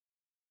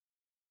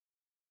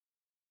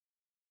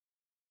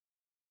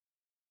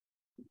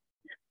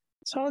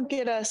So I'll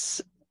get us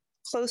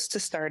close to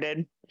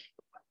started.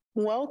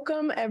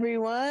 Welcome,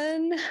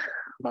 everyone.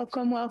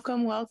 Welcome,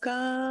 welcome,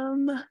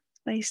 welcome.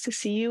 Nice to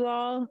see you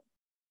all.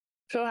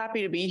 So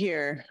happy to be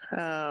here.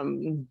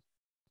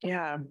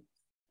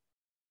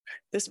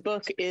 This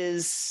book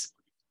it's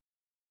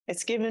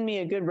given me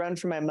a good run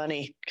for my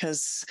money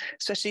because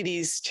especially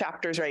these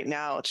chapters right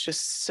now, it's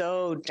just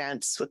so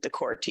dense with the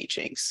core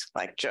teachings,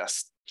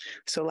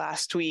 so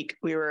last week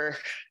we were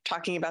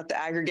talking about the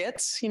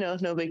aggregates,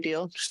 no big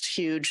deal, just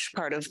a huge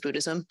part of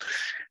Buddhism.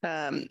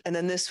 And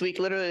then this week,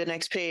 literally the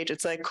next page,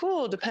 it's like,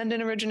 cool,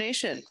 dependent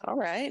origination. All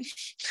right.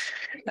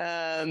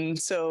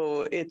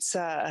 So it's,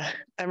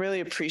 I'm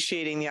really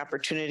appreciating the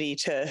opportunity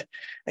to,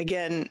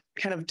 again,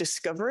 kind of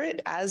discover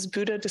it as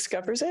Buddha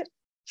discovers it.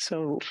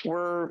 So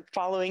we're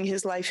following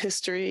his life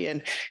history,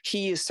 and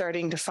he is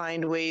starting to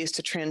find ways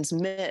to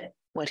transmit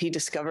what he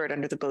discovered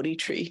under the Bodhi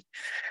tree.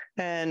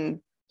 And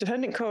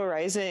dependent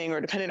co-arising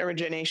or dependent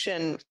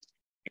origination,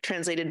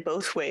 translated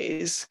both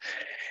ways,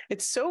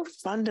 it's so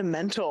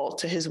fundamental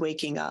to his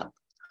waking up.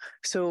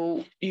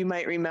 So you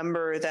might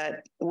remember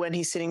that when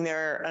he's sitting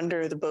there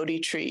under the Bodhi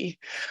tree,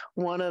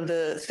 one of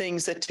the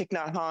things that Thich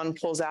Nhat Hanh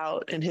pulls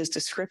out in his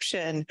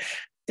description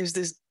is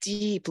this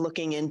deep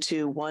looking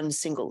into one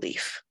single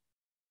leaf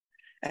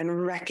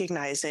and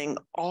recognizing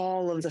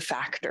all of the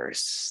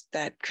factors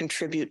that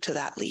contribute to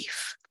that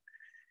leaf,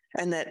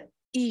 and that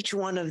each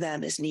one of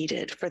them is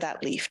needed for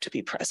that leaf to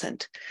be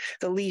present.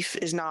 The leaf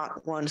is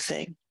not one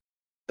thing.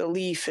 The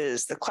leaf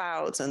is the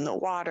clouds and the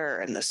water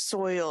and the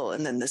soil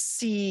and then the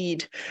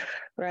seed,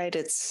 right?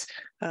 It's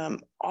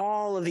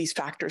all of these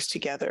factors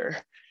together.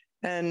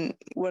 And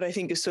what I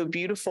think is so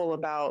beautiful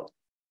about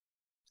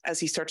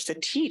as he starts to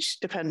teach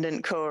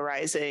dependent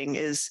co-arising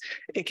is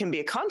it can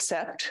be a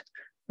concept,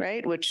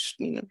 right? Which,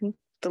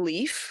 the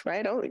leaf,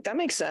 right? Oh, that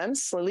makes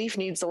sense. The leaf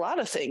needs a lot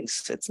of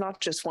things. It's not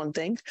just one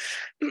thing.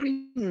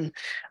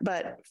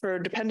 But for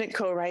dependent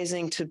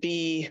co-arising to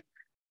be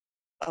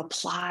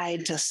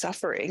applied to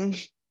suffering,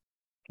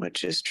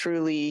 which is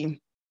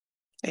truly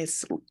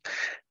its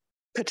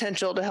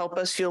potential to help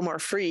us feel more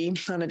free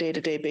on a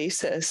day-to-day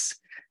basis,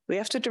 we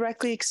have to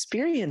directly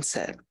experience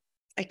it.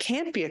 It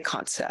can't be a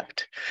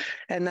concept.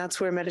 And that's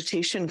where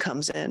meditation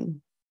comes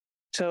in.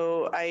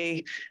 So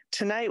I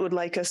tonight would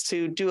like us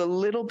to do a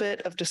little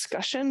bit of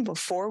discussion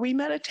before we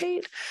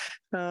meditate,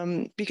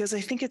 because I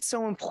think it's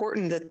so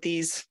important that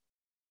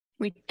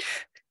we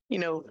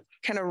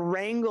kind of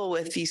wrangle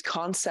with these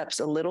concepts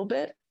a little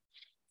bit,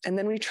 and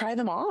then we try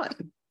them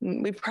on.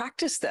 We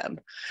practice them.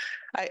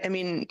 I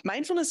mean,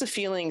 mindfulness of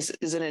feelings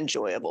is an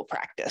enjoyable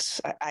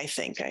practice, I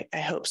think. I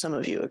hope some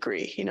of you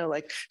agree,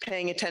 like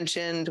paying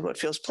attention to what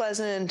feels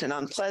pleasant and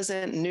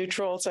unpleasant and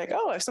neutral. It's like,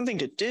 oh, I have something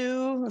to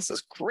do. This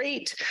is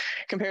great.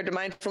 Compared to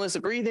mindfulness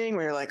of breathing,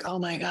 where you're like, oh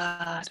my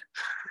God,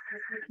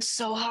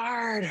 so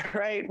hard,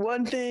 right?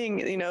 One thing,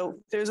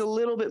 there's a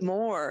little bit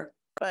more,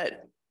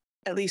 but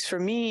at least for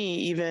me,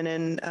 even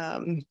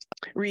in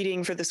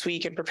reading for this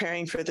week and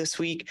preparing for this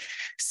week,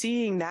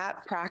 seeing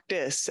that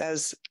practice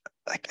as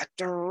like a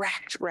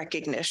direct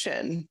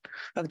recognition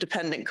of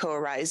dependent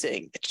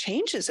co-arising, it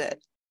changes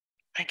it.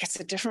 Like it's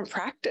a different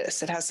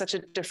practice. It has such a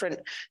different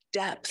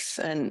depth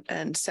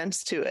and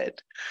sense to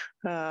it.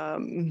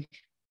 And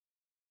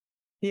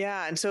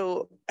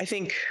so I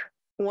think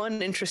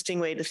one interesting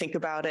way to think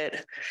about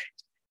it,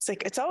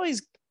 it's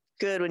always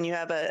good when you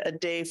have a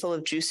day full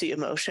of juicy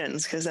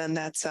emotions, because then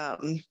that's a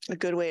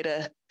good way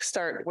to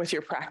start with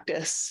your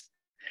practice.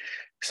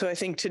 So I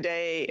think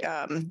today,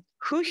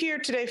 who here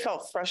today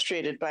felt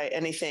frustrated by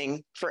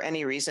anything for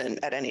any reason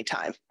at any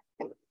time?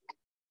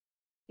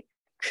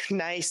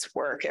 Nice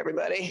work,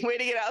 everybody. Way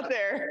to get out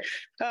there.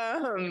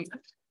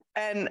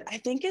 And I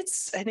think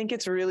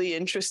it's really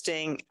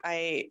interesting.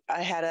 I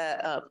had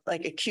a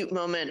cute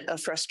moment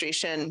of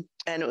frustration,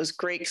 and it was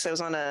great because I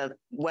was on a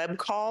web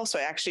call, so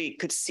I actually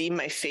could see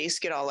my face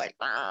get all like,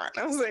 I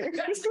was like,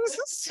 this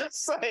is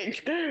just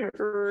like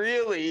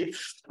really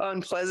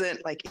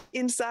unpleasant. Like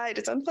inside,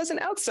 it's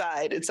unpleasant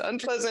outside. It's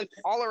unpleasant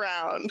all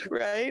around,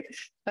 right?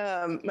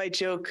 My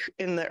joke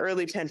in the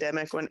early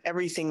pandemic when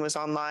everything was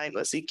online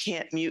was you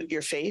can't mute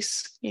your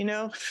face,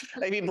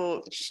 like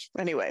people,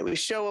 anyway, we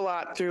show a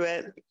lot through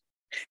it.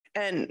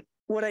 And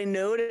what I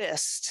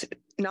noticed,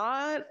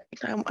 I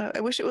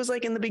wish it was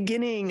like in the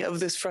beginning of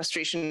this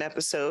frustration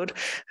episode,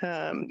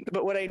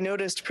 but what I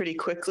noticed pretty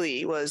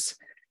quickly was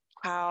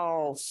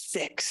how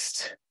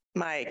fixed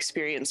my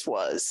experience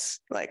was.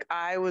 Like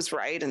I was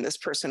right and this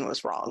person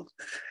was wrong.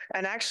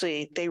 And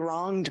actually they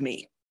wronged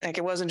me. Like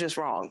it wasn't just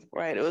wrong,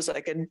 right? It was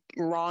like a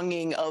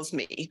wronging of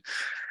me.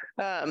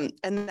 And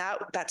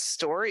that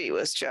story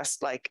was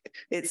just like,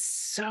 it's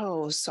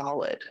so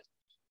solid.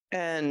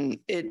 And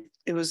it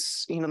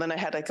was, then I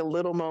had like a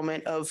little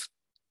moment of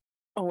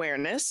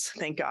awareness,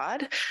 thank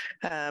God.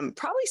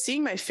 Probably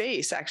seeing my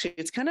face, actually,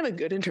 it's kind of a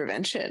good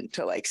intervention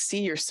to like see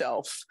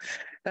yourself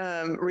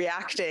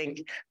reacting.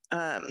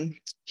 I'm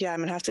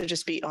gonna have to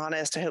just be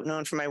honest. I hope no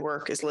one from my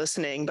work is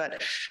listening,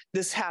 but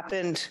this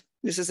happened.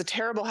 This is a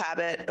terrible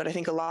habit, but I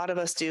think a lot of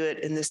us do it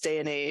in this day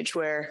and age,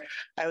 where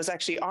I was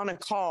actually on a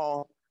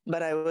call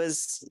but I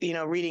was,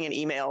 reading an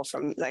email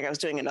from, like, I was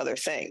doing another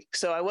thing.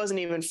 So I wasn't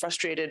even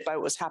frustrated by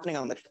what was happening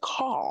on the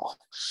call.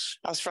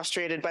 I was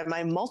frustrated by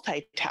my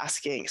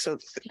multitasking. So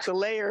the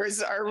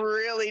layers are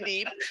really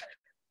deep.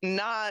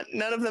 None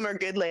of them are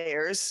good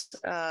layers.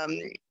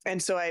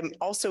 And so I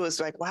also was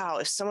like, wow,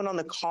 if someone on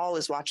the call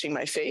is watching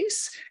my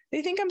face,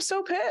 they think I'm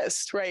so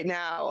pissed right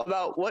now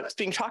about what's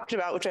being talked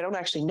about, which I don't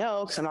actually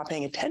know because I'm not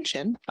paying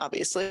attention,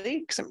 obviously,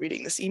 because I'm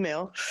reading this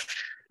email.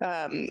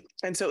 And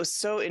so it was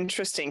so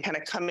interesting kind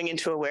of coming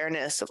into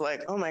awareness of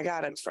like, oh my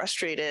God, I'm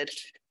frustrated.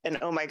 And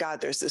oh my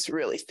God, there's this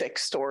really thick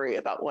story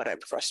about what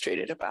I'm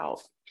frustrated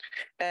about.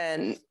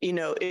 And,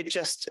 it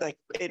just like,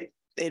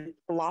 it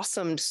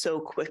blossomed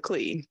so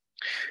quickly.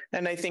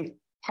 And I think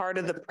part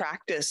of the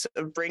practice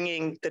of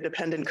bringing the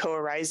dependent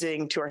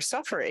co-arising to our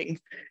suffering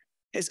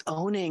is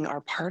owning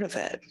our part of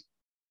it,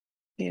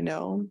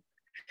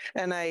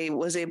 And I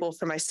was able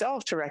for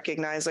myself to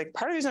recognize, like,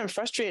 part of the reason I'm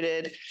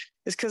frustrated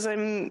is because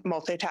I'm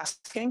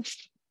multitasking.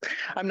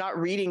 I'm not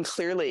reading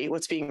clearly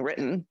what's being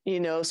written,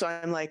 So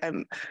I'm like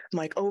I'm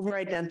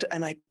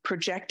like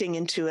projecting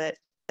into it.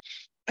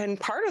 And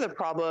part of the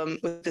problem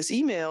with this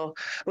email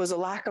was a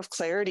lack of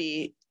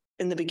clarity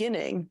in the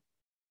beginning.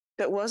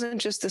 That wasn't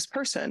just this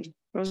person.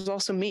 It was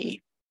also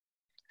me.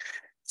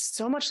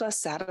 So much less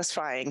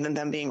satisfying than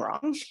them being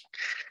wrong,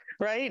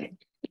 right?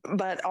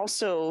 But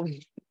also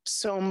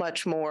so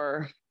much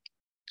more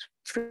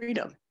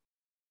freedom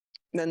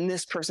than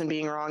this person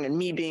being wrong and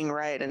me being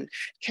right and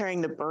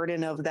carrying the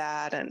burden of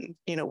that and,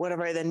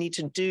 whatever I then need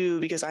to do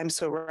because I'm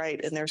so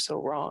right and they're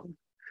so wrong.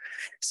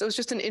 So it's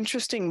just an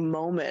interesting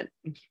moment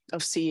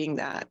of seeing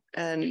that.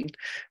 And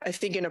I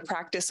think in a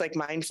practice like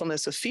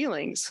mindfulness of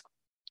feelings,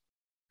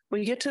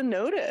 we get to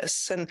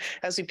notice. And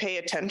as we pay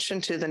attention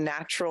to the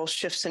natural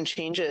shifts and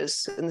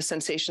changes in the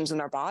sensations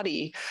in our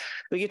body,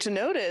 we get to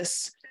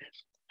notice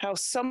how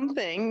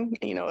something,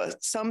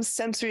 some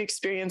sensory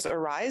experience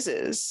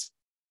arises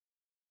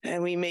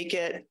and we make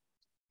it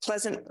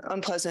pleasant,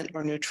 unpleasant,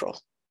 or neutral.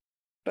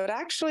 But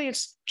actually,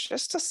 it's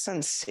just a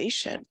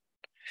sensation.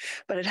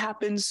 But it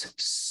happens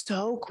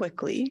so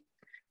quickly,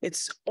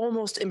 it's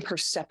almost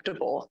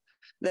imperceptible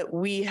that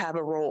we have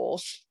a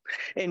role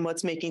in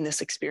what's making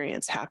this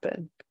experience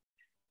happen.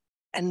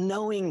 And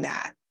knowing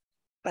that,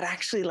 but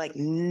actually like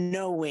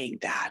knowing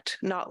that,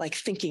 not like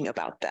thinking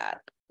about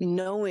that,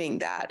 knowing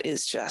that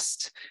is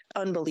just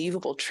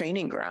unbelievable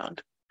training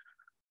ground.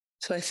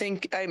 So I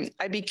think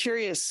I'd be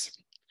curious,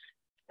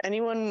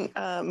 anyone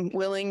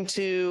willing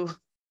to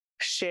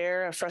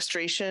share a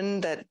frustration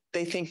that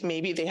they think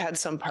maybe they had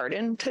some part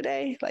in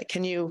today? Like,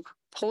 can you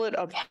pull it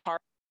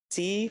apart,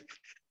 see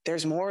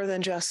there's more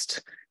than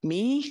just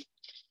me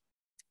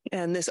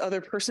and this other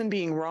person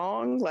being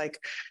wrong? Like,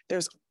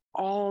 there's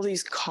all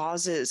these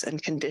causes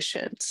and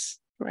conditions,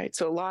 right?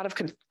 So a lot of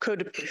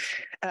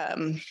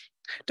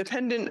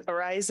dependent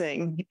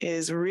arising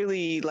is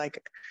really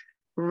like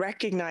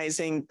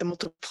recognizing the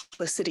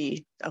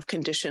multiplicity of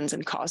conditions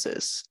and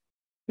causes,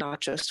 not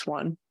just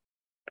one.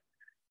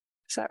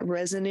 Does that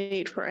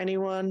resonate for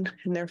anyone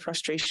in their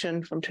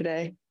frustration from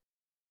today?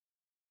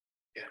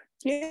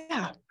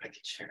 Yeah. I can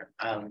share.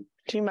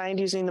 Do you mind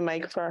using the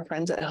mic for our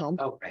friends at home?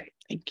 Oh, right.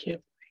 Thank you.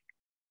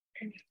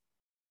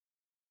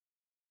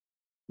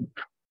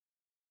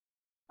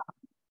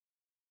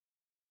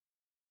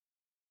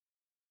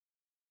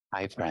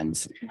 Hi,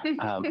 friends.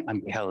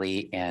 I'm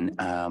Kelly, and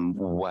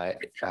what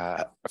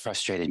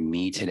frustrated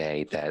me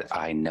today that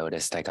I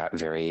noticed I got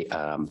very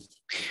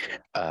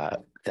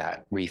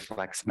that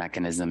reflex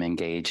mechanism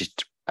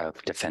engaged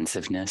of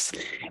defensiveness,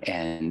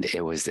 and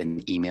it was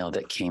an email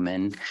that came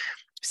in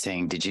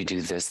saying, "Did you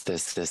do this,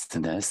 this, this,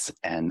 and this?"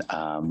 And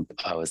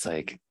I was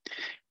like,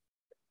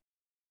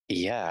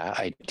 "Yeah,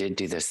 I did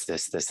do this,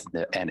 this, this,"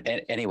 and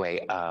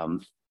anyway.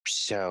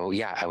 So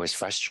yeah, I was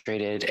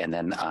frustrated, and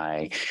then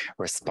I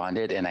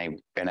responded, and I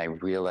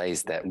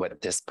realized that what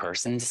this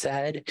person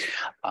said,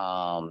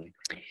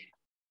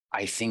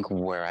 I think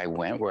where I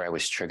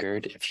was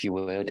triggered, if you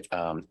would,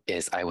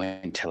 is I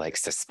went to like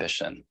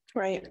suspicion.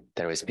 Right.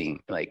 There was being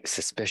like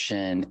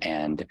suspicion,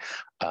 and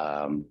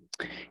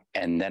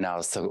then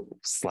also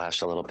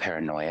slash a little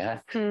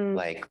paranoia,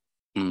 like,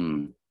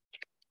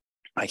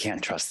 I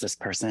can't trust this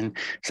person,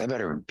 so I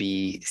better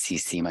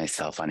BCC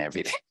myself on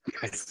everything.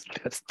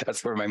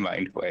 that's where my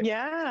mind went.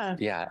 Yeah.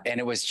 Yeah. And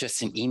it was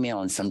just an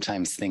email, and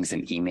sometimes things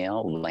in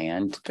email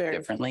land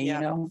differently,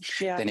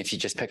 than if you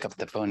just pick up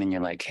the phone and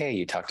you're like, hey,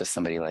 you talk to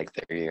somebody like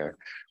they're your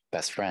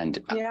best friend.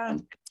 Yeah.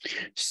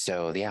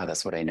 So yeah,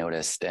 that's what I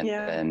noticed. And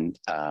then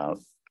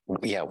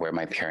where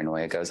my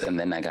paranoia goes. And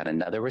then I got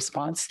another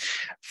response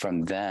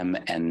from them,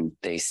 and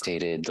they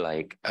stated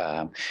like,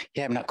 I'm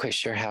not quite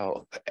sure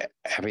how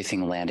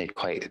everything landed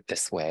quite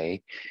this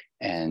way.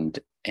 And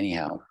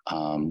anyhow,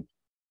 and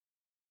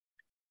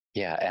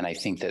I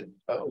think that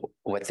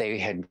what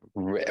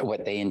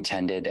they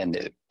intended,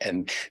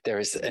 and there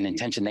was an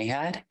intention they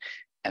had,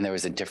 and there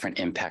was a different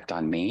impact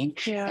on me.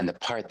 Yeah. And the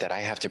part that I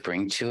have to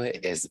bring to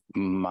it is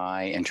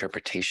my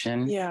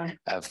interpretation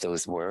of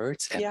those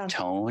words and the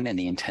tone and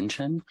the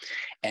intention,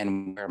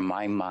 and where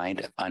my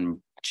mind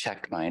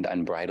checked mind,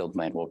 unbridled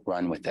mind will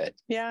run with it.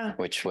 Yeah.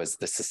 Which was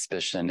the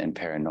suspicion and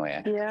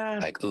paranoia. Yeah.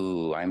 Like,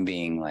 ooh, I'm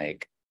being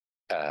like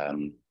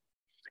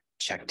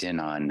checked in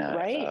on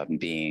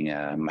being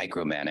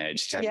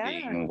micromanaged,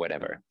 being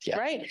whatever. Yeah.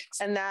 Right.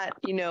 And that,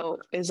 you know,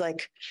 is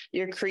like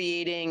you're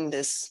creating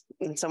this,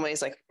 in some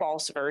ways, like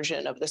false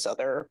version of this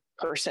other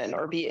person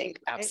or being.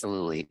 Right?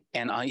 Absolutely.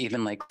 And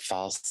even like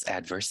false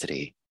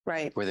adversity.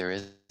 Right. Where there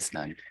is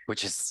none,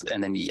 which is,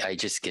 and then I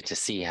just get to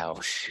see how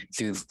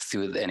through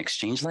an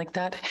exchange like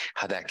that,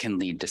 how that can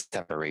lead to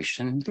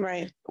separation.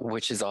 Right.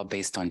 Which is all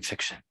based on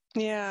fiction.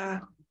 Yeah.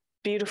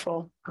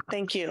 Beautiful.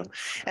 Thank you.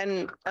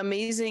 And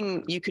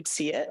amazing you could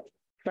see it,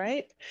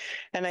 right?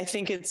 And I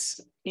think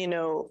it's, you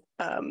know,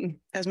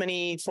 as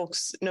many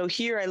folks know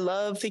here, I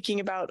love thinking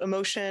about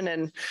emotion.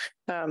 And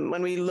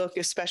when we look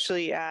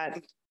especially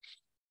at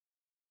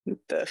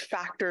the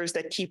factors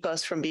that keep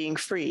us from being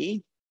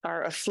free,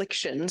 our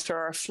afflictions or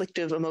our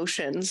afflictive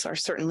emotions are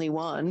certainly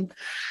one.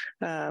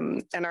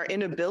 And our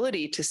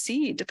inability to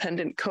see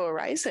dependent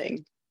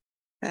co-arising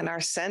and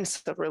our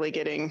sense of really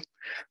getting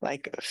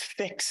like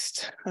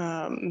fixed.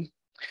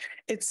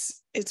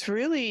 It's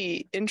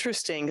really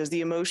interesting because the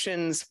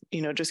emotions,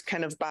 you know, just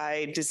kind of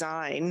by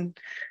design,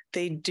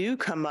 they do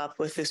come up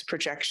with this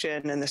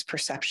projection and this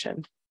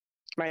perception,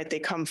 right? They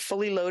come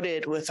fully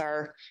loaded with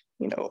our,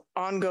 you know,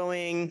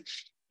 ongoing,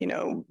 you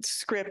know,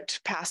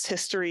 script, past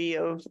history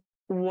of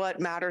what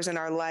matters in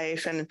our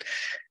life. And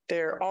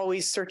they're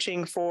always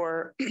searching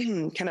for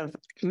kind of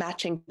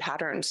matching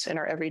patterns in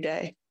our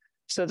everyday.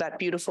 So that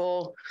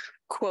beautiful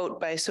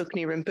quote by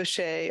Sokni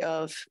Rinpoche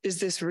of, is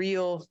this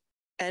real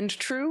and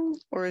true,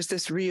 or is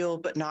this real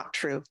but not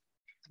true?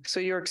 So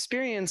your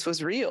experience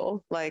was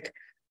real, like,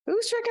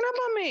 who's checking up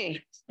on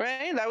me,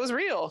 right? That was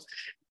real,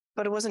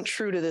 but it wasn't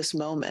true to this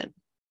moment.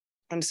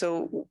 And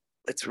so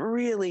it's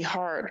really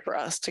hard for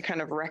us to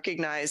kind of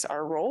recognize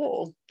our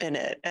role in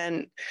it.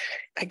 And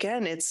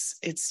again, it's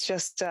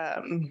just,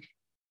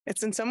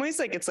 it's in some ways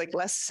like it's like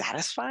less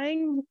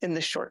satisfying in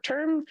the short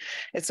term.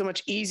 It's so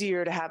much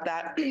easier to have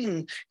that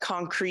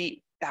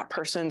concrete, that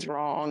person's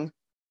wrong,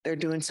 they're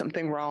doing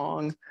something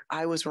wrong,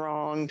 I was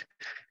wronged.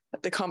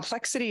 The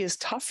complexity is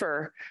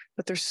tougher,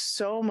 but there's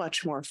so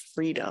much more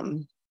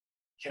freedom.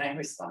 Can I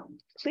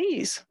respond?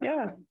 Please,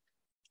 yeah.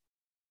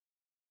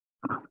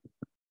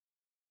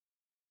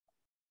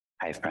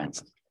 Hi,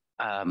 friends.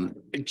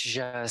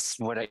 Just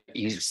what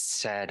you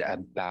said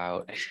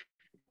about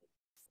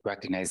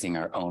recognizing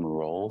our own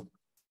role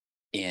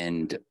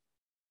in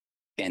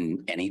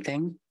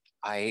anything.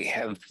 I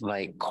have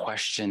like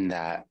questioned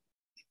that,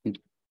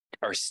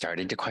 or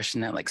started to question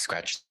that, like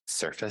scratch the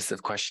surface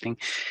of questioning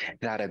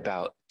that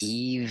about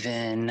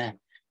even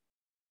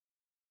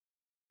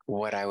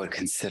what I would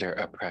consider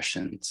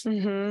oppressions.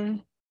 Mm-hmm.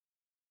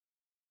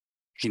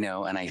 You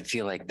know, and I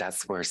feel like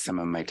that's where some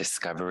of my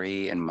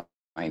discovery and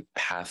my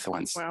path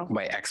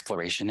my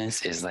exploration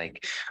is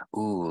like,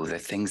 ooh, the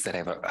things that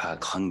I've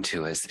clung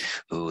to is,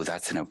 ooh,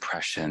 that's an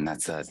oppression,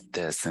 that's a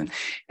this, and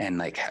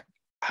like how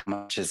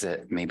much is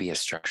it maybe a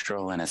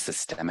structural and a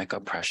systemic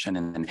oppression,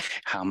 and then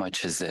how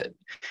much is it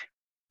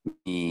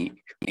me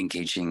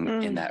engaging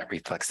in that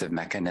reflexive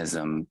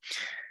mechanism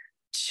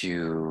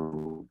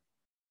to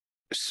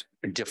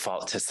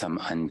default to some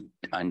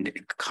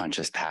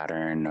unconscious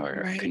pattern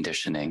or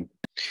conditioning.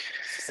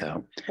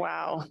 So,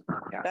 wow,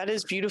 that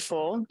is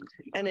beautiful.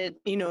 And it,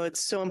 you know,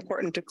 it's so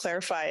important to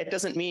clarify. It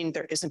doesn't mean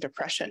there isn't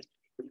oppression.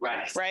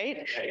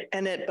 Right.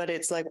 And but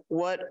it's like,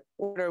 what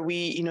are we,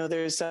 you know,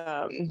 there's,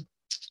 I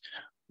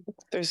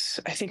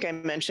think I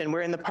mentioned,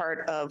 we're in the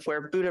part of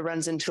where Buddha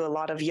runs into a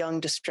lot of young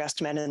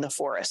distressed men in the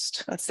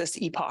forest. That's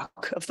this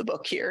epoch of the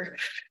book here.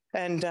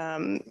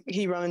 And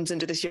he runs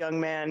into this young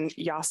man,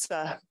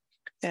 Yasa,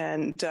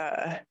 and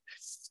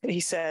he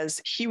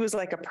says, he was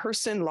like a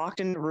person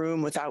locked in a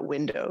room without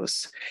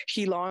windows.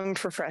 He longed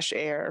for fresh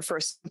air, for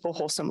a simple,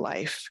 wholesome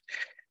life.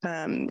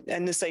 And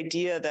this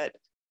idea that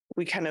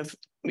we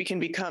can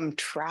become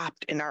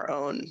trapped in our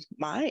own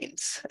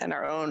minds and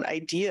our own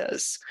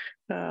ideas.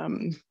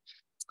 And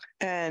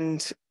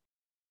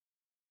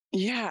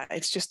yeah,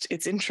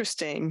 it's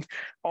interesting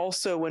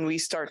also when we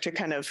start to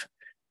kind of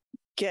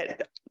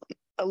get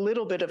a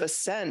little bit of a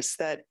sense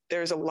that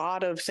there's a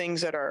lot of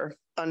things that are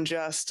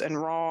unjust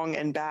and wrong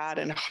and bad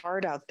and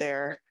hard out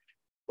there.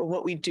 But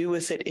what we do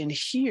with it in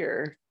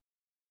here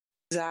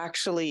is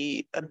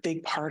actually a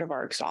big part of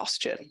our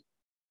exhaustion.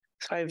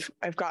 So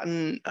I've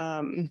gotten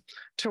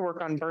to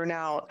work on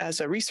burnout as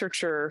a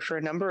researcher for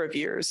a number of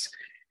years,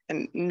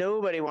 and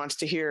nobody wants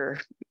to hear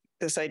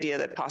this idea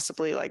that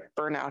possibly like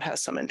burnout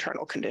has some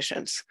internal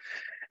conditions.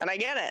 And I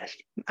get it.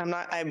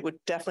 I would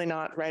definitely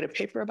not write a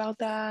paper about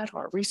that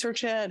or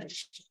research it.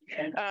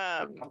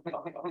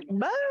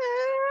 But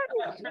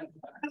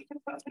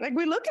like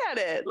we look at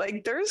it,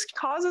 like there's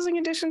causes and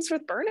conditions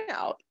with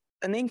burnout,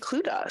 and they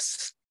include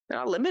us. They're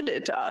not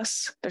limited to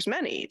us. There's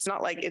many. It's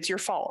not like it's your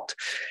fault.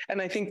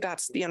 And I think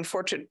that's the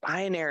unfortunate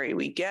binary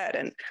we get.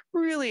 And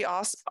really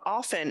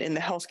often in the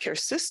healthcare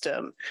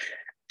system,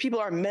 people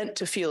are meant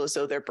to feel as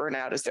though their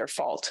burnout is their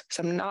fault.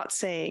 So I'm not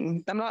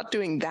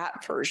doing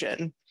that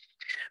version.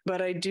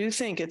 But I do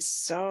think it's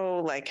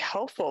so like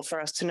helpful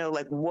for us to know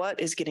like what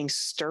is getting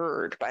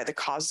stirred by the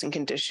cause and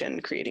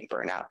condition creating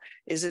burnout.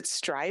 Is it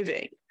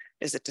striving?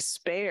 Is it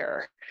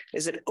despair?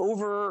 Is it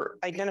over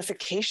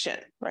identification,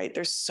 right?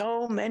 There's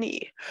so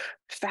many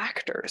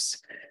factors.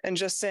 And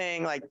just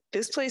saying like,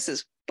 this place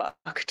is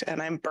fucked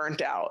and I'm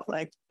burnt out.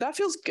 Like that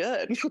feels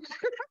good.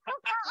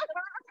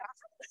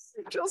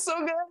 It feels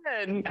so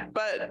good,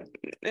 but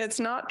it's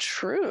not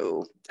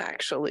true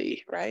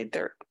actually, right?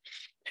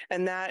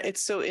 And that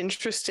it's so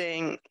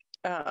interesting.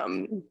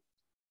 When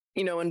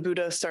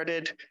Buddha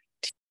started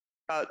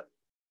about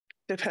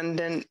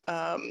dependent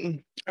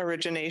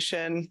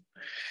origination,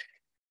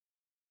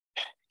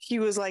 he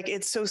was like,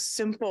 it's so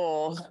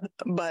simple,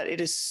 but it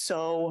is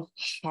so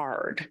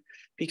hard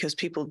because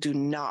people do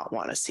not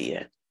want to see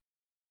it.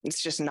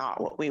 It's just not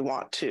what we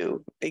want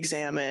to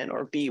examine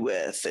or be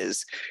with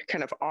is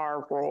kind of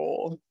our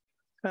role.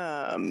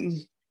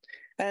 And,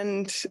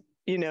 it's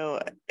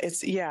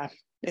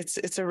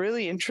a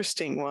really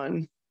interesting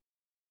one.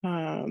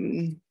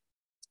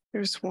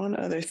 There's one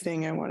other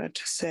thing I wanted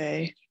to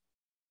say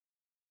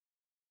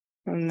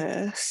on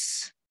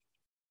this.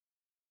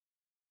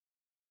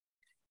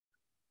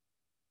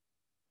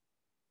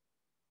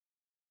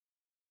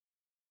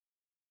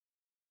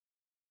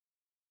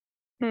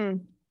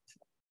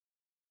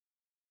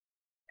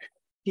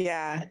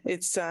 Yeah,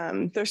 it's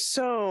there's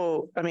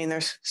so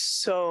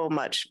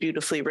much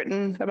beautifully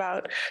written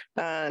about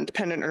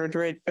dependent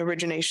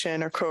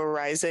origination or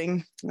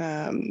co-arising.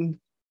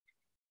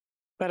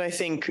 But I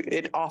think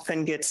it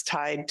often gets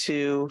tied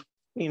to,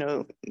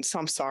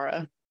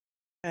 samsara,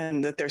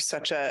 and that there's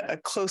such a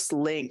close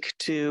link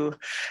to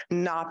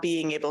not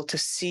being able to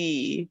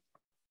see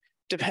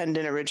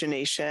dependent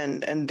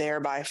origination and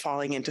thereby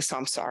falling into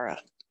samsara.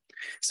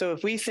 So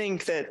if we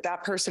think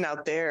that person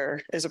out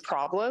there is a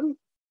problem,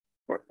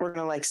 we're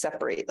gonna like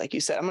separate, like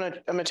you said. I'm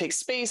gonna take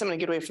space. I'm gonna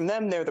get away from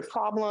them. They're the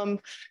problem.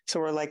 So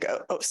we're like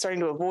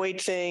starting to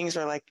avoid things.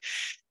 Or like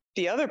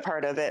the other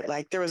part of it,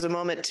 like there was a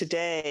moment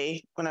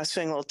today when I was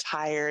feeling a little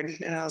tired,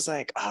 and I was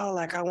like, oh,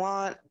 like I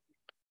want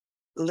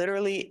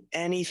literally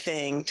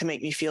anything to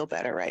make me feel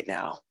better right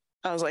now.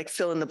 I was like,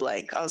 fill in the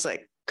blank. I was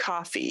like,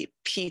 coffee,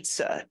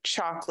 pizza,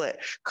 chocolate,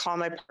 call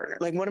my partner.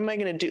 Like, what am I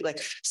going to do?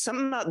 Like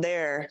something out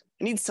there.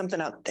 I need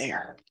something out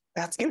there.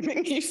 That's going to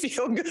make me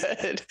feel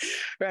good.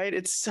 Right.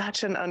 It's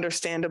such an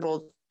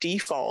understandable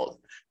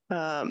default.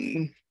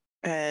 And,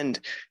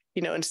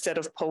 instead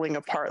of pulling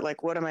apart,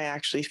 like, what am I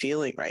actually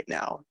feeling right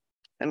now?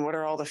 And what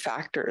are all the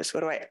factors?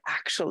 What do I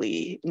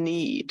actually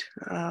need?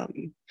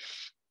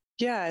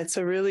 It's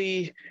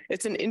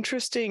an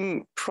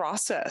interesting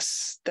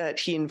process that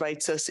he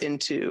invites us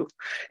into.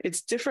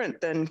 It's different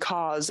than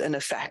cause and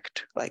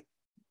effect. Like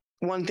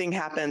one thing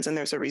happens and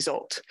there's a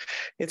result.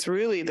 It's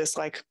really this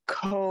like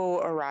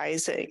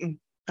co-arising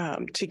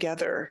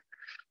together.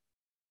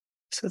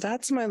 So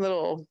that's my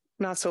little,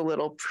 not so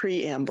little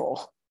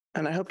preamble.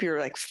 And I hope you're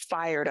like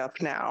fired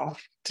up now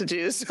to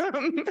do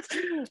some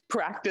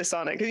practice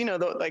on it.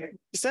 Because, like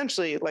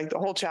essentially like the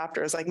whole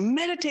chapter is like,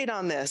 meditate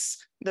on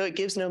this, though it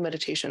gives no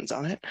meditations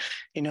on it,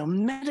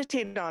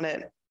 meditate on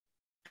it.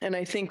 And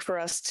I think for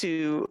us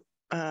to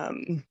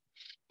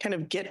kind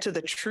of get to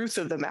the truth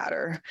of the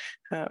matter,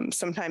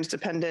 sometimes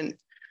dependent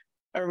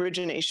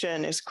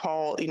origination is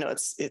called,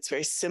 it's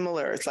very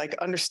similar. It's like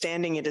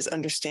understanding it is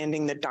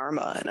understanding the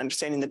Dharma, and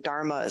understanding the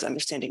Dharma is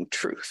understanding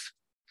truth.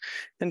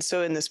 And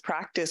so in this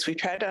practice, we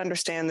try to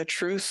understand the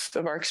truth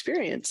of our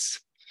experience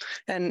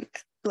and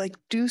like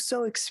do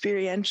so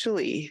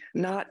experientially,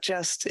 not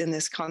just in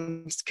this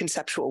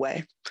conceptual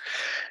way.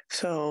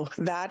 So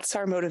that's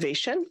our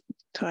motivation.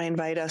 So I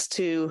invite us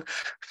to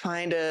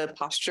find a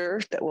posture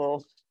that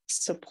will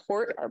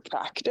support our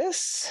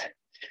practice.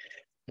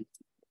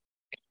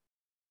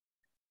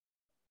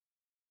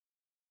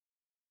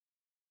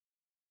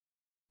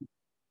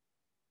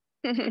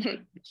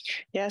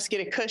 Yes,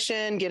 get a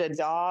cushion, get a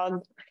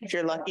dog if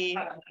you're lucky.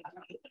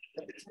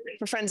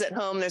 For friends at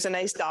home, there's a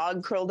nice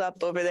dog curled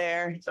up over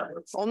there.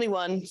 Only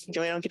one, we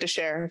don't get to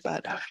share,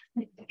 but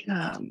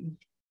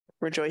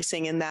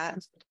rejoicing in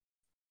that.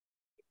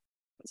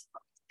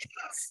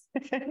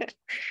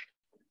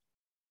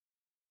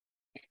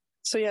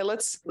 So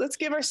let's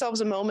give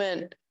ourselves a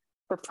moment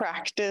for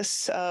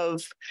practice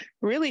of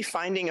really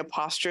finding a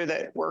posture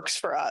that works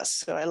for us.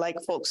 So I like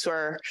folks who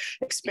are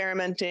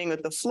experimenting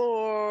with the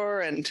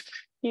floor, and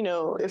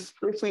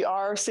if we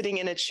are sitting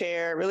in a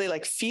chair, really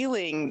like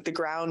feeling the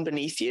ground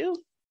beneath you.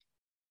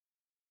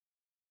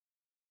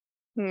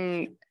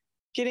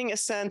 Getting a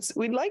sense,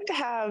 we'd like to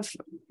have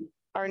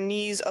our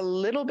knees a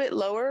little bit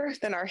lower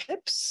than our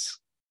hips,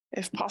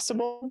 if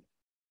possible.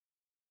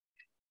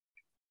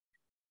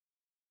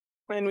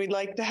 And we'd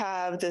like to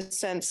have this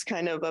sense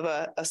kind of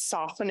a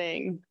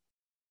softening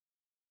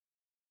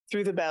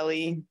through the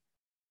belly.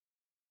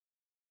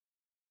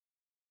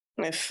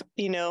 If,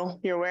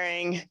 you're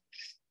wearing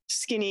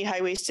skinny,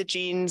 high-waisted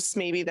jeans,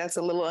 maybe that's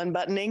a little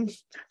unbuttoning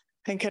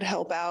and could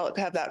help out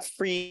to have that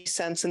free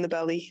sense in the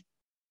belly.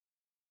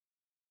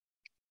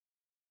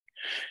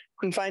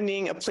 And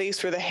finding a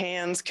place where the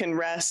hands can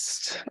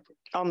rest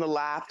on the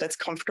lap that's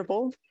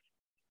comfortable.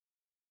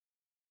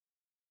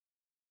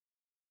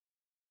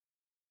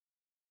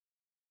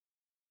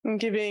 And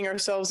giving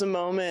ourselves a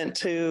moment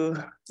to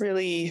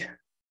really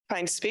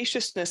find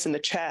spaciousness in the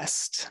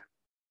chest.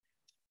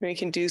 We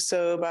can do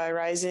so by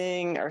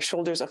rising our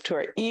shoulders up to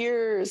our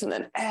ears and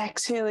then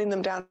exhaling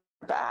them down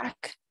our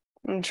back.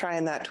 And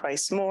trying that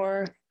twice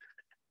more.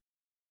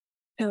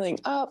 Filling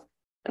up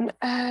and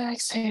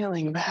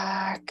exhaling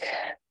back.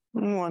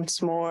 And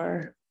once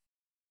more.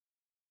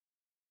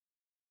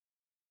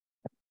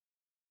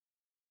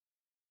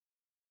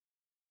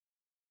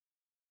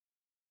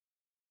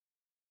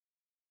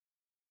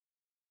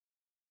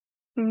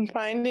 And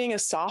finding a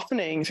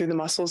softening through the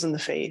muscles in the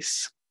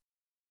face.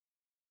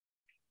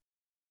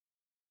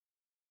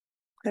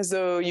 As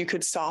though you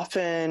could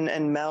soften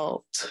and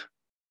melt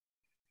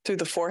through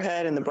the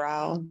forehead and the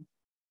brow.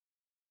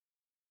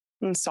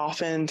 And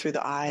soften through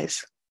the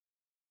eyes.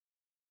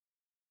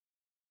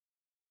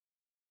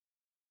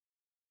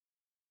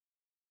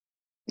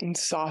 And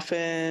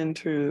soften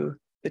through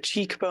the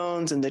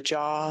cheekbones and the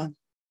jaw.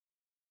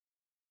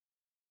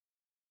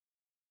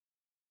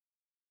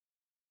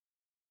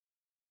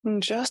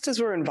 And just as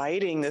we're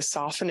inviting this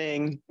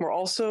softening, we're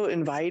also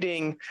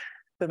inviting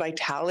the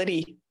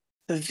vitality,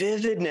 the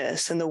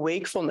vividness, and the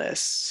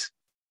wakefulness.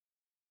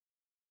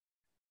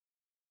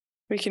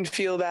 We can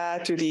feel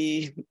that through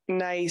the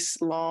nice,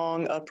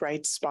 long,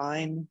 upright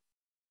spine.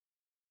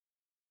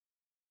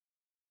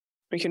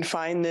 We can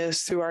find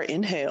this through our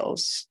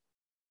inhales.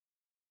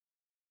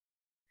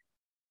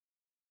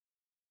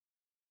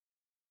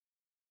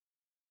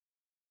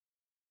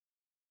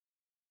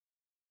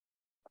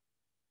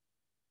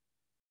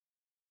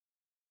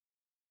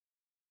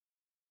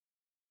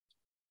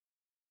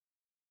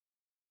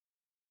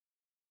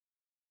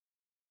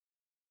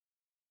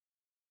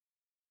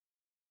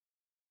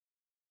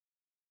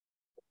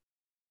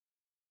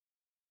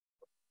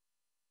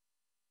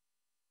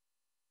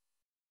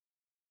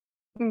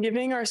 And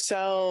giving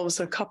ourselves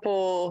a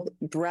couple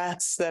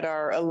breaths that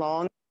are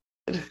elongated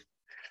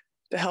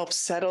to help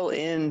settle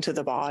into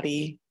the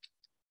body.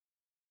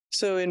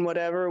 So in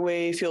whatever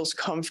way feels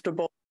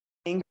comfortable,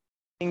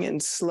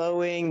 and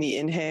slowing the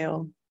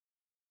inhale.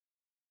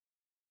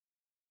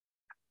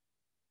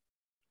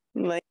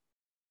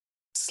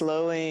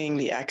 Slowing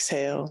the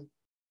exhale.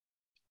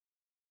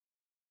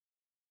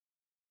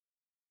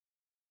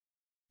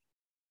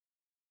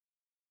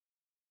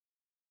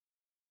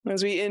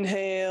 As we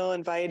inhale,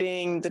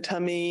 inviting the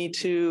tummy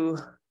to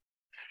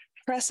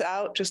press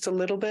out just a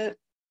little bit,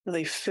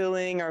 really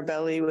filling our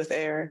belly with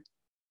air.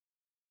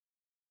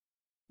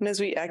 And as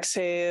we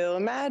exhale,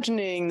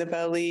 imagining the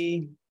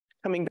belly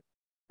coming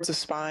towards the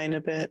spine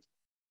a bit.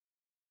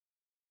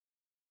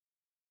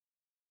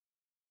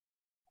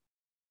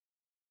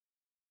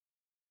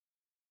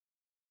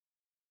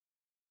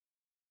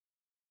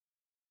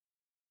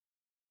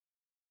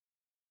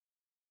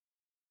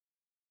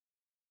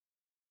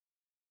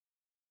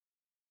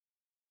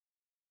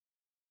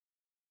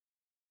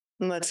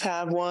 And let's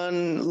have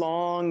one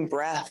long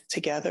breath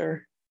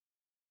together.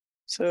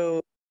 So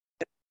at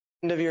the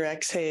end of your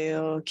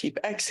exhale, keep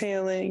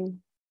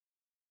exhaling.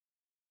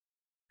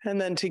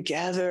 And then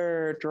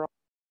together, draw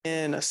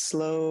in a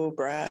slow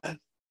breath.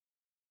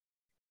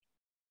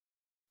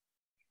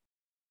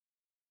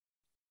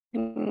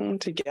 And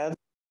together,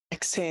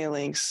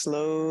 exhaling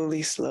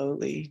slowly,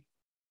 slowly.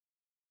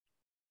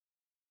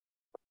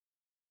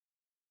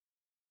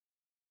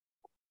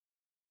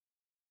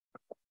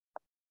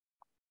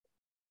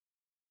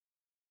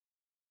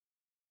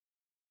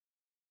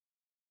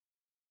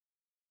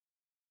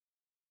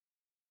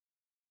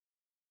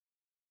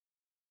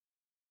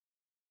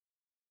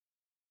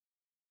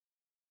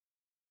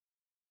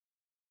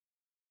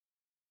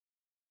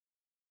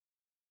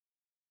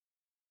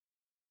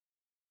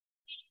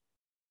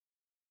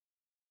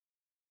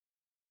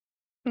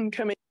 And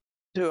coming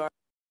to our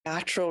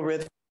natural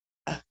rhythm,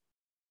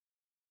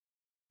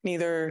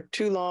 neither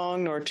too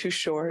long nor too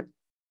short.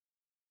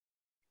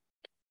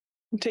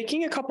 And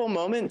taking a couple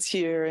moments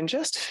here and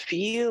just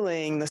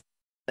feeling the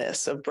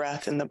stillness of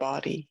breath in the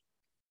body.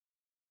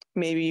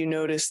 Maybe you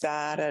notice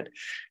that at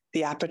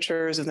the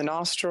apertures of the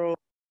nostril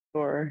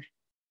or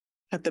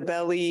at the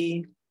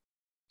belly,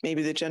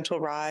 maybe the gentle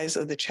rise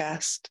of the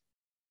chest.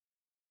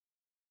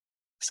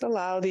 Just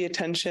allow the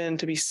attention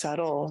to be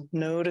subtle,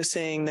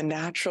 noticing the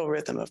natural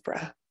rhythm of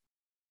breath.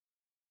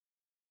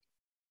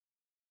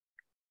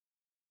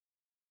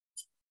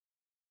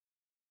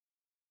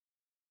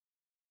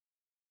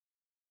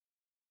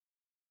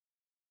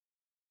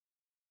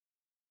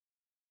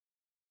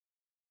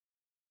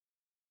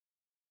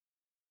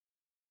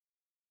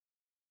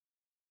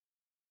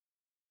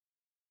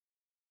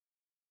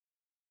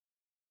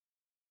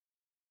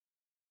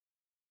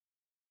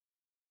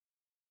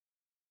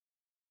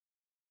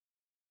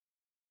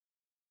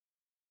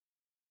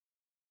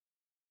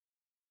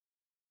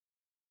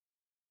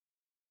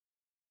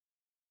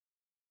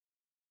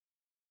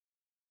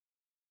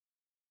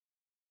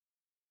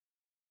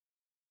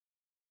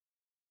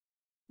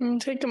 And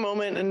take a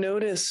moment and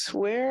notice,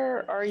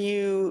 where are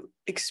you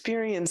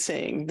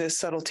experiencing this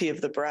subtlety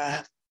of the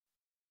breath?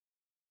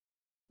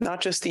 Not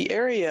just the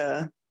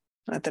area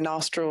at the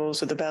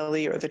nostrils or the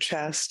belly or the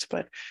chest,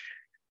 but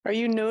are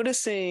you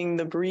noticing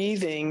the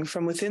breathing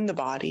from within the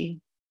body?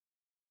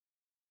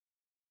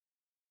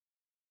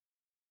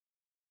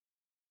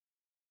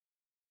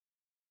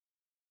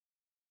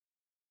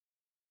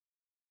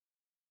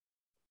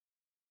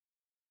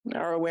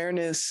 Our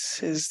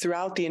awareness is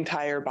throughout the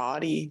entire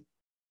body.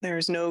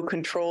 There's no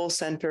control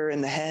center in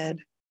the head.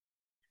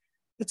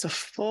 It's a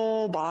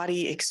full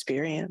body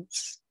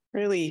experience.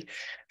 Really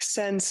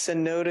sense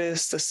and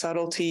notice the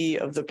subtlety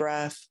of the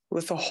breath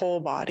with the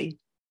whole body.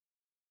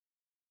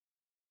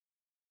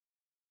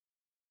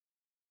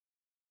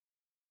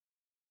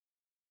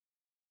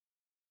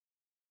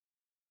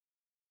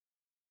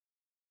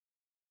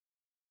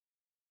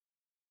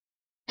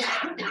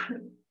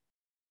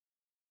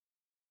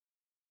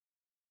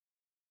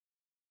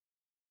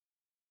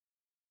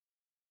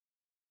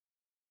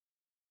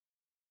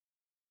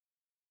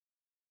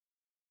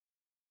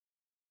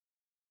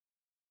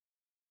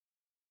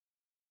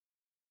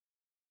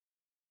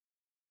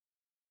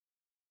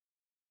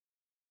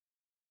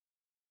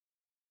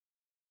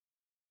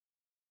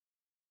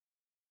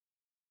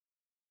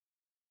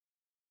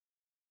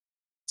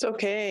 It's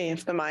okay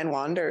if the mind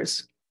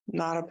wanders,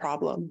 not a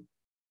problem.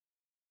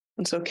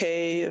 It's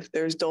okay if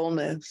there's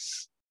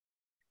dullness.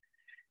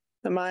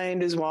 The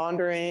mind is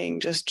wandering,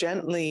 just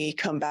gently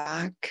come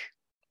back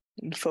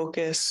and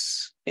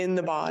focus in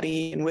the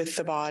body and with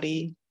the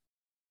body.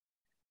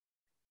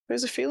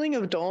 There's a feeling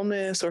of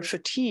dullness or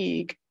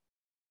fatigue.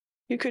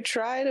 You could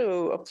try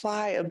to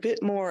apply a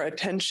bit more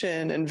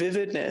attention and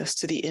vividness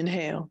to the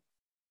inhale.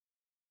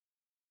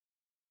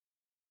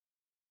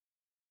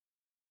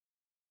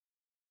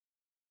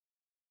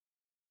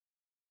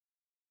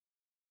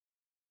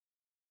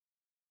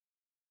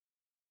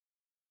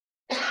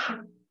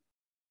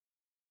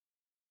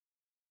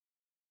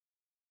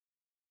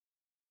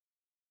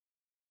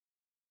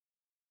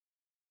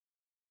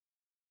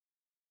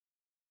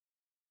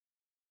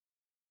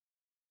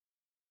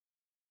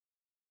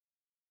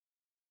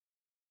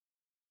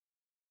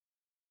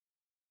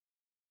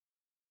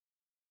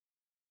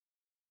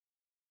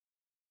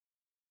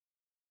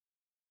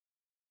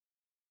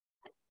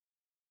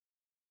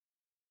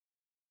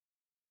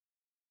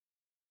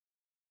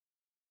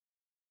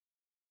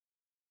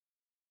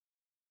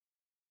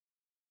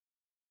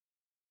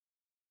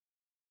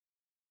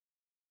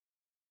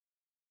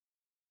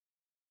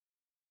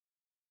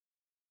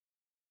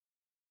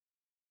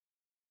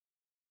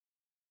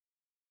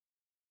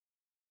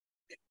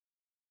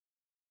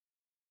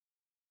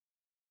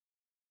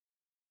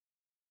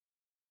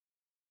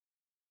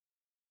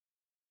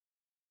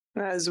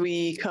 As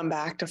we come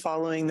back to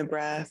following the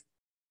breath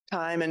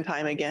time and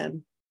time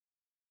again,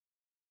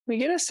 we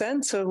get a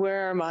sense of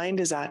where our mind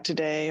is at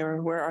today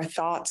or where our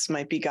thoughts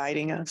might be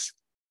guiding us.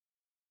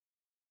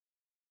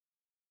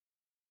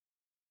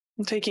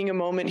 I'm taking a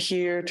moment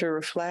here to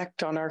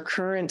reflect on our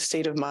current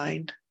state of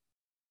mind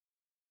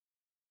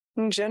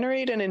and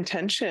generate an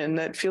intention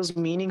that feels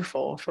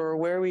meaningful for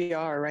where we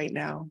are right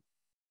now.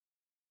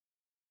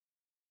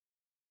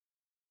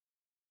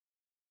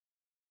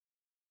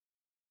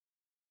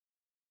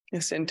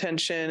 This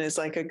intention is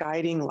like a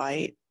guiding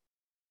light,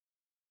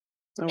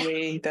 a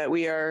way that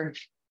we are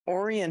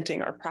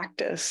orienting our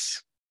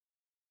practice,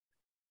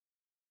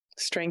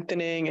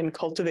 strengthening and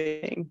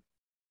cultivating.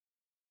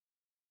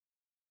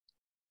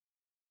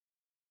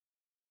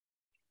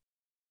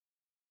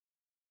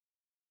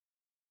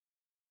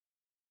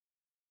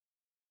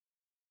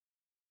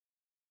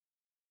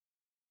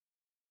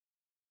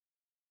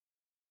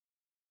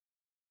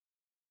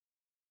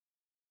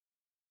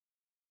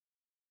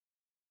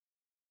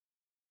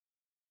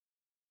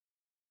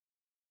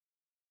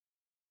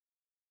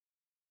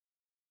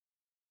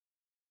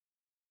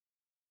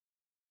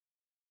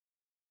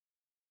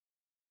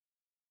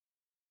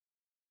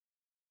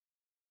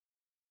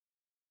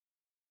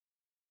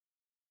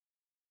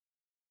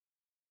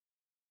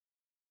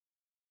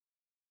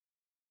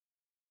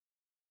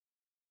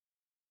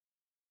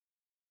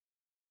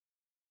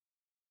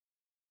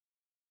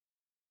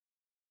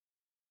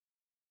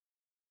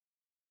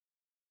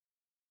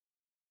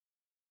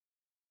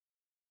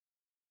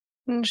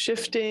 And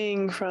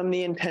shifting from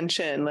the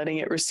intention, letting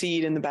it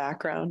recede in the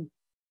background.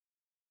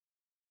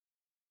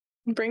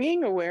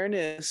 Bringing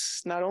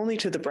awareness not only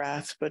to the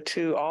breath, but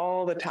to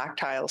all the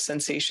tactile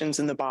sensations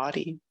in the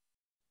body.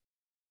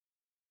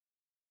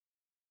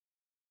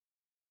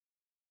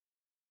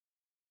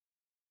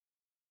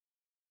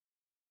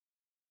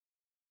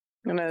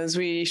 And as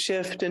we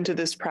shift into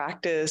this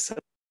practice of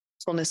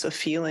fullness of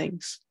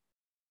feelings,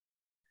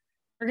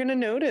 we're going to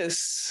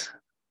notice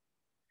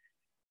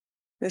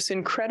this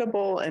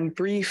incredible and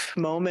brief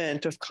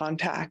moment of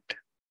contact.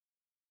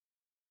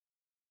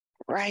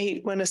 Right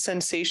when a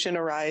sensation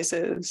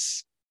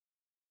arises,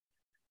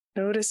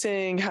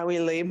 noticing how we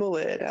label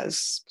it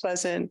as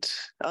pleasant,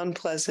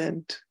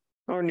 unpleasant,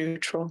 or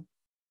neutral.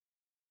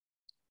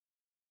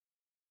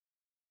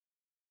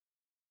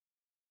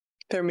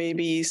 There may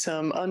be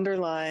some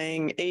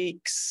underlying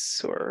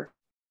aches or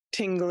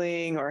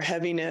tingling or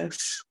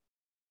heaviness.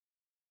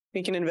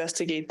 We can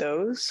investigate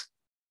those.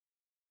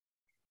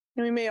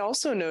 And we may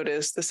also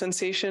notice the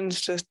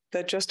sensations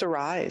that just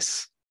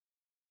arise,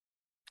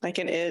 like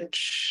an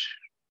itch,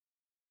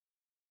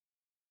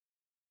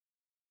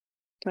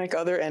 like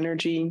other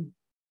energy.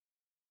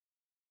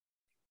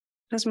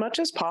 As much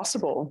as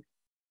possible,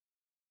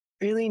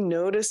 really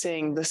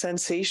noticing the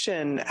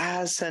sensation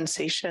as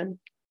sensation,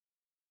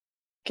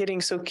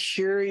 getting so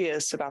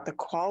curious about the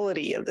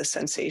quality of the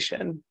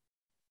sensation,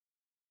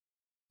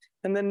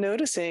 and then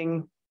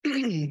noticing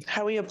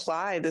how we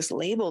apply this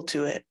label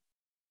to it.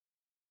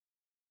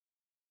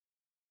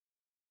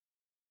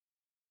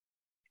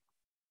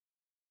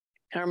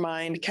 Our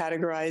mind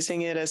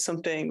categorizing it as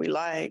something we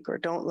like or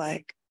don't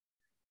like,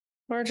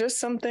 or just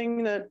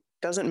something that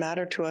doesn't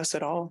matter to us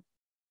at all.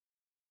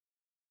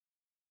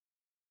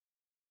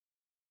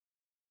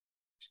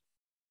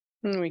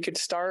 And we could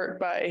start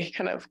by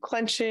kind of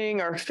clenching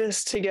our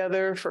fists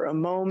together for a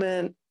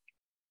moment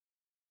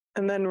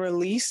and then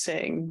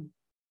releasing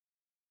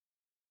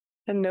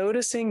and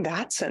noticing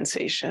that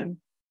sensation.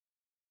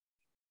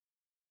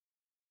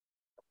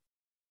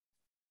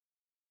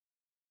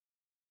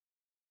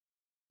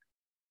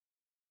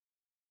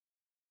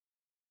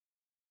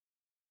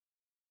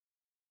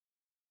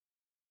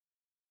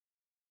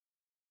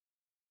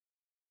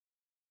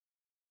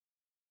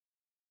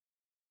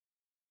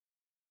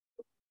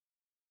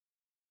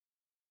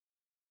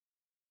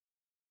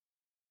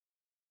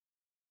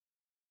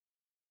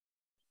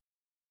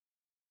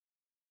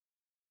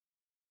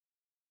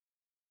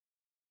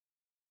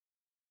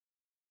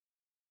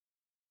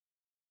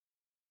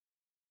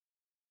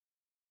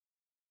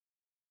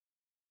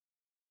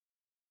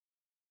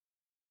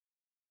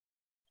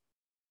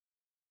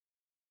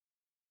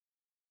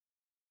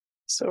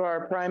 So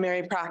our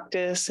primary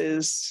practice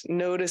is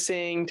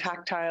noticing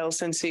tactile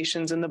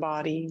sensations in the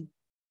body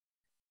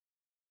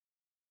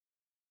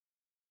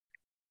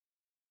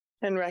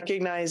and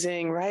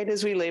recognizing right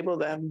as we label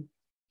them,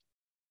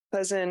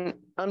 pleasant,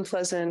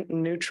 unpleasant,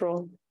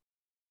 neutral.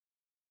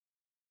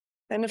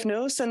 And if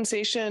no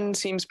sensation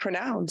seems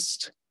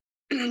pronounced,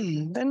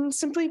 then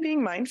simply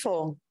being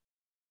mindful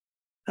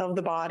of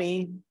the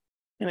body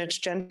and its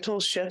gentle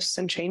shifts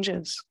and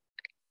changes.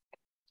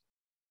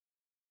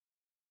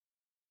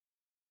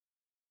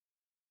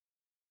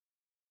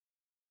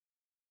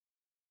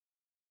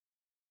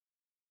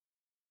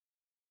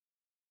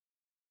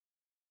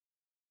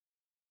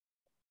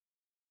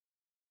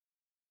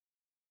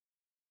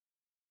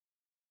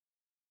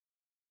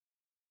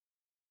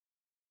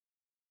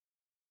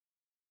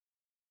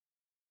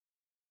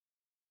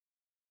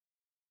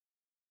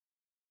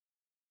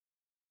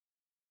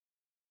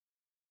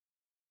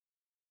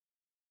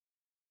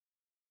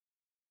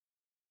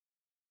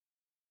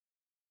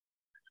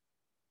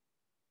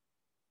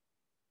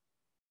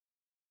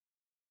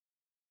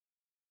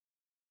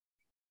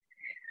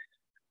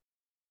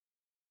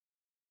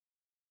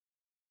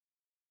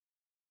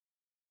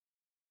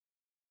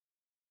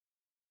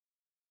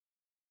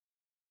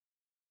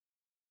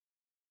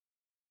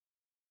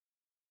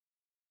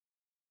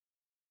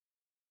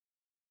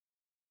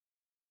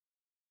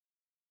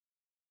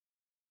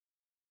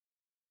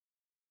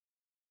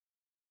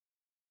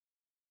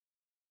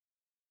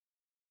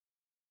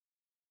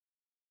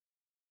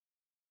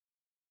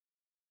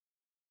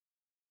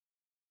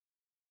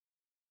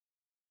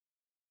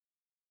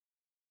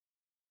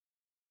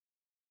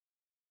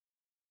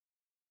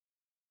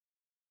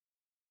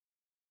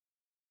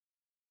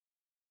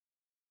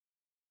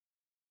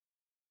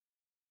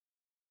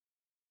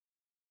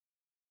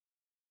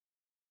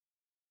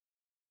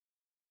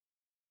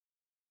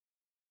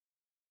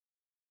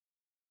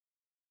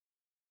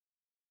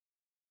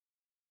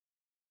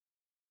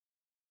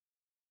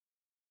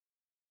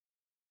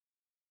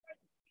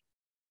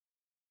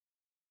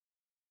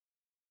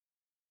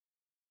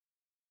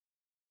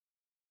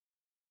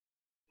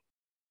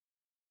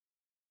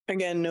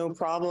 Again, no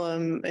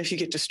problem if you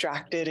get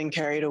distracted and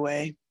carried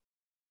away.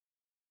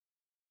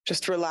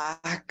 Just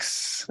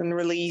relax and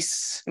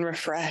release and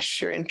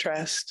refresh your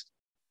interest.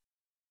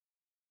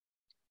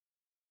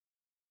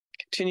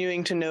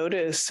 Continuing to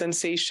notice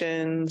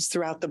sensations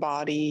throughout the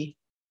body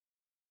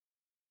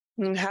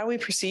and how we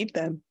perceive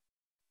them.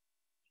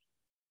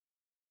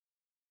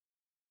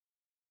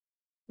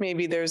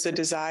 Maybe there's a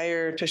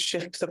desire to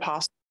shift the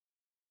posture.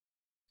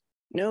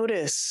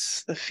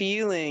 Notice the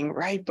feeling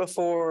right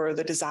before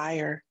the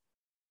desire.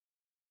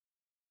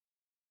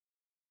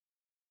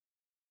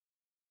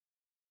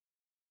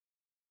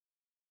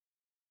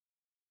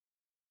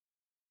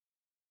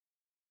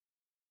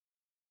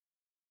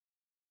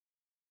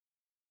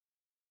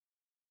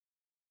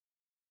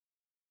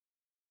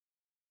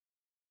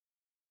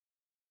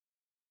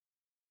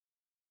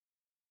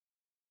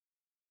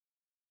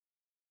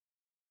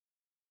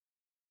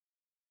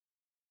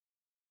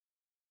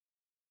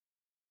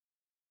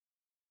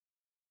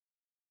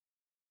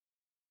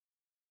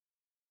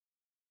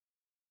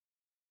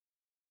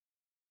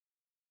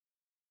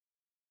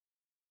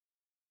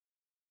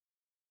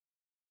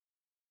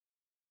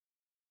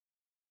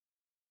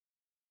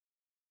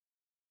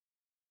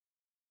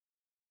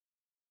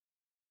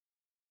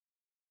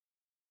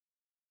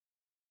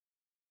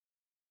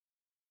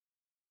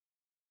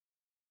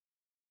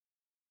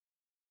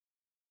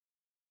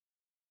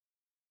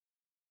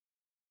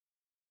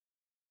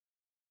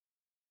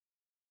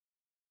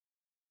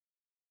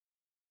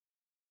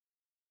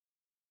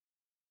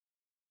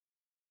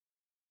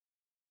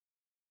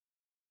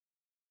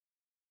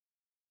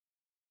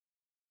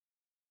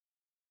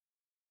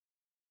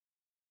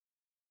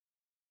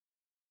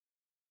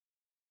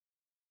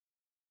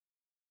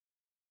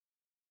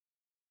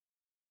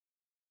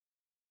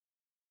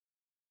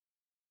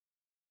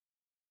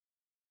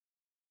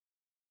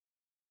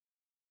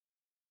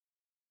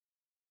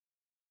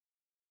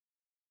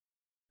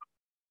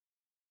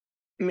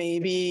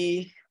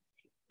 maybe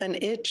an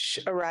itch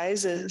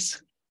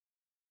arises.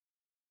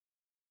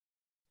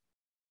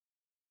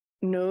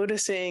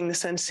 Noticing the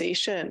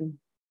sensation,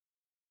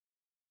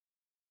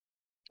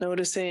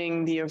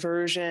 noticing the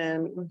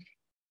aversion,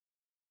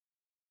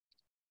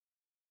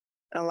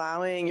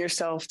 allowing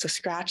yourself to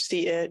scratch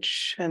the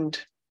itch and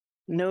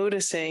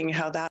noticing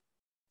how that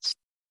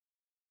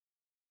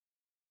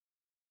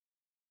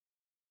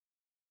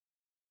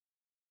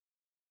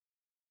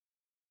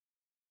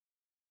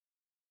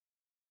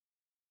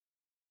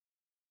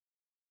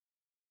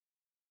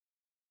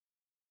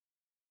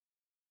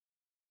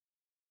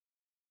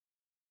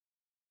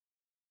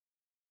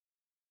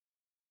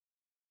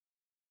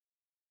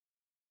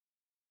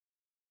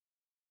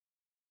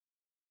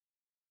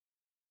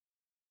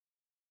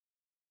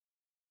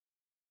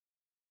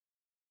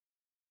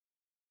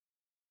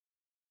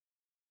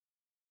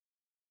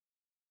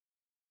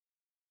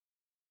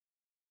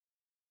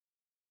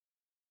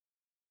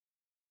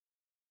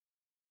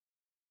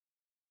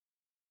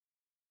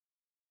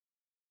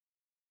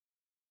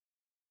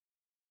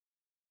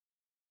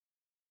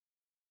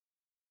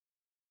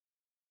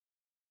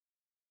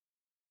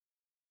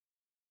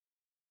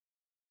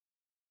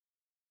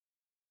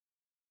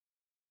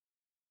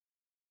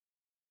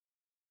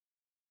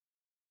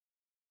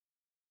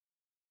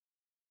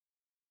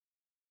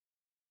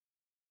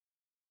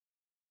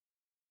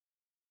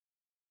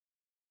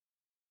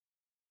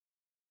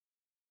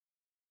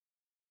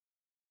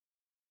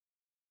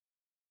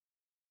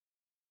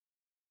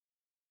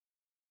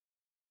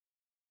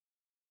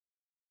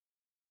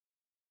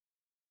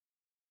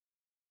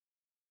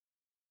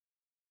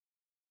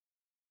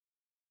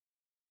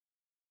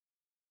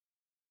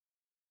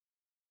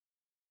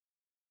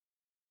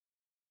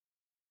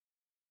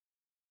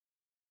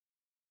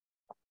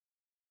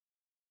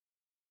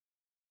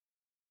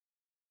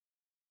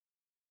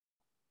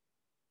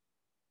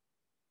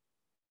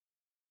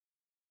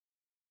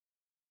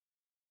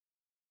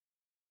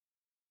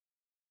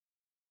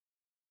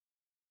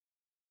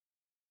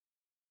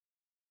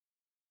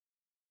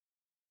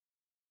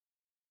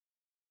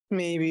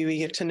maybe we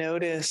get to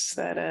notice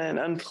that an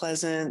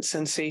unpleasant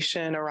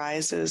sensation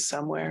arises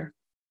somewhere.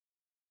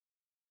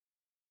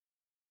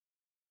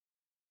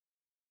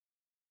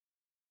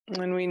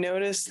 And we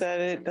notice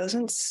that it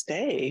doesn't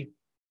stay.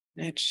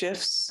 It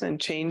shifts and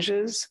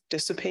changes,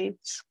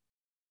 dissipates.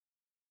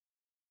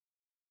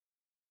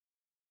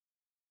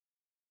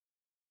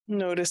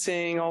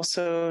 Noticing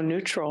also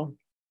neutral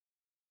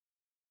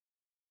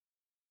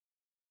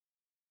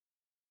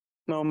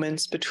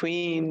moments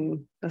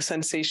between a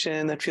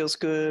sensation that feels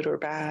good or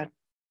bad.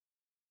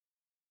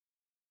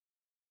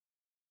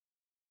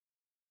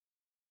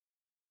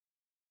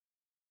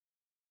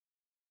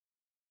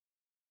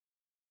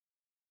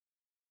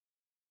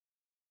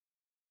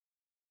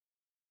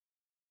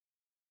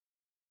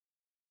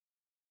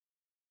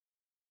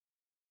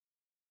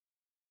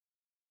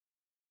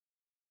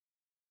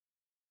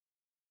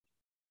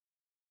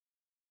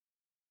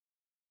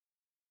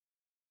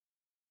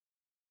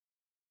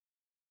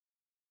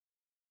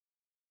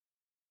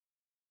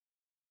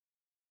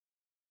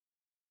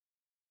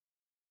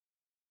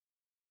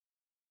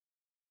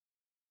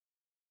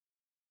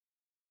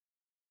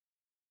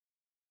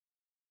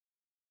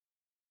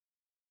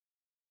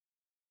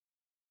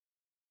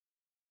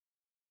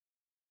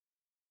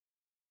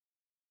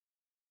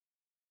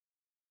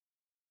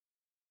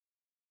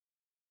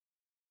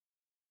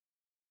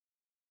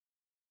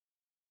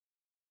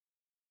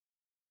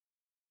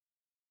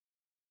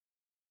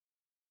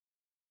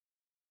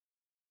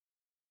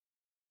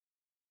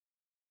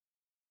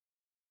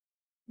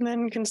 And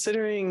then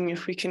considering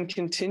if we can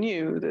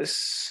continue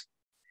this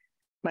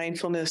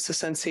mindfulness to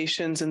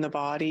sensations in the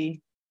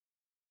body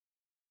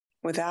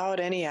without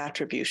any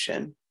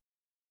attribution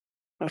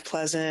of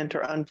pleasant or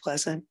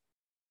unpleasant,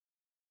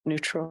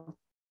 neutral.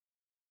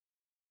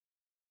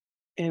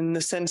 In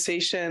the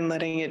sensation,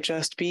 letting it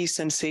just be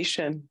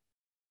sensation,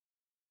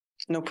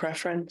 no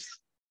preference.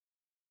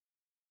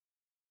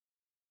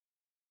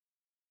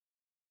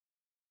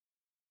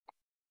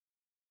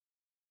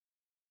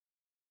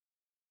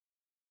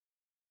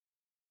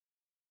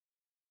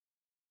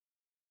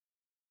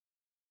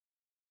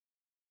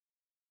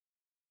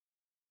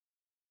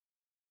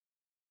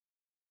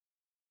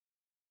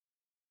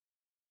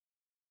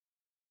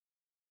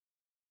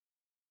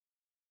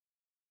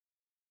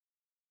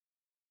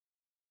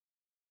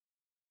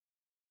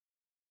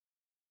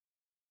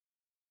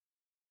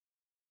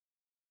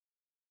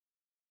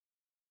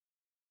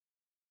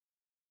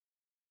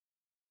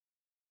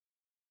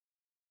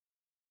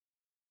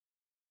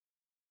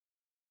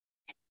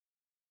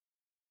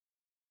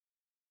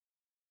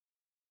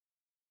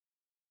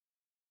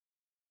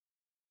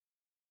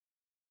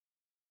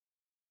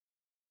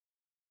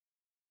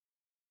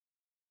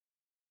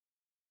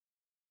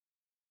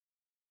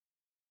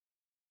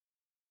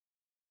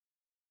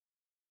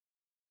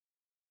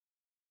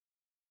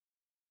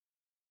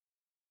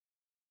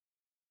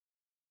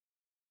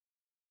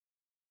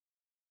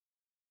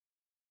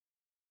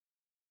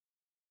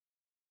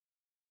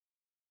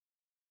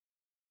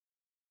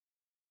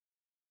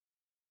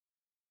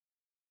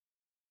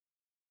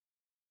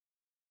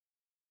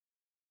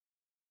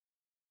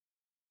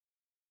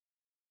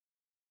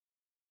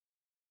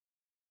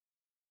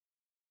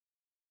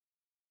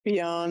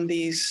 beyond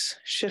these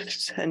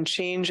shifts and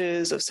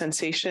changes of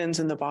sensations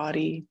in the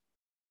body,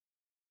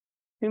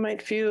 we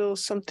might feel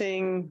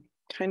something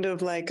kind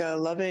of like a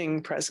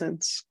loving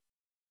presence,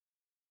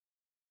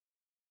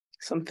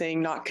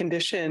 something not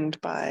conditioned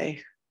by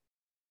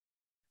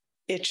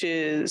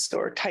itches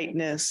or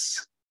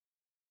tightness,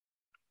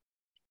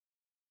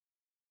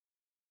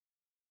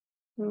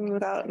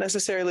 without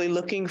necessarily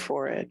looking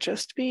for it,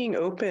 just being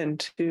open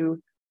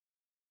to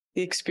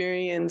the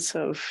experience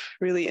of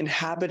really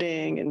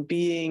inhabiting and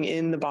being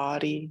in the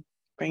body,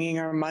 bringing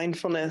our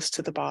mindfulness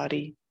to the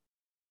body,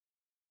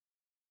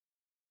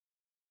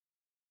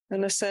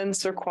 and a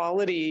sense or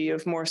quality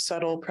of more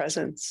subtle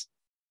presence.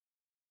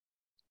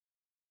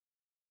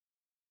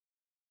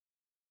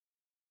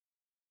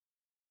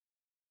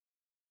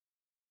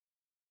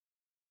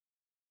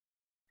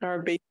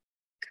 Our basic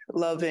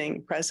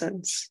loving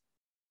presence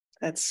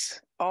that's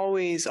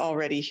always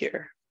already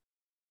here.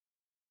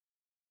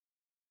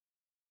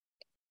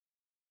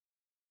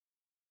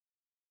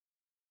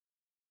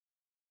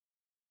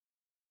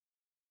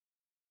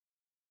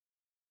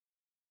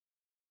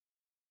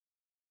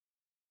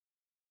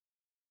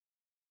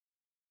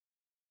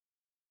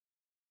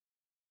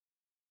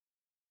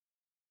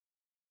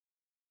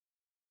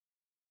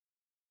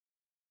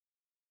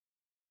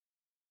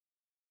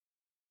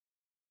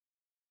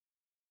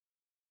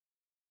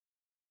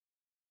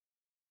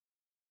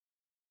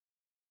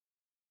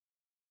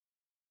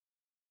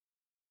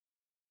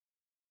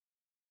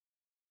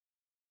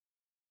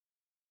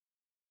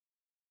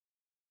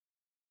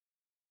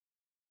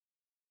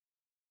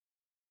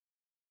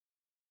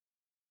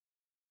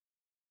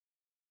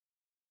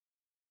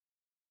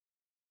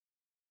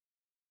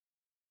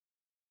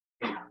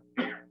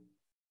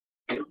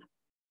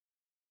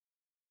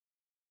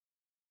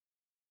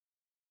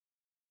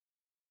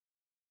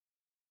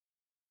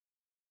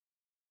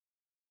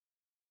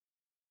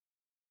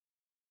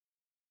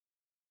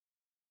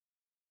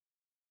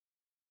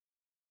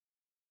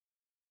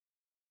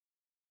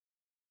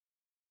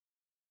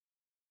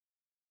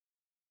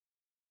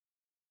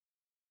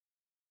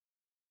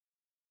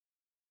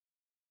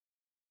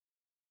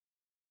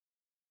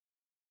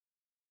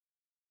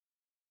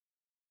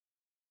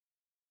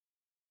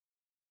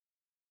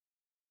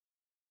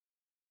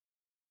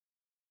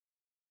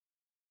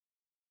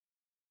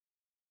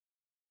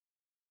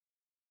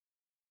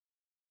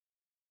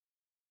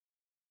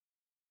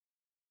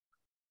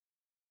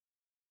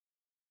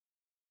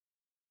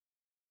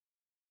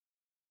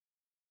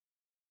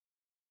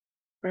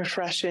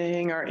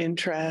 Refreshing our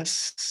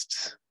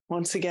interest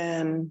once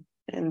again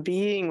and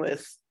being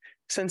with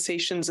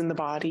sensations in the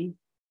body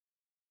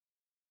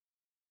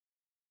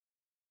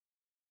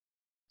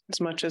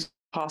as much as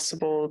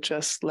possible,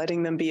 just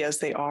letting them be as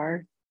they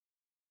are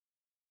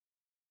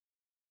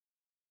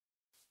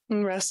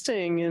and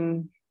resting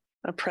in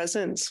a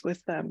presence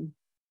with them.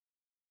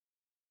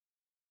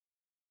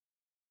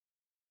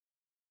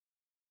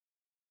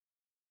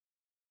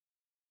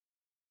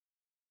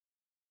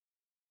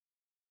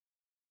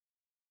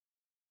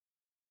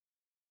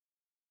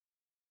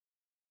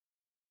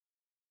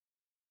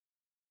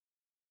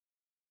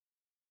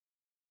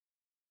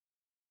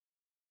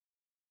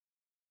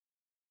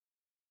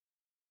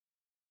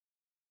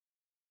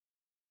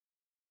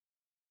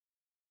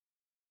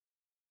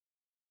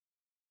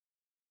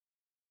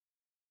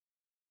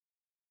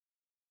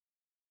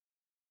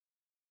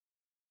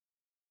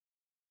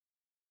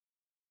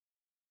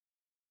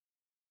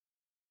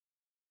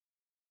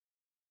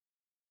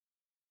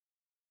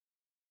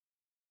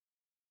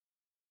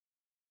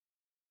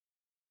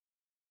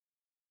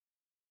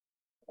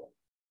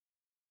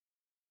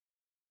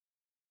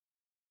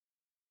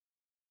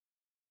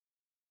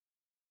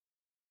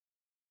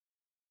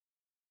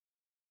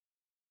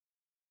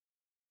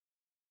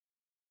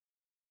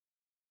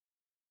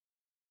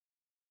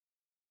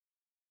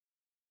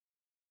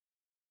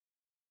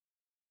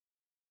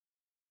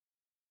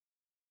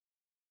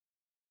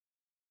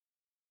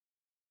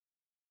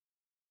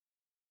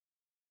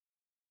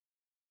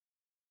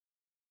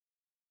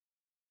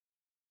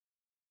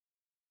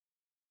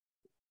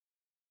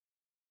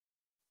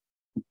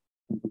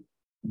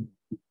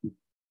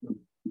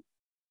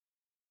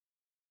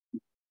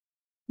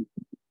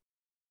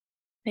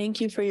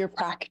 Thank you for your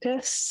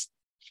practice.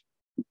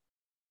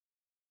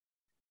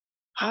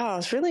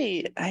 Wow,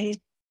 I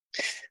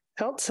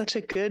felt such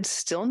a good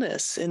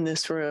stillness in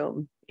this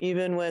room,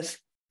 even with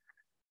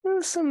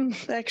some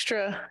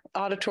extra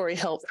auditory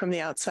help from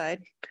the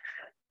outside.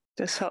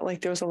 Just felt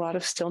like there was a lot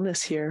of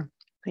stillness here.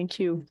 Thank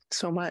you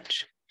so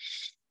much.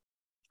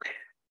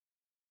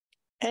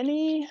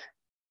 Any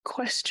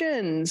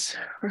questions,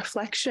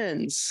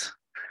 reflections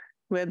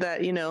with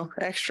that,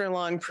 extra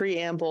long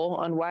preamble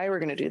on why we're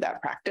going to do that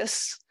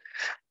practice?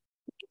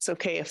 It's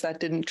okay if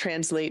that didn't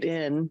translate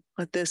in,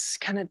 but this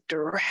kind of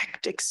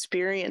direct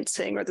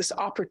experiencing or this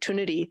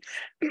opportunity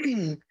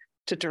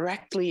to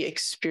directly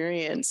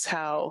experience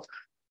how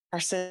our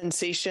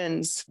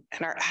sensations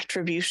and our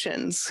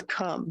attributions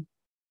come.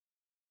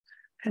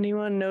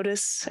 Anyone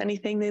notice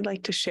anything they'd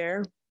like to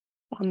share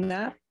on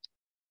that?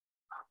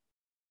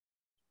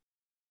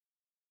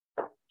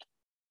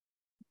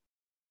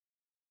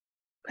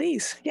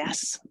 Please.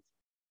 Yes.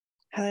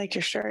 I like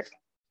your shirt.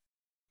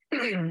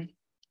 Hey,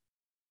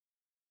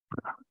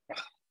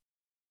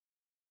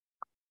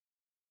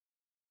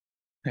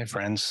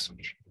 friends.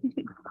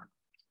 I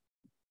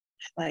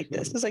like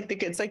this. It's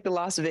like the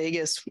Las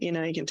Vegas, you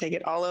can take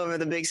it all over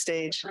the big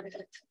stage.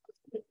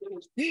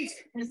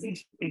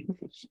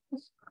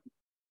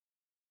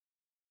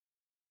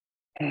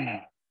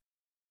 That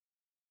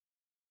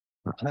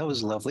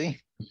was lovely.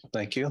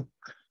 Thank you.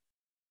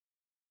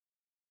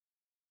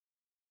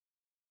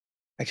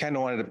 I kind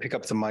of wanted to pick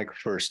up the mic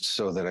first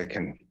so that I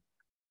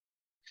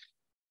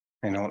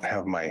don't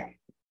have my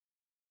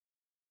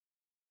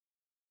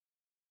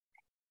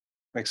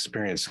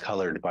experience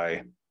colored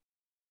by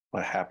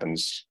what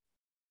happens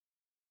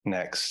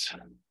next.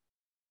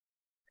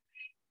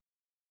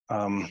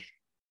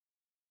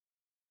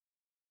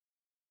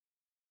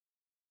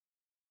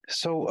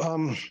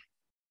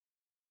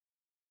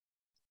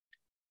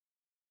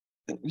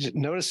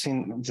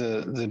 Noticing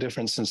the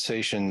different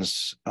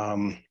sensations,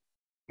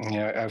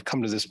 I've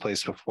come to this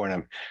place before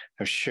and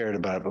I've shared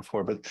about it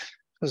before, but it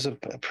was a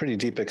pretty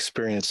deep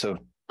experience of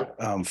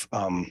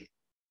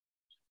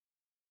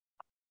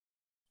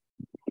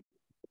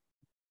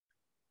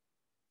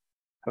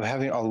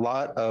having a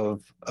lot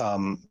of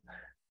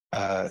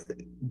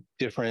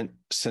different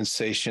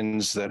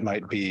sensations that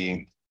might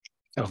be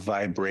a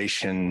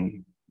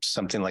vibration,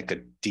 something like a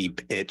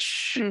deep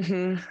itch,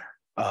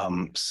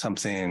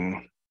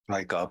 something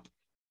like a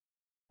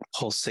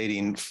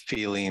pulsating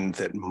feeling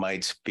that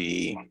might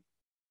be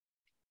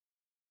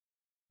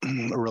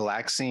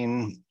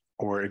relaxing,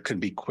 or it could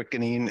be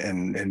quickening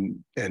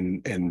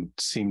and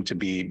seem to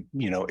be,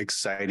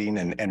 exciting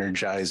and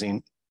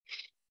energizing.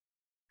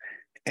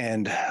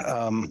 And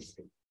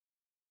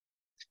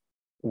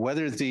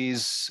whether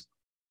these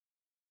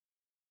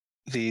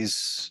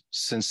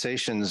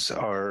sensations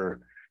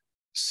are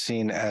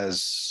seen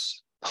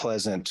as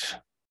pleasant,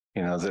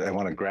 that I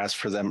want to grasp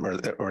for them, or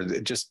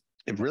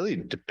it really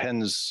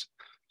depends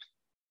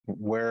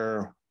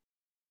where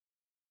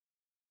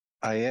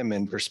I am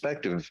in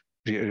perspective,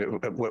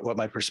 what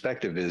my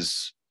perspective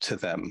is to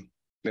them.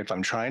 If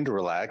I'm trying to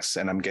relax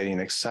and I'm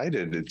getting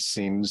excited, it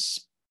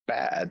seems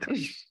bad.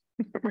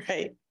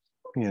 Right.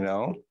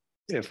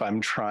 If I'm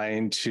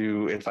trying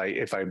to,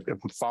 if I'm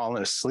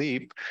falling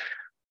asleep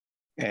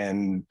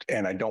and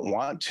I don't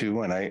want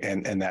to,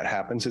 and that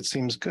happens, it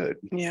seems good.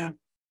 Yeah.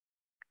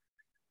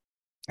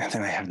 And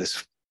then I have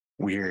this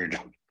weird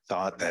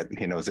thought that,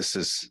 this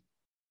is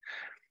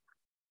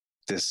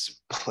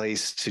this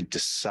place to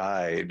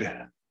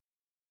decide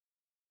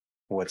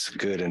what's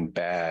good and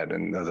bad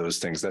and those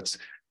things.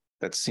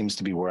 That seems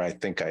to be where I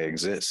think I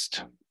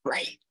exist.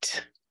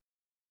 Right.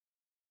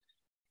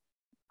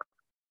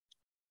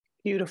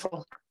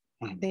 Beautiful.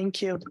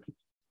 Thank you.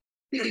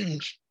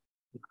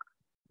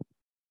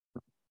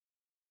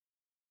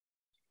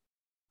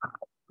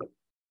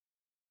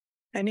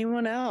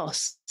 Anyone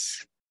else?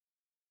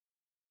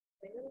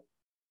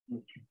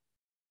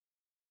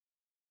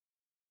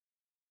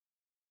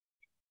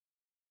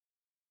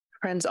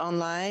 Friends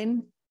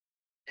online,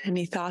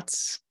 any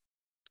thoughts,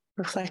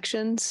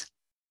 reflections?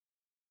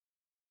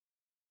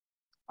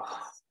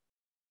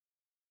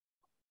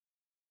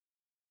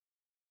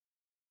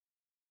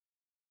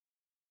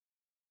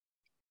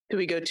 Do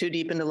we go too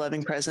deep into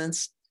loving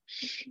presence?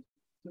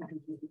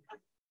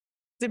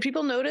 Did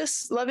people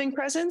notice loving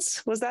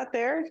presence? Was that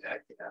there?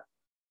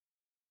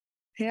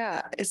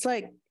 Yeah, it's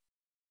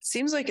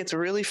seems like it's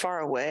really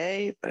far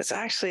away, but it's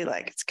actually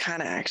it's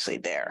kind of actually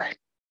there.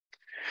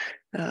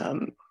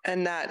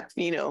 And that,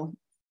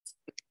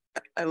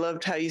 I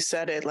loved how you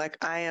said it,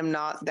 I am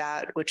not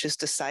that which is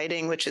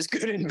deciding which is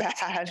good and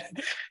bad.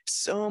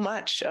 So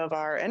much of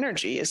our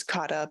energy is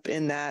caught up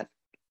in that,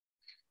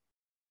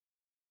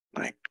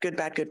 good,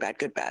 bad, good, bad,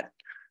 good, bad.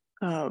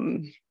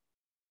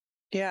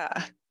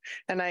 Yeah.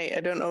 And I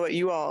don't know what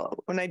you all,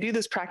 when I do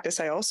this practice,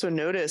 I also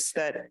notice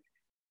that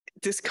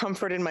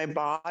discomfort in my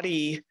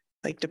body,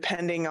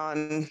 depending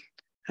on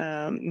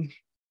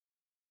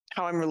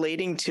how I'm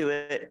relating to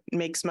it,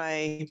 makes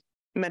my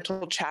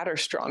mental chatter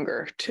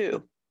stronger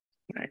too.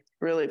 It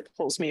really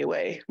pulls me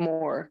away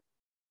more.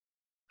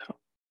 So,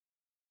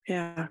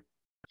 yeah.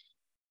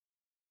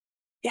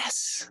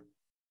 Yes.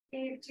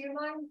 Steve, do you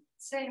mind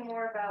saying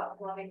more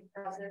about loving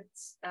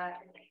presence,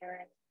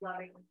 inherent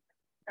loving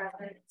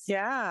presence?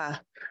 Yeah,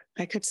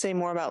 I could say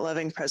more about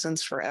loving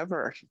presence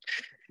forever.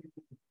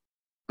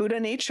 Buddha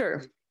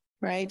nature,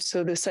 right?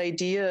 So this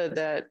idea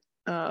that,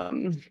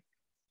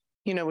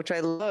 which I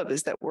love,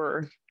 is that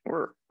we're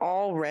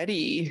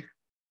already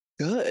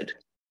good,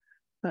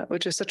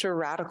 which is such a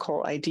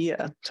radical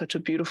idea, such a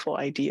beautiful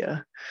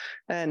idea.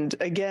 And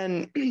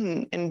again,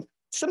 and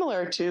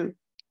similar to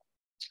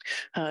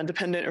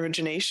dependent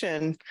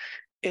origination,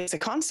 it's a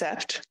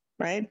concept,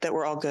 right? That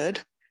we're all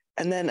good.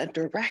 And then a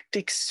direct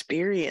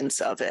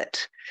experience of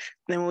it.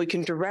 And then when we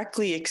can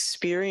directly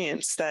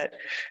experience that,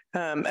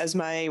 as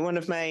one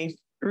of my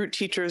root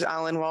teachers,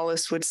 Alan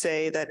Wallace, would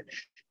say, that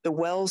the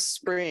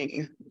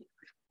wellspring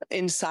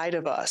inside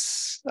of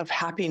us of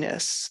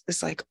happiness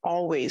is like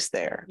always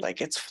there,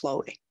 like it's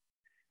flowing,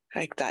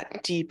 like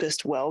that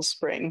deepest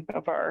wellspring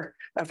of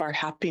our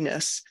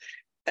happiness.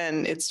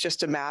 And it's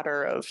just a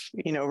matter of,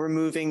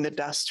 removing the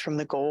dust from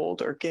the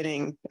gold or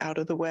getting out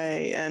of the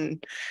way.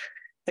 And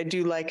I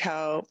do like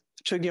how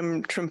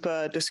Chogyam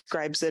Trungpa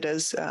describes it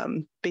as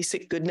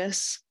basic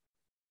goodness,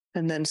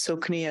 and then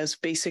Sokni as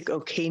basic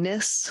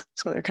okayness.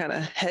 So they're kind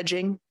of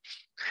hedging.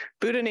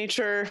 Buddha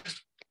nature,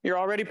 you're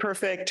already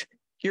perfect.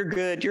 You're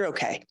good. You're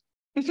okay.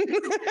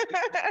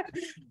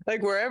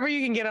 Like wherever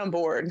you can get on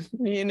board,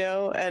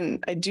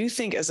 and I do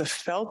think as a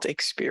felt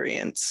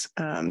experience,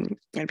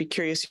 I'd be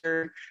curious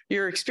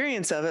your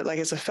experience of it, like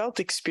as a felt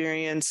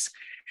experience,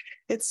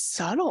 it's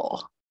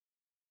subtle.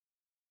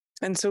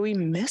 And so we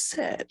miss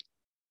it.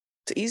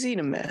 It's easy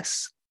to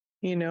miss,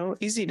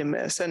 easy to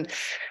miss. And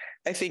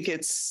I think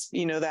it's,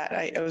 that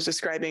I was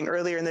describing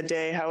earlier in the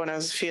day, how when I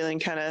was feeling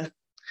kind of,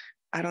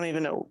 I don't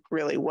even know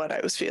really what I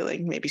was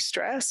feeling, maybe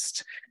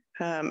stressed.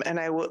 And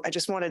I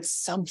just wanted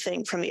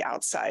something from the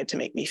outside to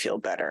make me feel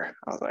better.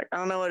 I was like, I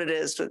don't know what it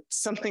is, but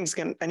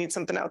I need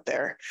something out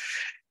there.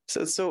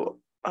 So it's so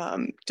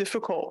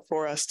difficult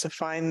for us to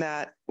find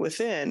that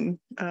within.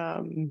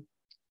 And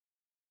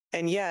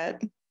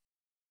yet,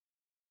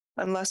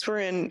 unless we're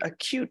in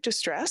acute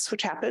distress,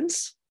 which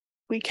happens,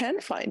 we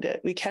can find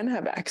it. We can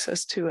have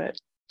access to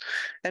it.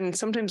 And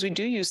sometimes we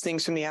do use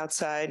things from the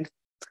outside,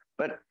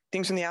 but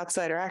things from the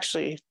outside are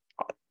actually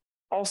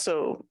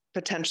also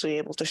potentially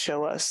able to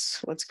show us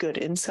what's good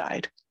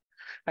inside.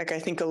 Like I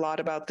think a lot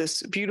about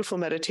this beautiful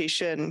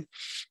meditation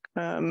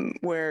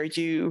where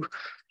you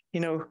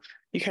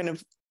kind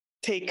of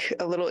take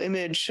a little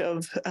image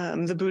of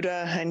the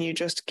Buddha and you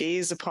just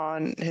gaze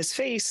upon his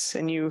face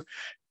and you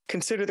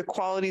consider the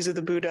qualities of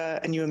the Buddha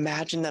and you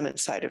imagine them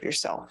inside of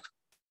yourself,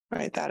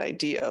 right? That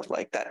idea of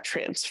like that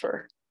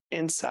transfer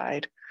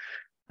inside.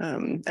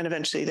 And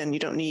eventually then you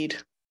don't need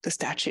the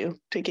statue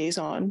to gaze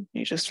on.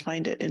 You just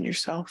find it in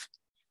yourself.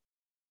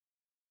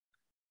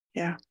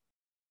 Yeah.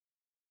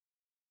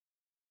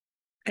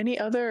 Any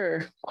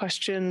other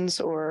questions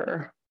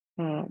or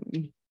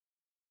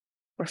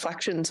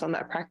reflections on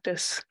that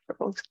practice for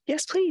folks?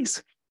 Yes,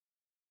 please.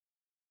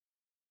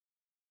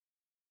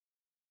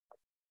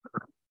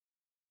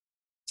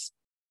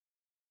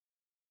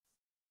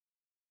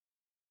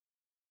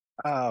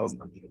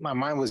 My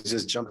mind was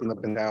just jumping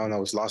up and down. I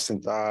was lost in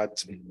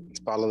thought,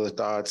 follow the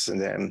thoughts, and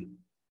then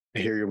I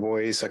hear your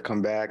voice. I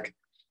come back,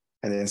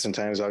 and then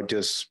sometimes I'll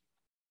just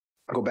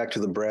go back to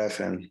the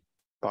breath and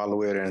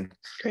follow it, and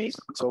great,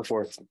 so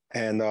forth.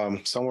 And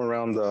somewhere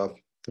around the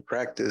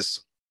practice,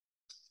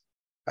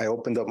 I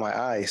opened up my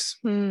eyes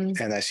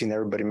and I seen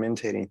everybody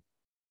meditating,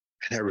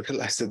 and I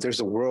realized that there's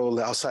a world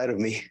outside of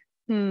me.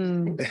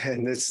 And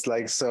it's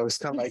like, so it's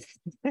kind of like,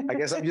 I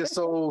guess I'm just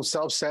so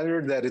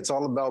self-centered that it's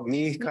all about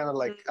me, kind of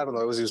like, I don't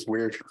know, it was just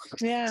weird.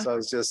 Yeah. So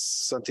it's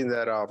just something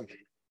that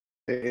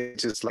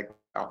it's just like,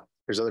 oh,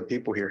 there's other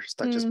people here. It's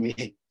not just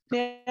me.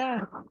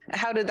 Yeah.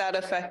 How did that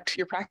affect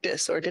your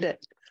practice, or did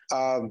it?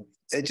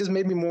 It just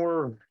made me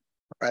more,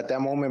 at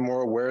that moment,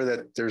 more aware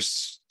that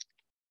there's,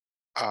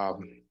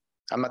 I'm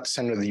not the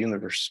center of the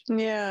universe.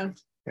 Yeah.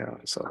 Yeah.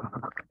 So.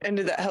 And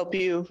did that help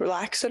you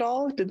relax at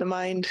all? Did the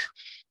mind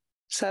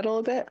settle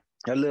a bit?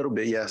 A little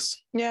bit, yes.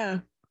 Yeah.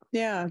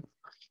 Yeah.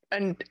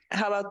 And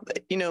how about,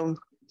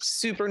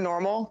 super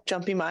normal,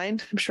 jumpy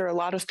mind? I'm sure a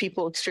lot of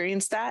people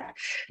experience that.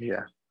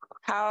 Yeah.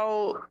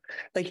 How,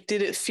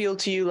 did it feel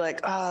to you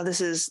like,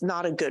 this is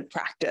not a good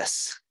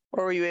practice?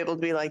 Or were you able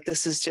to be like,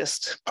 this is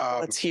just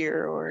what's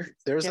here? Or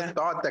there's a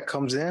thought that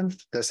comes in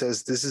that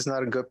says, this is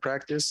not a good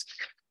practice.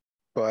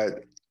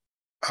 But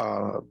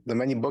the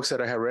many books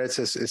that I have read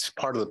says it's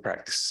part of the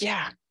practice.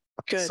 Yeah.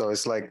 Good. So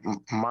it's like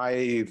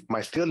my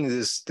feeling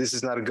is this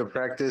is not a good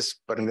practice,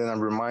 but then I'm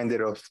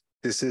reminded of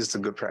this is the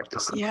good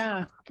practice.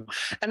 Yeah.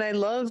 And I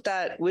love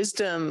that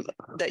wisdom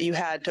that you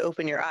had to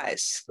open your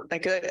eyes.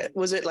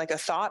 Was it like a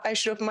thought I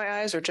should open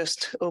my eyes, or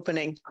just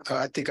opening?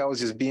 I think I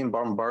was just being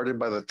bombarded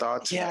by the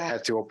thoughts. Yeah. I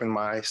had to open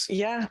my eyes.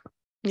 Yeah.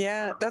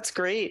 Yeah, that's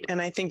great.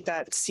 And I think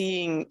that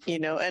seeing,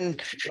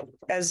 and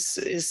as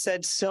is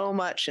said so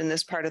much in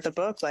this part of the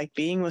book, like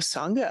being with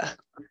Sangha,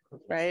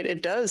 right?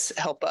 It does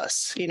help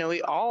us.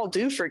 We all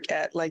do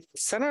forget, like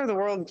center of the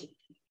world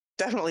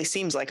definitely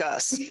seems like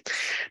us.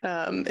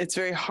 It's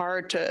very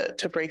hard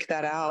to break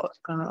that out.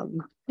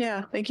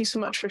 Yeah, thank you so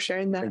much for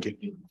sharing that. Thank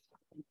you.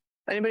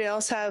 Anybody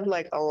else have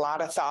like a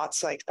lot of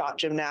thoughts, like thought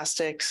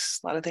gymnastics,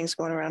 a lot of things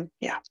going around?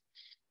 Yeah.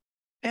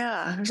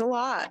 Yeah, there's a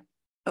lot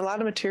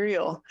of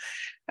material.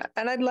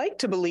 And I'd like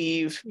to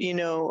believe,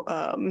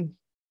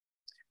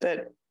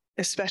 that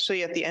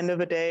especially at the end of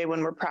a day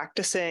when we're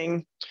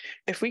practicing,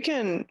 if we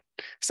can,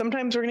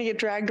 sometimes we're going to get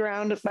dragged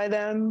around by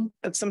them,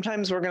 but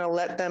sometimes we're going to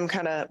let them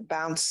kind of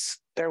bounce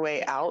their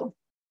way out.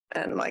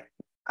 And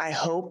I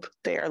hope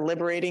they are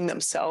liberating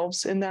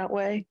themselves in that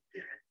way.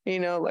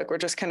 We're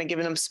just kind of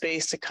giving them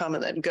space to come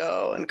and then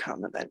go and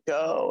come and then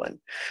go,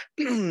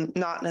 and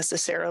not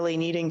necessarily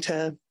needing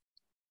to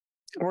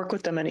work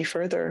with them any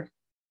further.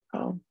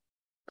 Oh,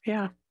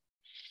 yeah.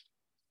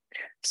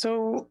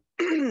 So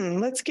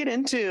let's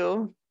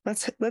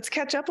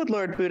catch up with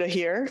Lord Buddha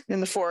here in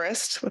the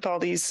forest with all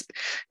these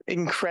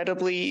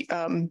incredibly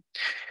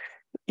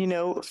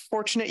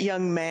fortunate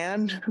young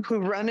man who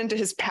run into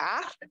his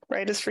path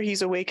right as for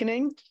he's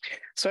awakening.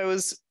 So I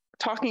was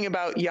talking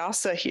about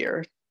Yasa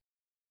here.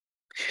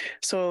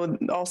 So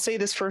I'll say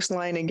this first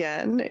line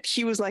again.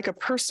 He was like a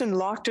person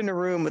locked in a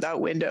room without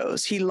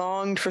windows. He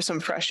longed for some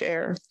fresh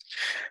air,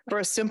 for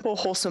a simple,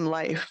 wholesome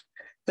life.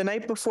 The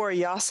night before,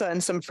 Yasa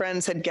and some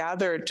friends had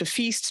gathered to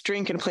feast,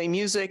 drink, and play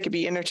music, and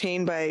be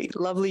entertained by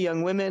lovely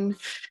young women.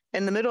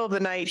 In the middle of the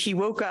night, he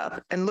woke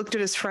up and looked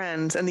at his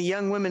friends, and the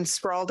young women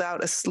sprawled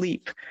out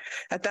asleep.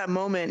 At that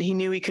moment, he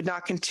knew he could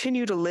not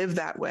continue to live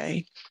that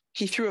way.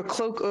 He threw a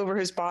cloak over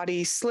his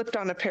body, slipped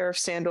on a pair of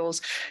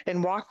sandals,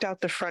 and walked out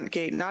the front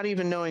gate, not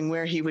even knowing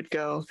where he would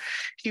go.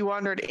 He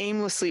wandered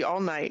aimlessly all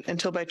night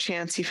until by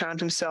chance he found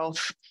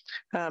himself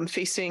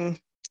facing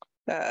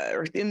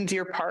or in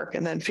Deer Park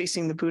and then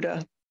facing the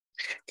Buddha.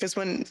 Because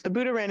when the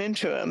Buddha ran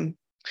into him,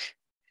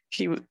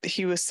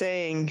 he was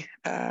saying,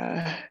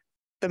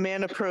 the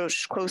man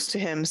approached close to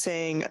him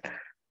saying,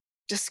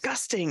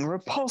 disgusting,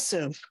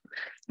 repulsive.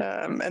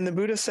 And the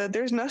Buddha said,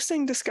 there's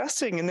nothing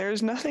disgusting and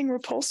there's nothing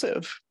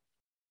repulsive.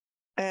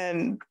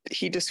 And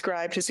he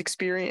described his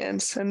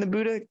experience. And the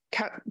Buddha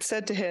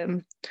said to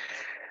him,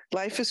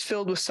 life is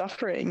filled with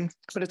suffering,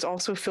 but it's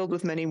also filled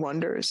with many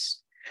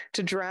wonders.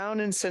 To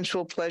drown in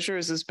sensual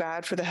pleasures is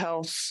bad for the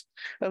health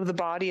of the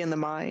body and the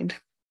mind.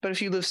 But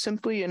if you live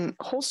simply and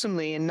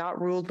wholesomely and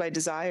not ruled by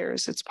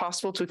desires, it's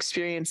possible to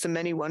experience the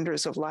many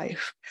wonders of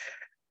life.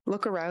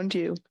 Look around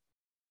you.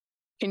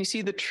 Can you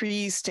see the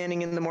trees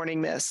standing in the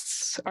morning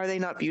mists? Are they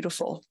not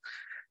beautiful?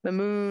 The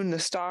moon, the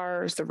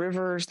stars, the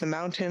rivers, the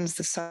mountains,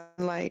 the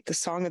sunlight, the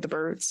song of the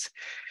birds,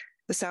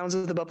 the sounds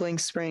of the bubbling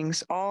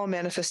springs, all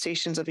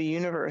manifestations of a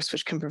universe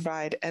which can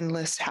provide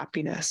endless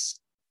happiness.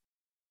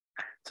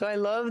 So I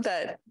love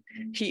that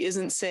he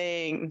isn't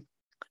saying,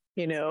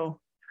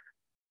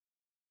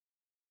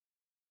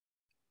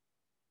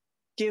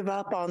 give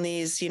up on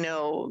these,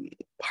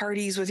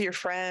 parties with your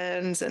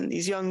friends and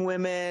these young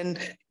women,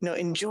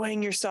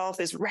 enjoying yourself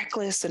is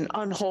reckless and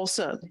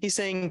unwholesome. He's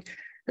saying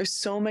there's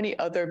so many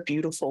other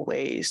beautiful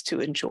ways to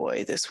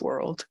enjoy this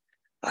world.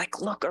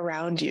 Like, look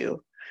around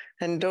you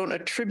and don't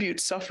attribute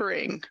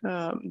suffering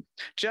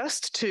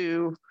just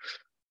to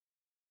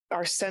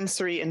our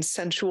sensory and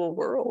sensual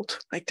world.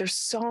 Like, there's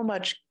so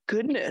much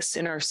goodness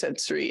in our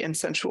sensory and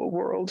sensual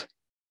world.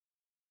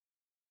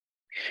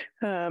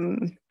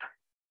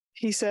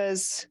 He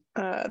says,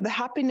 the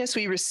happiness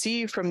we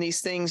receive from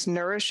these things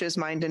nourishes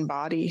mind and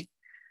body.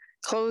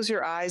 Close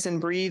your eyes and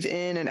breathe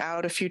in and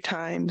out a few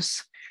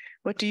times.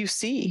 What do you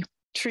see?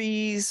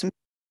 Trees,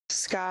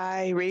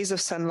 sky, rays of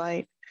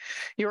sunlight.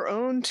 Your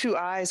own two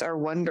eyes are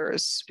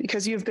wonders.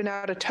 Because you've been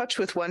out of touch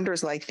with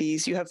wonders like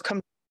these, you have come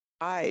to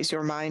eyes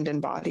your mind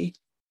and body.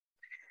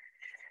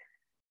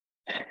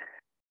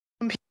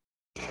 Some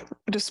people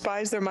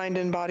despise their mind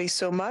and body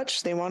so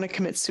much, they want to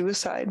commit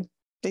suicide.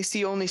 They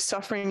see only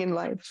suffering in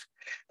life.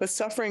 But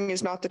suffering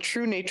is not the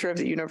true nature of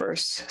the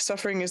universe.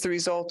 Suffering is the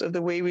result of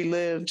the way we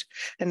lived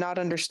and not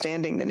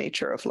understanding the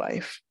nature of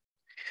life.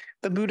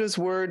 The Buddha's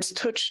words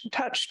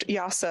touched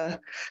Yasa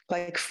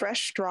like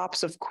fresh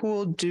drops of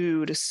cool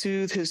dew to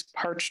soothe his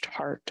parched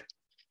heart.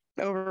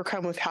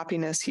 Overcome with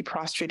happiness, he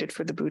prostrated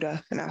for the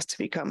Buddha and asked to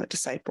become a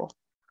disciple.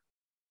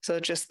 So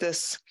just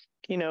this,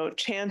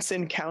 chance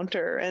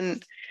encounter.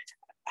 And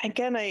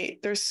again,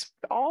 there's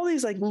all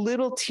these like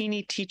little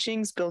teeny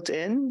teachings built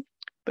in,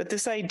 but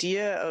this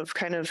idea of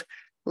kind of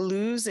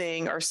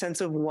losing our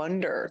sense of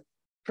wonder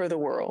for the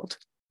world,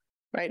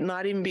 right?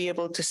 Not even be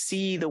able to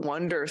see the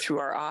wonder through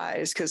our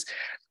eyes because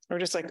we're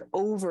just like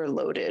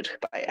overloaded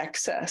by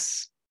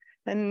excess.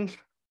 And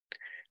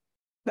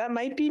that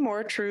might be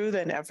more true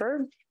than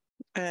ever.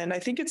 And I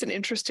think it's an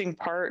interesting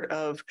part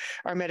of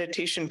our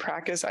meditation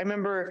practice. I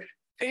remember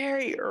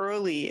very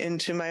early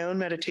into my own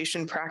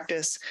meditation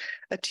practice,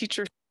 a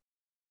teacher,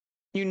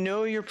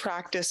 your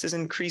practice is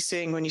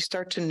increasing when you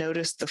start to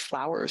notice the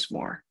flowers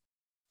more.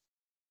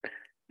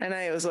 And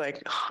I was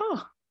like,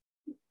 huh.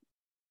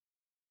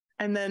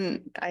 And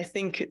then I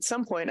think at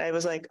some point I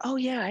was like, oh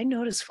yeah, I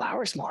notice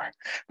flowers more.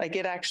 Like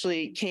it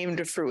actually came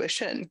to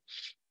fruition.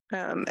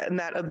 And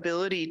that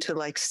ability to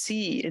like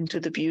see into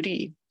the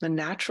beauty, the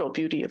natural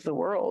beauty of the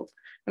world.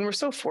 And we're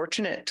so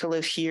fortunate to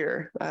live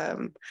here.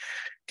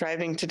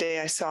 Driving today,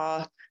 I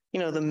saw,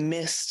 the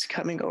mist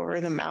coming over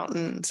the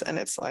mountains, and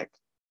it's like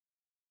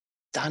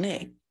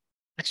stunning.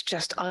 It's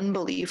just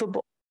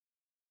unbelievable.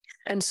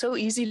 And so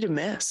easy to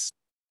miss.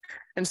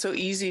 And so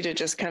easy to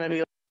just kind of be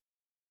like,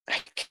 I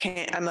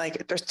can't, I'm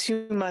like, there's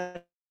too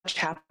much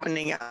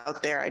happening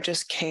out there. I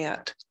just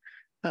can't.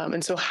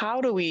 And so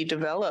how do we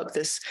develop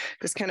this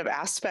kind of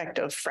aspect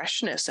of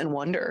freshness and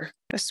wonder,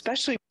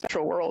 especially in the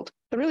natural world?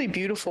 The really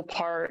beautiful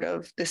part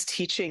of this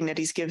teaching that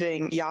he's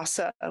giving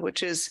Yasa,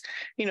 which is,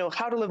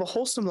 how to live a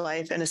wholesome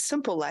life and a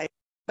simple life,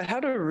 but how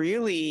to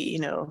really,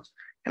 kind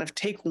of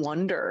take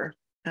wonder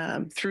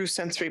through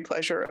sensory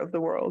pleasure of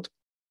the world.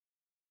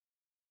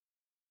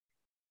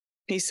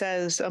 He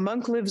says, a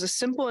monk lives a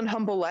simple and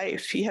humble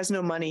life. He has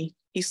no money.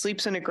 He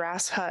sleeps in a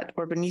grass hut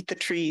or beneath the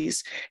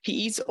trees. He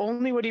eats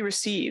only what he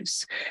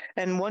receives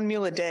and one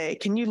meal a day.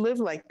 Can you live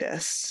like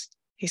this?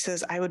 He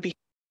says, I would be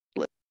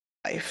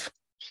life.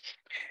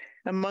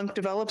 A monk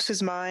develops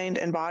his mind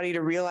and body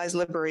to realize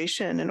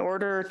liberation in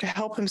order to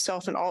help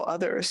himself and all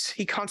others.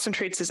 He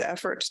concentrates his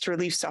efforts to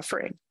relieve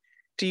suffering.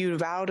 Do you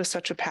vow to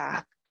such a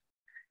path?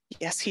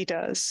 Yes, he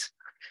does.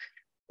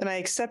 And I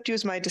accept you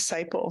as my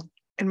disciple.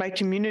 In my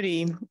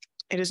community,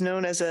 it is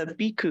known as a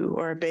bhikkhu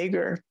or a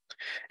beggar.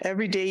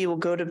 Every day you will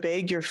go to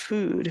beg your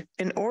food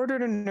in order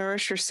to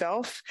nourish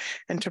yourself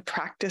and to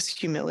practice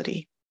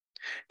humility,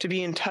 to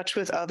be in touch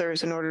with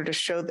others in order to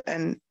show,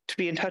 and to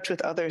be in touch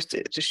with others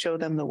to show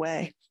them the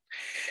way.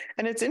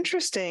 And it's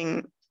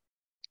interesting,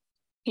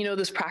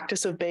 this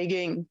practice of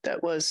begging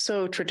that was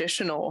so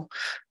traditional,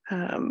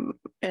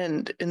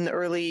 and in the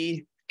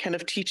early kind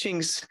of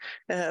teachings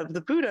of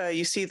the Buddha,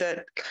 you see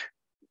that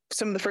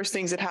some of the first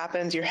things that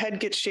happens, your head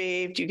gets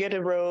shaved, you get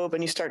a robe,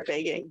 and you start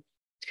begging.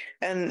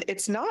 And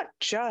it's not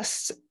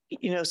just,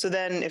 so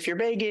then if you're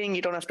begging,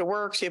 you don't have to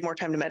work, so you have more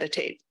time to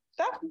meditate.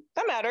 That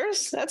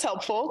matters. That's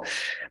helpful.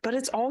 But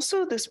it's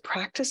also this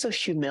practice of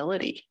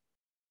humility.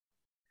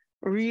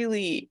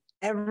 Really,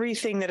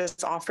 everything that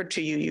is offered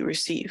to you, you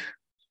receive.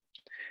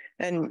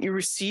 And you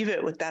receive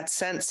it with that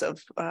sense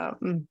of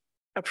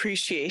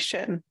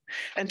appreciation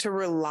and to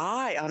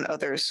rely on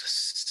others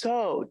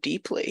so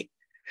deeply.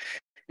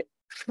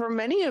 For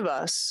many of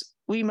us,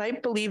 we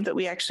might believe that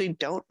we actually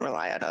don't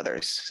rely on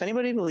others. Does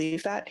anybody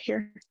believe that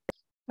here?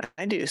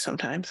 I do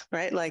sometimes,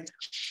 right? Like,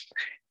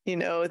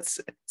 it's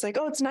like,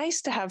 oh, it's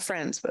nice to have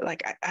friends, but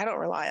like, I don't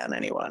rely on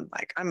anyone.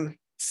 Like, I'm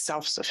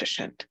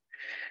self-sufficient.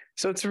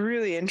 So it's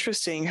really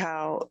interesting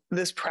how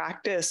this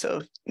practice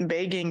of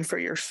begging for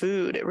your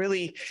food,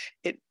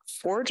 it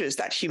forges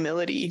that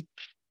humility.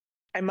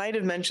 I might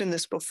have mentioned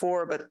this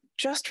before, but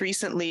just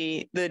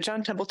recently, the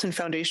John Templeton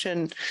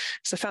Foundation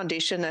is a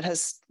foundation that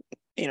has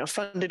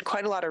funded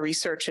quite a lot of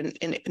research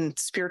in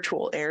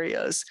spiritual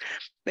areas.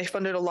 They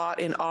funded a lot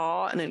in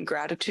awe and in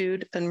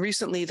gratitude. And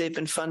recently they've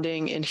been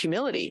funding in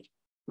humility.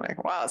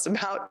 Like, wow, it's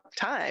about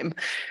time.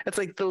 It's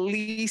like the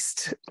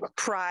least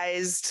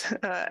prized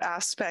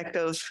aspect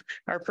of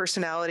our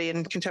personality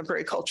in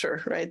contemporary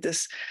culture, right?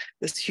 This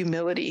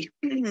humility.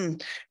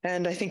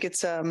 And I think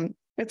it's an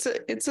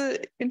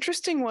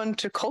interesting one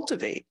to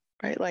cultivate,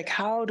 right? Like,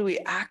 how do we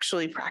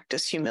actually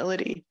practice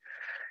humility?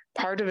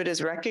 Part of it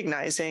is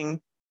recognizing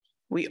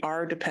we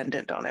are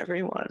dependent on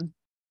everyone,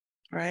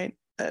 right?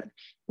 That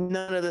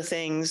none of the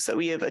things that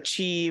we have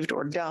achieved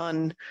or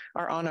done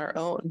are on our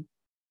own.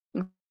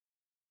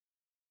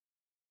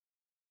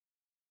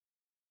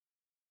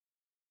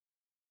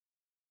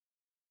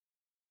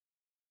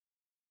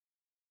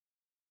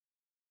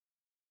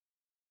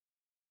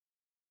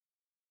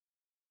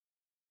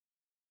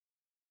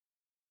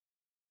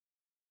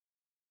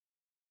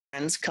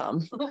 Friends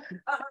come,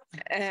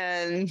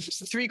 and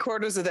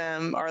 3/4 of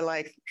them are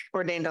like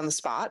ordained on the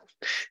spot,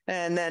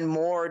 and then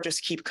more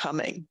just keep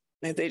coming.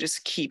 They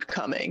just keep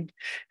coming.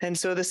 And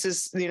so this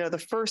is,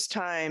 the first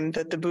time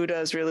that the Buddha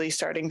is really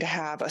starting to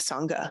have a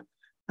Sangha.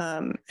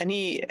 And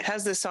he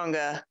has this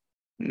Sangha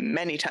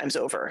many times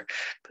over,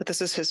 but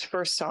this is his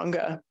first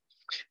Sangha.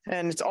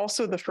 And it's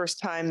also the first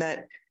time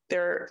that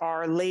there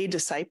are lay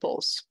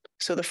disciples.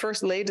 So the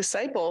first lay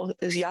disciple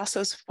is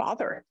Yasa's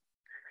father,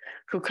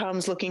 who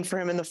comes looking for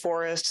him in the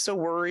forest, so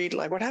worried,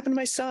 like, what happened to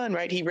my son,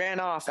 right? He ran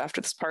off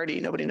after this party.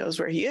 Nobody knows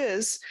where he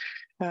is.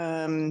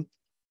 And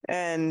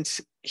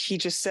he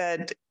just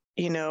said,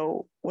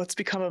 what's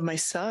become of my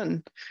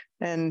son?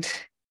 And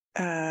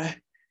the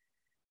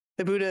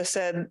Buddha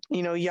said,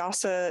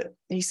 Yasa,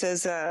 he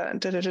says,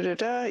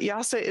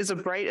 Yasa is a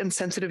bright and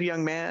sensitive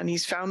young man.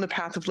 He's found the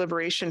path of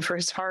liberation for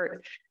his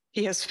heart.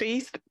 He has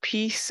faith,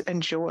 peace,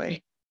 and joy.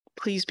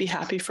 Please be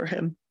happy for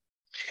him.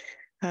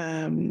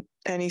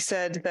 And he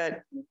said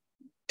that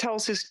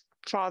tells his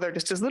father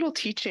just his little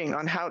teaching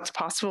on how it's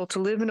possible to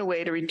live in a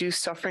way to reduce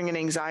suffering and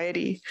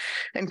anxiety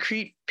and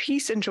create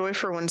peace and joy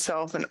for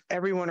oneself and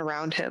everyone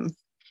around him.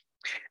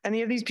 And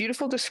you have these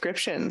beautiful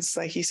descriptions.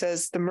 Like he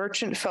says, the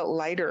merchant felt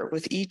lighter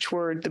with each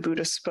word the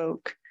Buddha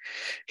spoke.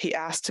 He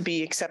asked to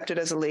be accepted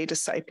as a lay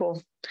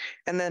disciple.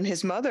 And then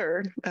his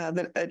mother,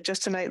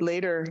 just a night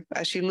later,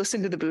 as she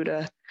listened to the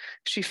Buddha,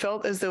 she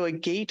felt as though a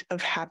gate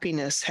of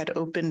happiness had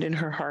opened in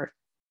her heart.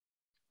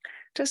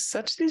 Just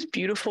such these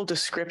beautiful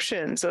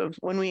descriptions of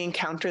when we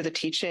encounter the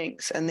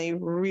teachings, and they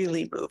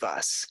really move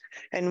us.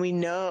 And we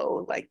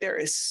know, like, there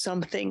is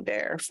something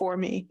there for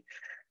me.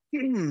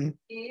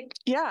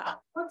 Yeah.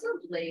 What's a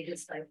lay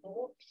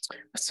disciple?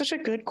 That's such a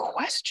good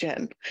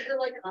question. Is it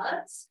like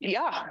us?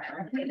 Yeah.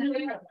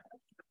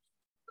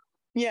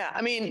 Yeah.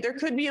 I mean, there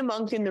could be a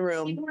monk in the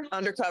room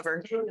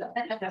undercover.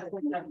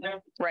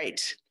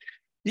 Right.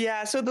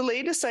 Yeah. So the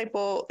lay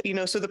disciple,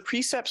 so the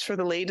precepts for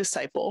the lay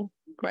disciple,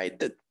 right,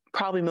 that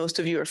probably most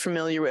of you are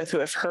familiar with, who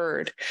have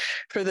heard.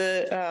 For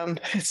the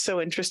it's so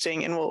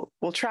interesting, and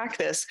we'll track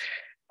this.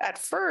 At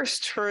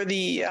first, for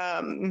the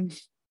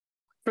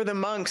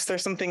monks,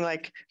 there's something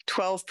like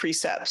 12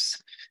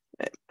 precepts,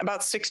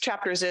 about 6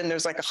 chapters in,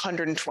 there's like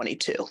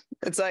 122.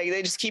 It's like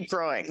they just keep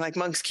growing. Like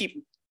monks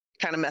keep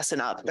kind of messing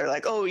up. They're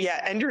like, oh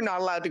yeah, and you're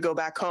not allowed to go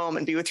back home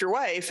and be with your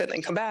wife and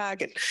then come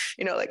back, and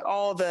like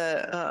all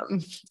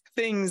the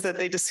things that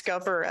they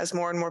discover as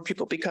more and more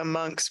people become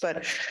monks.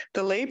 But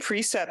the lay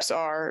precepts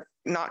are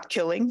not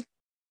killing,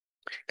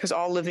 because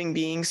all living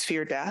beings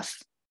fear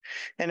death.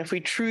 And if we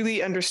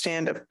truly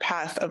understand a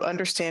path of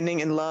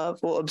understanding and love,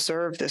 we'll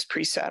observe this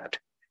precept.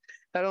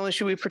 Not only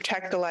should we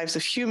protect the lives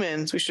of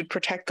humans, we should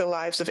protect the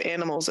lives of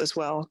animals as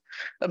well.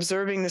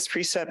 Observing this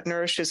precept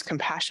nourishes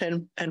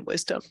compassion and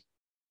wisdom.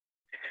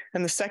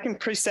 And the second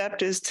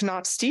precept is to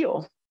not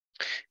steal.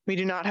 We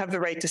do not have the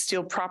right to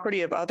steal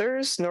property of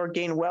others, nor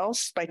gain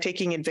wealth by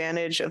taking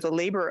advantage of the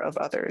labor of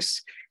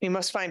others. We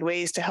must find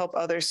ways to help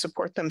others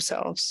support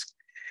themselves.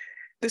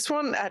 This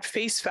one at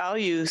face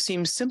value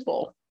seems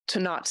simple, to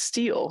not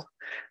steal.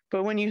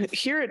 But when you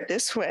hear it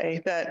this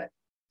way, that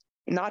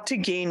not to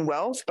gain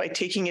wealth by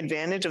taking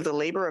advantage of the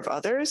labor of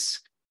others,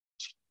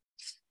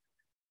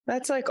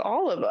 that's like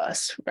all of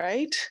us,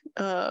 right?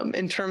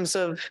 In terms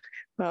of,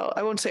 well,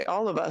 I won't say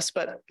all of us,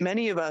 but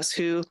many of us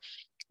who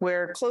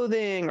wear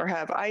clothing or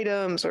have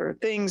items or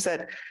things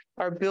that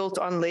are built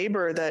on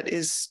labor that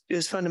is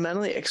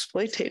fundamentally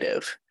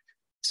exploitative.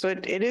 So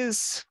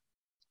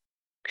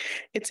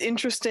it's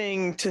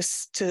interesting to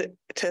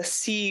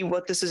see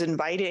what this is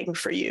inviting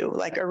for you,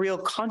 like a real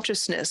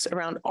consciousness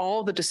around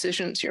all the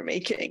decisions you're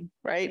making,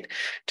 right?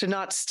 To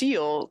not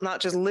steal,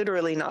 not just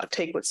literally not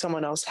take what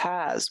someone else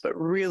has, but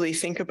really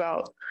think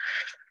about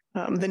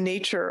the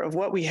nature of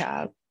what we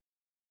have.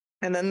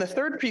 And then the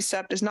third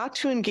precept is not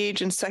to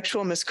engage in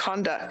sexual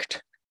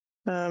misconduct.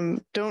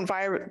 Don't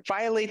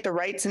violate the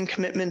rights and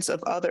commitments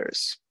of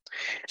others.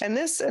 And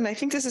I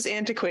think this is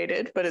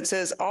antiquated, but it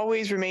says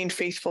always remain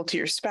faithful to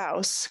your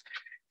spouse,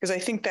 because I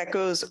think that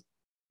goes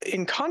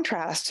in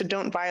contrast to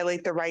don't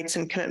violate the rights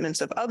and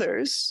commitments of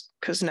others,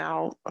 because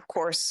now, of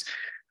course,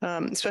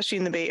 especially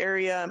in the Bay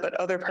Area, but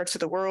other parts of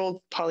the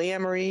world,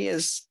 polyamory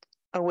is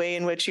a way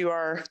in which you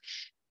are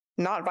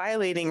not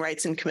violating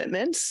rights and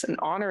commitments and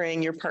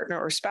honoring your partner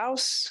or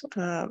spouse.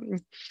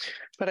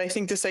 But I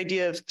think this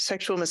idea of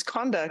sexual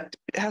misconduct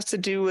has to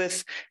do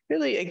with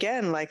really,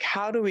 again, like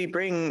how do we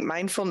bring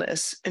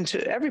mindfulness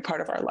into every part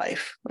of our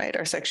life, right?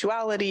 Our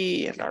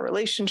sexuality and our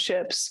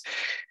relationships.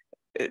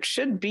 It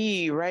should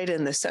be right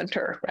in the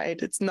center, right?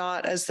 It's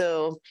not as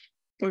though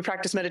we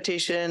practice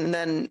meditation and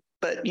then,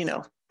 but in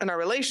our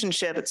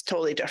relationship, it's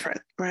totally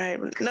different, right?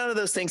 None of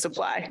those things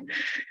apply.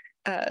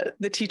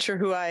 The teacher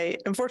who I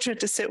am fortunate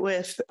to sit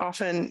with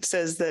often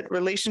says that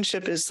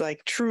relationship is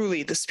like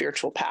truly the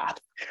spiritual path.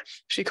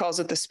 She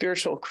calls it the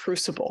spiritual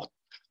crucible,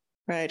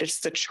 right? It's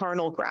the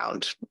charnel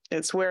ground.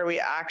 It's where we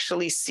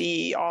actually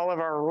see all of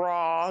our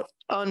raw,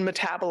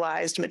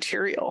 unmetabolized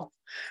material.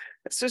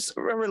 It's just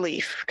a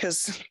relief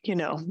because,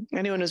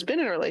 anyone who's been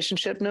in a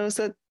relationship knows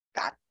that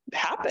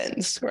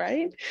happens,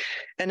 right?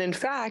 And in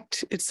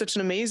fact, it's such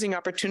an amazing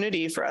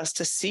opportunity for us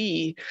to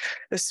see,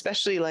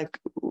 especially like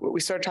what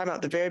we started talking about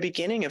at the very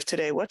beginning of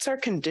today, what's our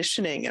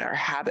conditioning and our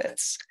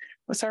habits?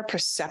 What's our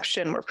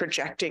perception we're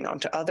projecting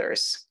onto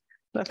others?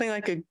 Nothing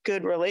like a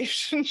good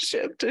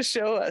relationship to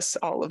show us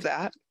all of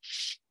that.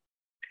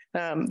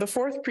 The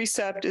fourth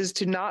precept is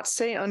to not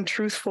say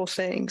untruthful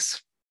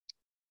things.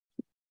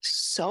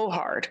 So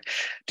hard.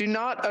 Do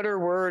not utter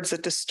words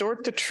that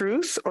distort the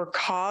truth or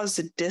cause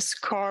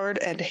discord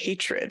and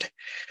hatred.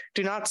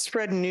 Do not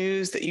spread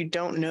news that you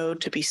don't know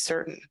to be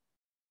certain.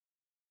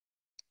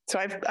 So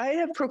I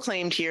have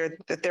proclaimed here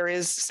that there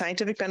is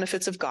scientific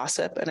benefits of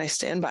gossip, and I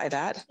stand by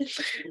that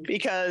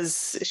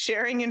because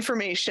sharing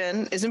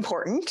information is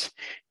important.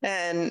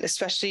 And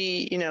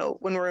especially,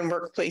 when we're in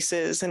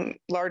workplaces and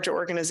larger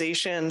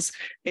organizations,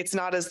 it's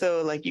not as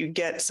though like you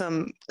get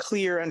some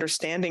clear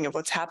understanding of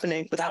what's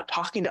happening without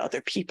talking to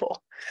other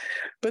people.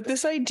 But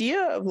this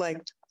idea of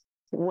like,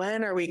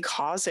 when are we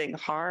causing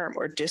harm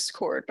or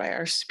discord by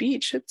our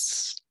speech?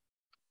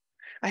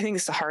 I think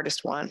it's the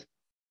hardest one.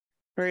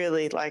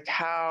 Really, like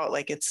how,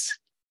 like it's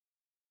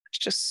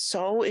just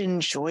so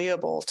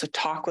enjoyable to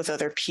talk with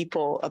other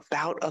people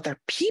about other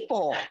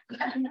people,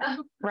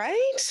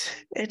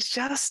 right? It's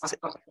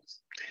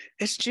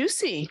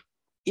juicy.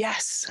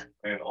 Yes.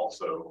 And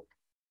also,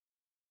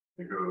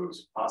 it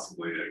goes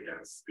possibly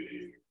against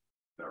the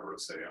never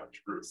say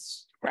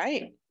untruths.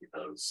 Right.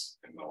 Because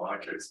in a lot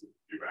of cases,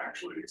 you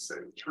actually say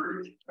the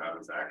truth, that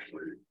is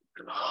actually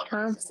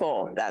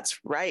harmful. That's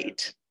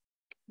right.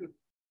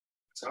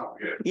 It's not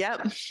good.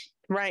 Yep.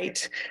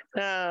 Right.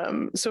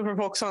 So for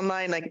folks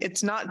online, like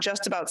it's not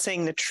just about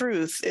saying the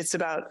truth, it's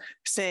about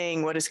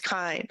saying what is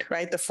kind,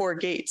 right? The 4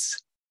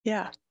 gates.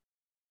 Yeah.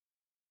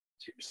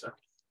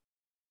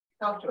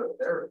 Talk to a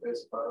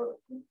therapist,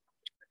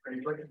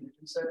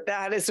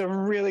 that is a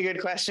really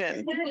good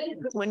question.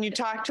 When you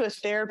talk to a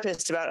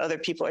therapist about other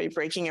people, are you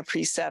breaking a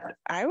precept?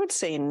 I would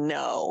say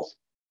no.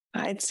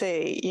 I'd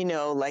say,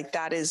 like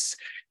that is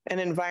an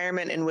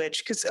environment in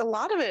which, because a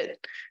lot of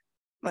it,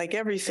 like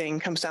everything,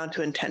 comes down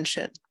to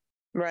intention.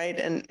 Right.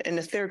 And in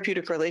a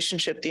therapeutic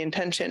relationship, the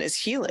intention is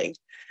healing.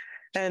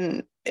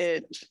 And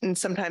and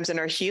sometimes in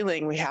our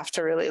healing, we have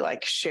to really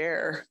like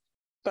share,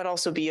 but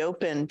also be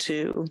open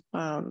to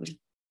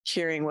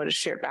hearing what is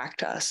shared back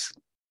to us.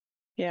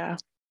 Yeah,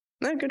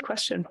 good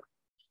question.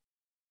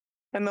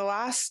 And the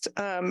last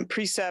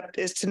precept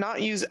is to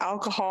not use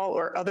alcohol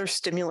or other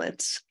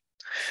stimulants.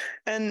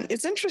 And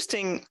it's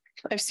interesting.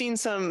 I've seen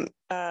some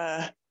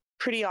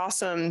pretty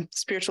awesome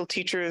spiritual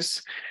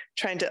teachers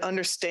trying to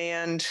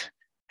understand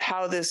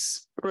how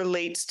this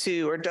relates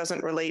to or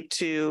doesn't relate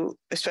to,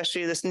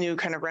 especially this new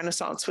kind of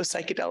renaissance with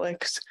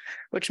psychedelics,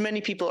 which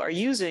many people are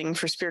using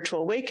for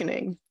spiritual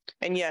awakening.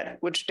 And yet,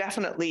 which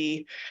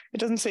definitely, it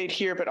doesn't say it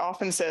here, but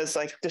often says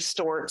like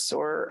distorts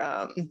or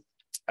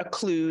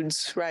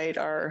occludes, right,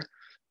 our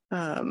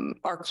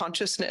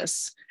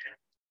consciousness.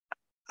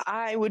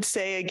 I would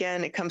say,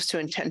 again, it comes to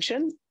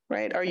intention,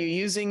 right? Are you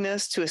using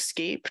this to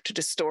escape, to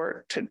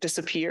distort, to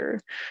disappear?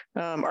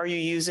 Are you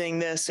using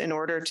this in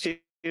order to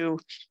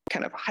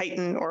kind of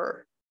heighten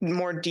or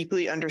more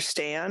deeply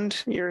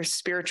understand your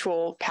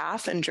spiritual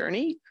path and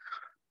journey?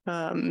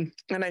 And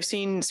I've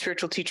seen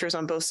spiritual teachers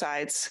on both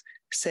sides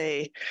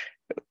say,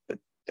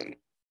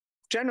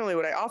 generally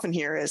what I often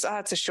hear is,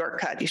 it's a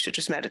shortcut. You should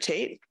just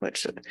meditate,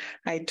 which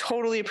I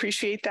totally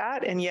appreciate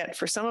that. And yet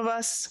for some of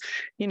us,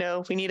 we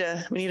need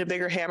a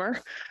bigger hammer.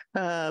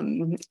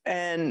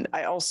 And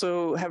I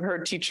also have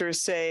heard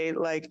teachers say,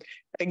 like,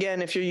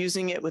 again, if you're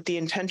using it with the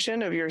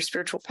intention of your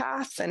spiritual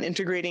path and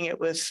integrating it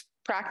with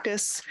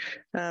practice,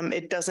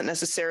 it doesn't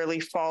necessarily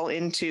fall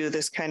into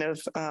this kind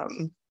of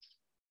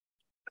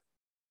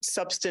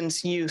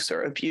substance use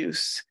or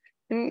abuse.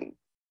 And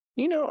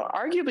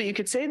arguably you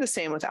could say the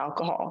same with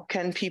alcohol.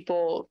 Can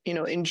people,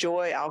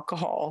 enjoy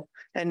alcohol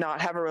and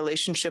not have a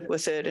relationship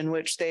with it in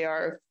which they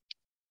are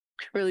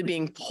really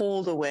being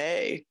pulled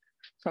away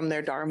from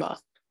their Dharma,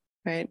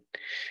 right?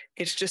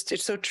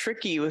 It's so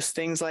tricky with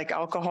things like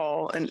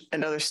alcohol and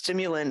other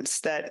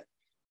stimulants that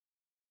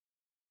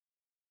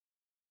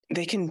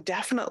they can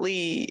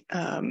definitely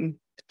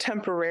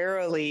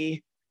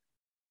temporarily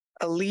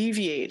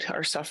alleviate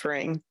our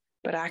suffering,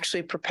 but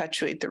actually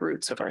perpetuate the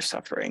roots of our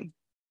suffering.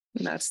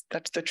 And that's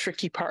the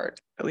tricky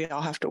part that we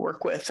all have to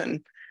work with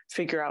and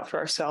figure out for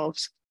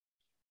ourselves.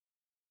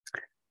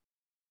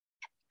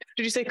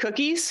 Did you say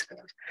cookies?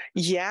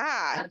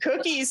 Yeah,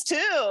 cookies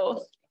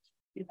too.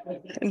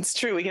 It's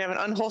true. We can have an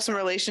unwholesome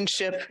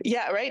relationship.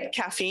 Yeah, right.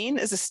 Caffeine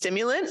is a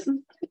stimulant.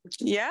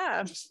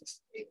 Yeah.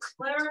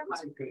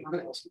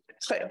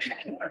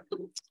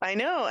 I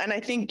know. And I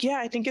think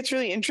it's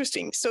really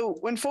interesting. So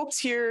when folks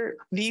hear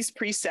these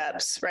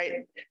precepts,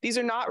 right, these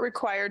are not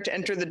required to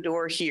enter the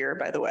door here,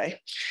 by the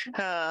way.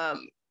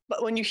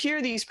 But when you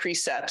hear these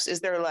precepts, is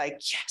there like,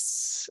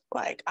 yes,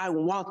 like I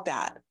want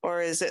that?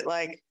 Or is it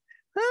like,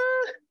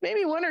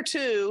 maybe one or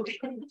two?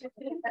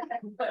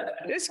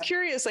 Just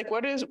curious, like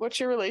what's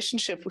your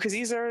relationship? Because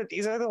these are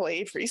the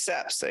lay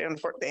precepts.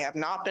 They have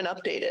not been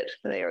updated.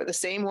 They are the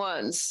same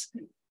ones.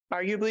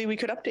 Arguably, we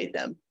could update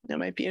them. That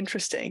might be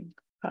interesting.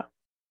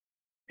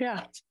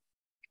 Yeah.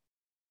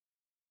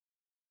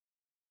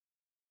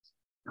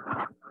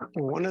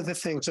 One of the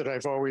things that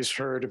I've always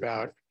heard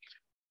about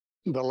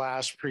the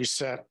last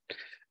precept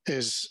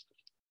is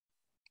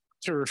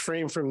to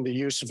refrain from the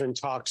use of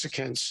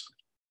intoxicants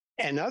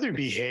and other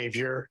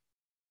behavior,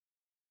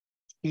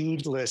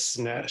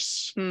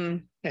 heedlessness.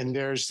 And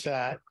there's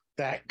that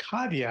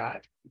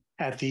caveat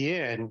at the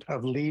end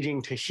of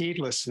leading to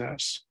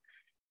heedlessness.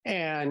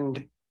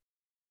 And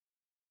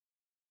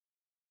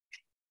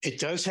it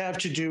does have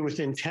to do with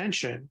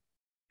intention,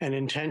 and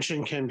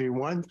intention can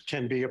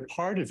be a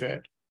part of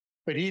it.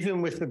 But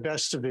even with the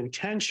best of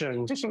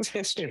intentions,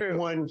 if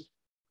one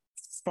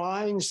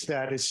finds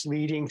that it's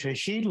leading to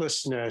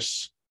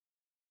heedlessness,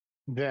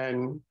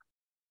 then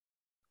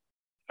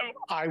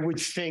I would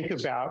think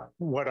about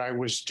what I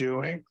was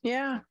doing.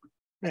 Yeah.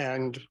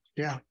 And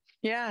yeah.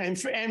 Yeah.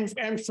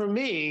 And for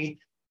me,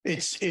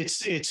 it's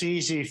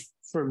easy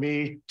for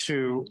me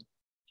to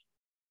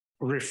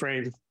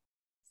refrain.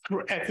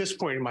 At this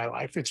point in my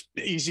life, it's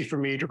easy for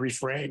me to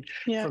refrain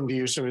from the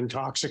use of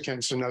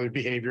intoxicants and other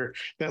behavior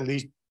that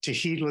lead to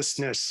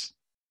heedlessness.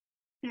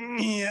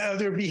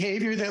 Other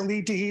behavior that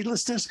lead to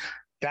heedlessness.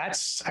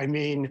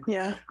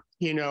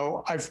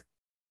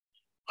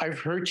 I've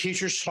heard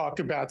teachers talk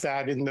about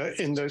that in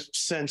the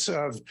sense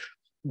of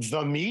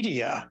the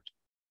media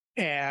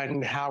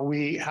and how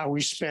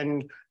we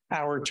spend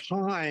our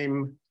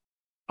time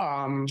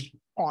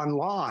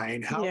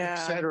online, et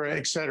cetera,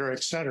 et cetera,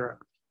 et cetera.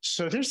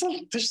 So it's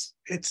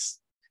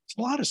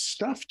a lot of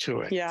stuff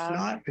to it.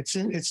 Yeah.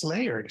 It's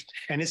layered,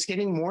 and it's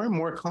getting more and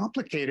more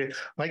complicated.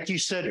 Like you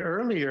said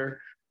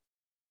earlier,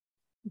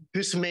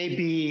 this may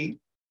be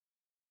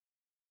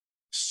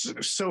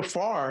so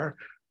far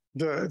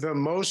the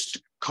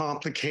most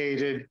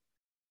complicated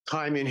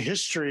time in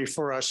history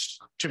for us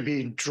to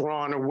be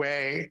drawn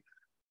away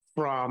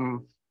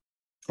from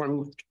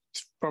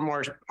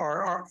our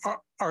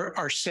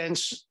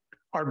sense,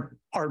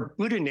 our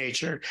Buddha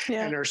nature,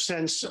 and our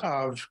sense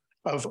of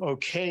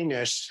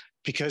okayness,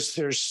 because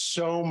there's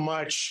so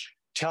much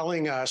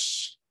telling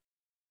us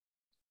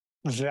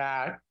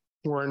that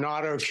we're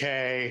not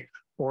okay,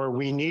 or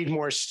we need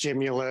more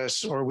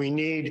stimulus, or we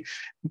need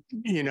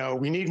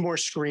more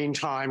screen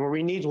time, or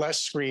we need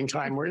less screen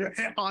time, or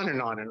on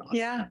and on and on.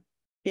 Yeah.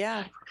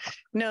 Yeah.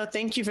 No,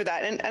 thank you for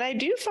that. And I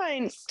do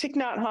find Thich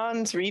Nhat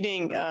Hanh's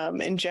reading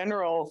in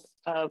general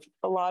of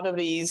a lot of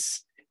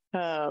these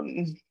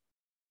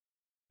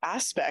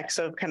aspects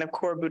of kind of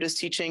core Buddhist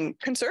teaching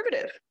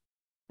conservative,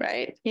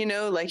 right?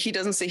 Like he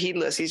doesn't say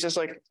heedless. He's just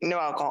like, no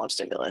alcohol and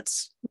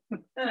stimulants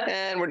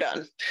and we're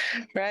done,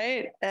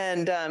 right?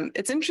 And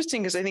it's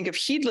interesting because I think of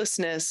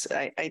heedlessness,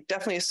 I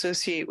definitely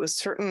associate with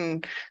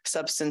certain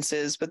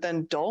substances, but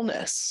then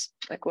dullness.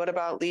 Like what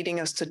about leading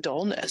us to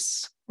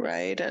dullness,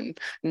 right? And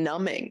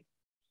numbing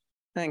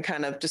and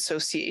kind of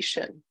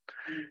dissociation.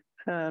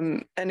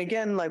 And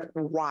again, like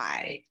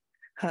why?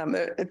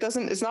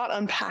 It's not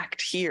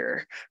unpacked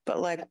here, but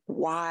like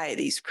why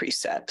these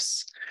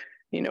precepts?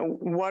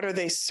 What are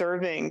they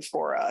serving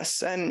for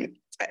us? And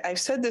I've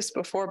said this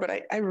before, but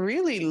I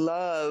really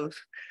love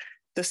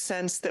the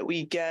sense that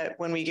we get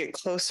when we get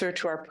closer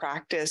to our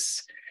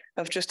practice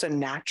of just a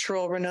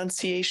natural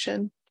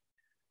renunciation,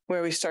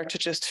 where we start to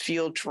just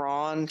feel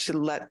drawn to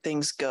let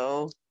things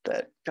go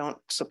that don't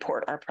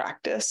support our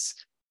practice,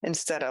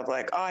 instead of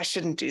like, oh, I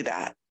shouldn't do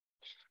that.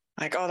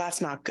 Like, oh, that's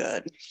not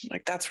good.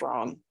 Like, that's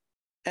wrong.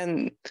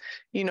 And,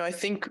 I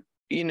think,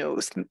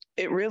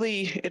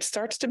 it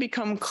starts to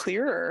become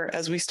clearer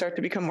as we start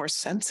to become more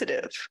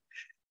sensitive.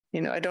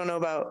 I don't know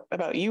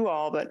about you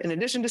all, but in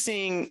addition to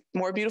seeing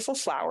more beautiful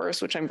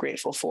flowers, which I'm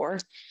grateful for,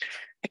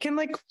 I can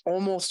like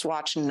almost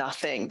watch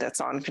nothing that's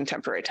on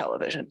contemporary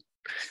television.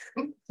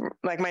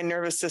 Like my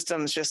nervous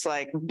system's just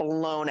like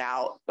blown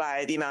out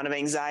by the amount of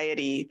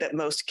anxiety that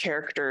most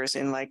characters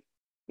in like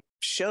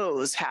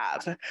shows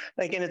have,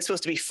 like, and it's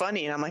supposed to be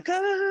funny, and I'm like, they're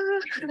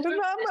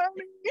not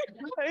funny.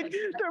 Like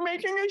they're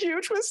making a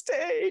huge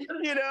mistake,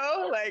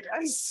 like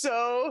I'm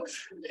so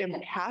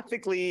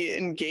empathically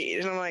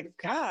engaged, and I'm like,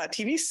 God,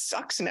 TV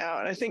sucks now.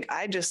 And I think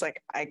I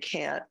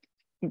can't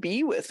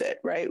be with it,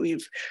 right?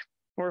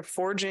 We're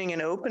forging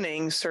and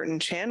opening certain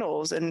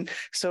channels, and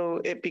so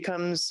it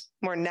becomes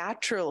more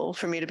natural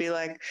for me to be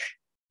like,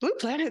 Blue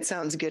Planet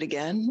sounds good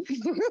again.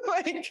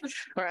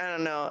 Or I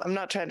don't know. I'm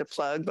not trying to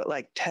plug, but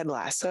like Ted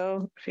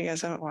Lasso, if you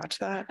guys haven't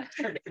watched that,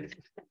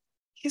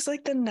 he's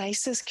like the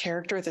nicest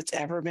character that's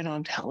ever been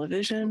on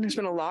television. There's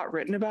been a lot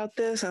written about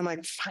this. I'm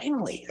like,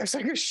 finally, there's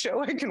like a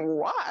show I can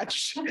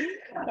watch.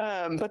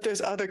 But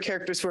there's other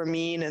characters who are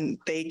mean and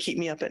they keep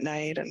me up at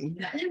night.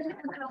 And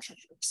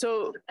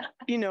so,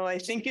 I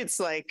think it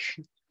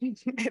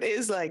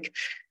is like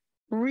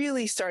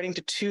really starting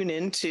to tune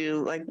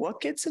into like what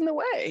gets in the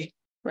way.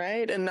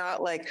 Right. And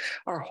not like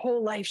our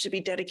whole life should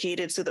be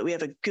dedicated so that we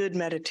have a good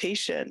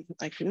meditation.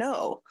 Like,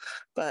 no,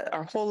 but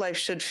our whole life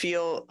should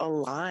feel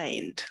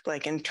aligned,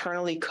 like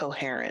internally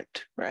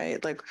coherent,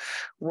 right? Like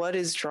what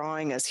is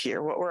drawing us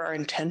here? What were our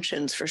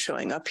intentions for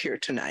showing up here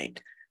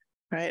tonight?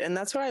 Right. And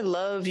that's why I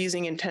love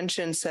using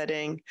intention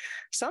setting.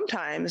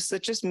 Sometimes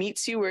it just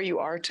meets you where you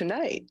are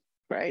tonight.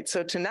 Right.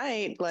 So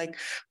tonight, like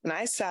when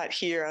I sat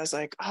here, I was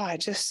like, oh,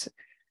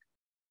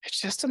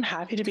 I'm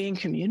happy to be in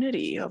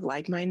community of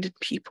like-minded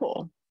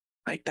people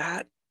like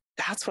that.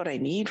 That's what I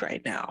need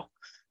right now,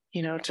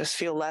 just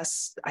feel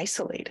less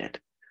isolated.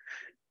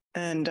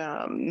 And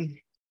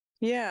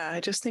I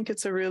just think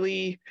it's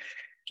a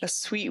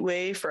sweet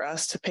way for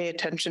us to pay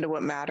attention to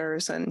what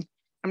matters. And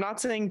I'm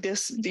not saying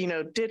ditch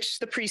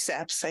the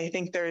precepts. I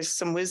think there's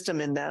some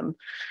wisdom in them,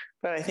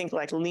 but I think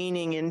like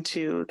leaning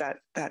into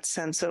that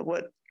sense of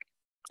what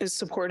is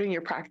supporting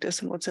your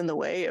practice and what's in the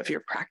way of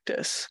your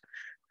practice.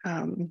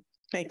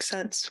 Makes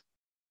sense.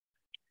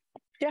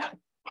 Yeah.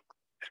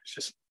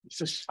 It's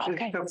just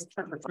okay.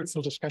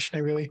 Fruitful discussion.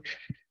 I really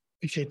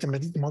appreciate the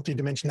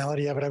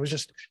multidimensionality of it. I was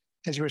just,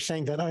 as you were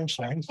saying that, I'm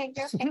sorry.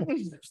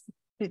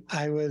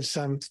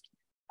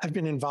 I've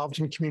been involved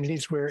in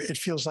communities where it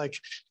feels like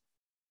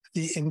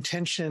the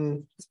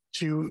intention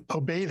to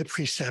obey the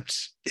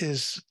precepts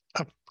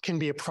can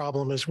be a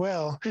problem as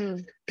well,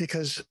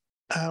 because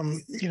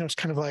it's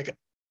kind of like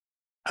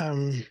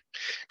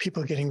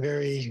people getting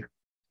very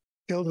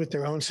filled with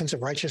their own sense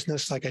of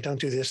righteousness, like I don't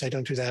do this, I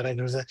don't do that, I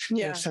do that.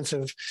 Yeah. Sense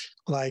of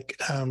like,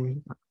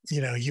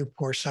 you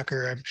poor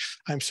sucker,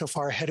 I'm so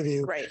far ahead of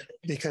you, right?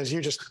 Because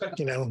you just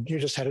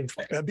had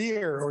a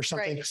beer or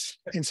something, right.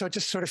 And so it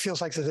just sort of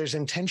feels like that there's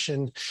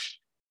intention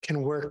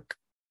can work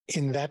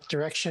in that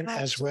direction.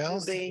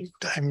 Absolutely.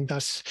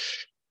 As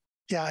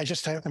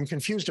well. I'm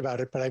confused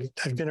about it, but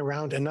I've been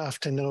around enough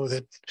to know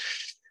that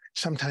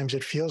sometimes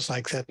it feels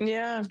like that.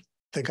 Yeah.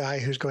 The guy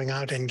who's going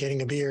out and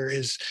getting a beer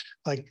is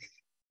like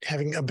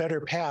having a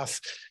better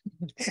path.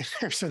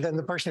 So then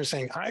the person who's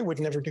saying, I would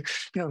never do,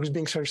 who's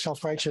being sort of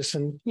self-righteous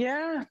and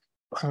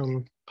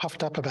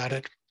puffed up about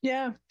it.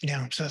 Yeah.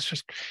 Yeah. So that's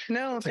just.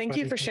 No, thank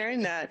you for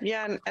sharing that.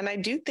 Yeah. And I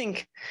do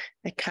think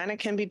it kind of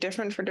can be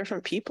different for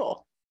different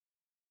people.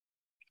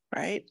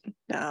 Right.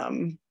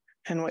 And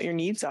what your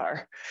needs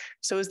are.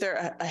 So is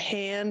there a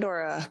hand or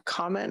a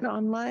comment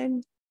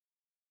online?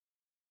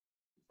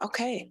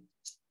 Okay.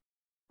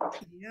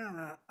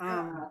 Yeah.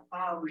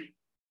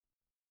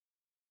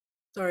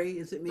 Sorry,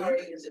 is it me?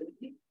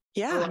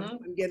 Yeah. Oh,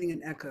 I'm getting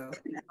an echo.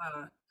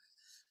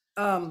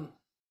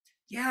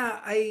 Yeah,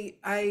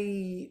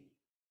 I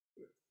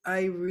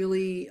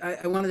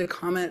wanted to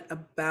comment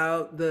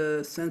about the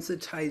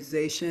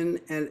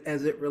sensitization and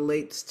as it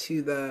relates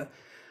to the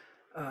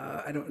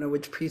I don't know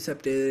which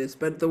precept it is,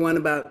 but the one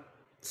about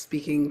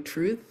speaking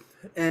truth.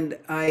 And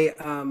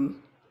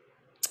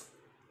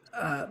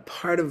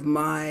part of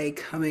my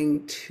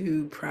coming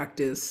to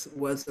practice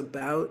was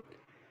about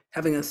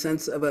having a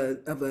sense of a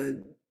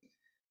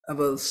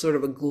sort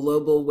of a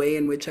global way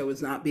in which I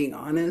was not being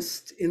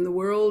honest in the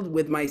world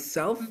with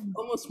myself,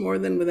 almost more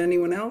than with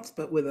anyone else,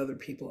 but with other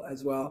people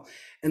as well.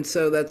 And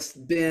so that's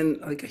been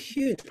like a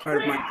huge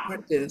part of my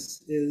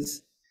practice,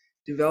 is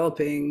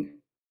developing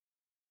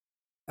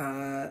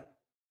the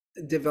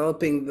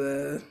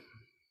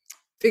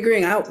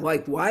figuring out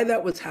like why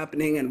that was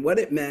happening and what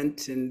it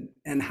meant and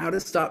how to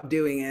stop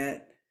doing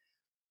it.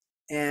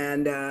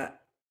 And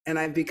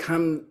I've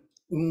become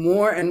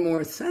more and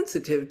more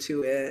sensitive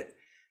to it,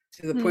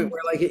 to the point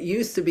where like it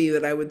used to be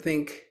that I would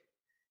think,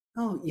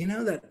 oh, you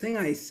know, that thing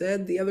I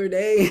said the other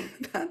day,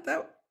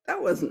 that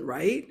wasn't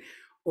right.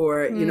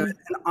 Or, you know, and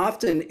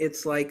often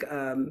it's like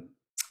a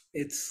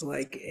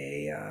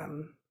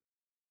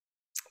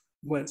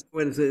what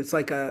is it? It's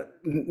like a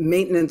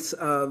maintenance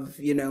of,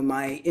 you know,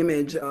 my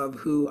image of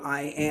who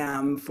I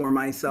am for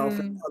myself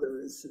and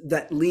others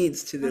that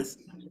leads to this,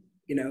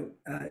 you know,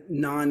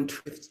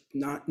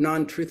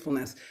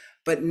 non-truthfulness.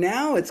 But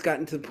now it's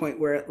gotten to the point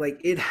where like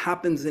it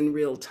happens in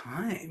real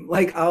time.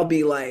 Like I'll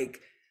be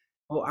like,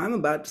 oh, I'm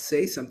about to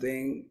say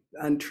something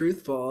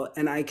untruthful,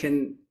 and I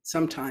can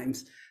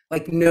sometimes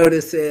like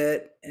notice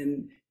it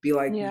and be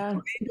like, why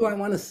do I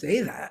want to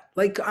say that?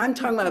 Like I'm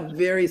talking about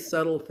very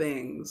subtle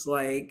things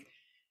like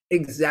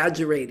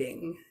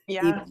exaggerating.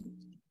 You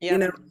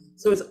know,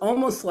 so it's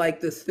almost like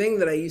this thing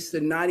that I used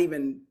to not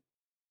even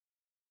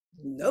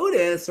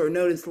notice or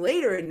notice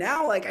later, and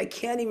now like I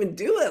can't even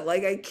do it.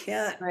 Like I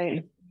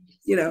can't,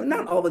 you know,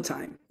 not all the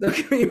time, don't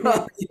get me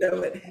wrong, you know,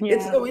 but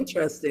it's so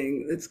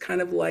interesting. It's kind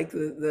of like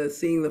the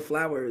seeing the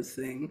flowers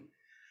thing.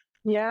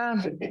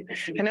 Yeah,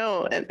 I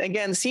know. And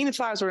again, seeing the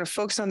flowers, we're going to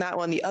focus on that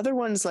one. The other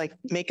ones like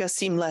make us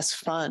seem less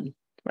fun,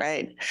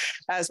 right?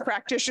 As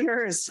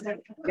practitioners.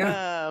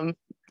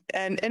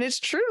 And it's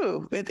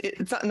true.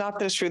 It's not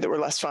that it's true that we're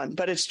less fun,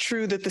 but it's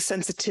true that the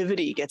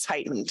sensitivity gets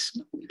heightened.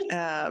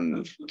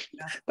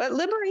 But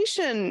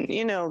liberation,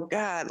 you know,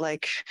 God,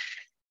 like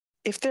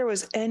if there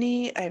was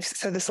any, I've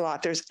said this a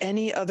lot, there's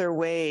any other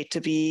way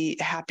to be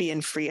happy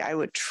and free, I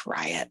would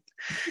try it.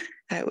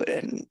 I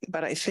wouldn't,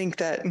 but I think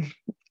that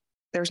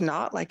there's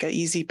not like an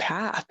easy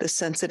path, the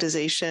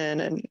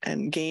sensitization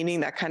and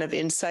gaining that kind of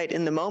insight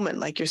in the moment,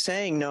 like you're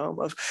saying, no,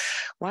 of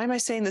why am I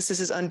saying this?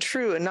 This is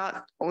untrue, and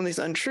not only is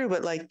untrue,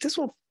 but like this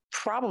will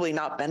probably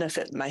not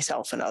benefit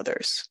myself and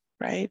others,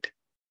 right?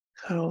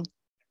 So,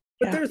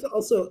 but there's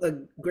also a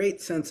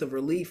great sense of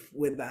relief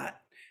with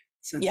that.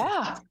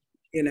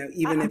 You know,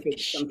 even if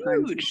it's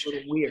sometimes a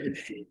little weird.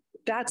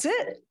 That's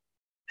it.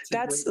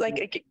 That's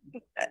like,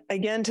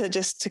 again,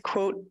 to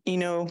quote, you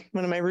know,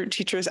 one of my root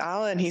teachers,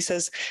 Alan, he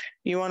says,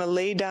 you want to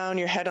lay down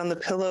your head on the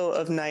pillow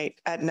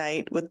at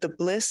night with the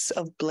bliss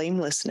of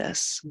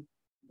blamelessness,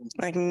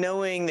 like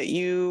knowing that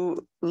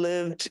you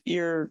lived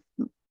your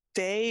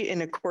day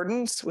in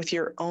accordance with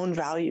your own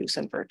values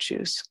and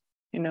virtues.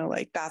 You know,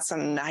 like that's a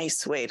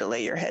nice way to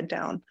lay your head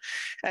down.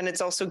 And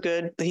it's also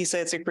good, he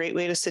said, it's a great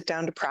way to sit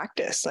down to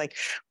practice. Like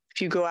if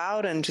you go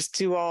out and just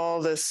do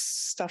all this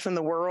stuff in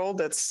the world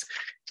that's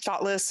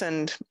thoughtless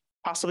and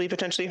possibly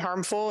potentially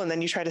harmful, and then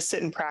you try to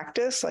sit and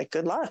practice, like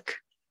good luck.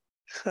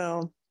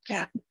 So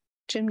yeah.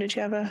 Jim, did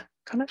you have a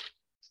comment?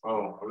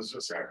 Oh, I was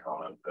just going to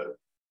comment that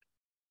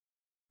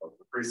of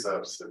the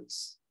precepts,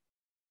 it's,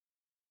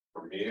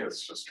 for me,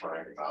 it's just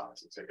trying not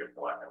to take it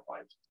black and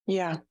white.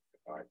 Yeah.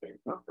 I think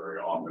very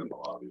often a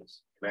lot of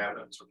these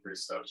commandments or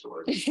precepts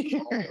are, you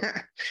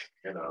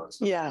know, it's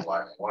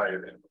black and white,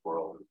 and the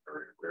world is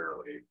very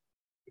rarely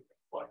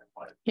black and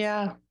white.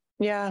 Yeah.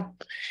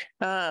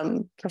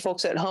 For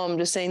folks at home,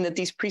 just saying that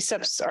these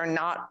precepts are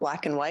not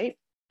black and white,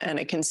 and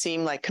it can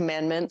seem like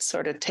commandments,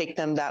 sort of take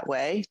them that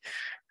way,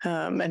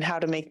 and how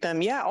to make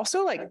them,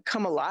 also like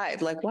come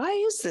alive. Like, why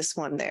is this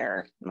one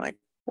there? Like,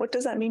 what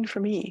does that mean for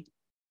me?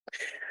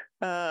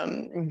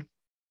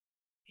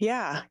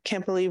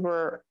 Can't believe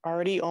we're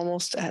already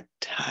almost at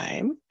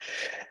time.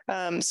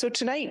 So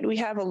tonight we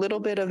have a little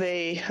bit of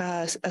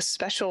a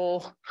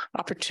special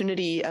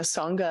opportunity as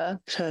Sangha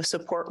to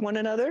support one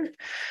another.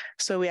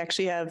 So we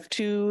actually have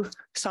two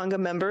Sangha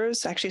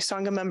members, actually a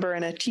Sangha member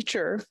and a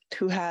teacher,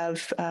 who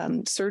have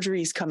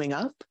surgeries coming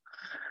up.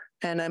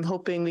 And I'm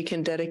hoping we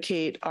can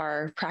dedicate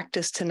our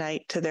practice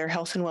tonight to their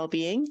health and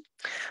well-being.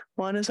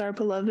 One is our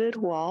beloved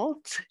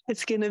Walt.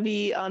 It's going to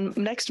be on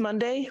next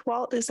Monday.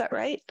 Walt, is that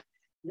right?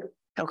 Yep.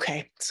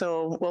 Okay,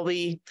 so we'll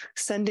be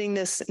sending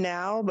this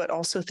now, but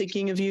also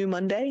thinking of you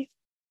Monday.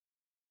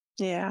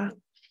 Yeah,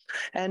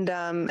 and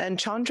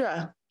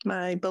Chandra,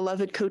 my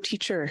beloved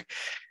co-teacher,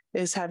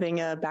 is having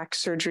a back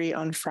surgery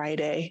on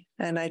Friday,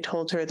 and I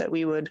told her that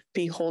we would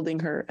be holding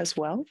her as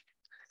well.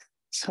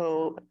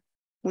 So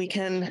we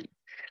can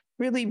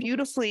really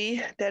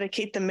beautifully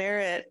dedicate the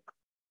merit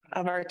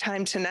of our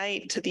time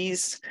tonight to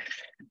these.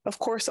 Of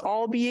course,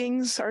 all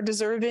beings are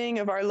deserving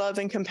of our love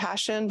and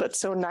compassion, but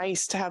so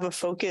nice to have a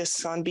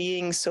focus on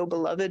being so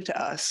beloved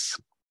to us.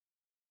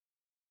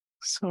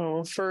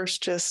 So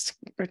first, just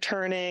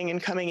returning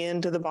and coming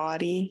into the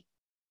body.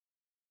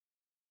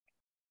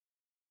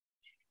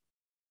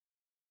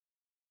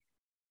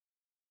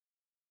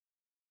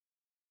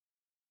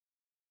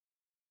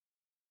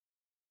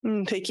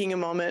 And taking a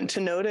moment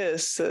to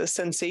notice the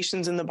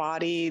sensations in the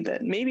body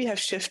that maybe have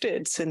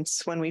shifted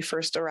since when we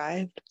first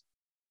arrived.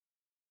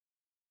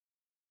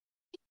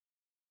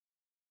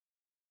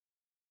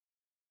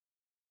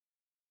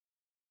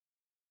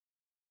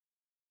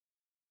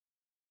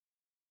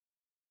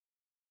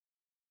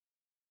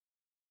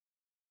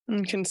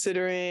 And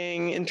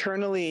considering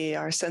internally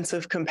our sense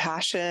of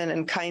compassion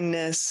and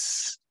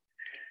kindness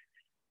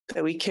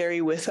that we carry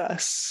with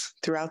us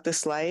throughout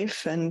this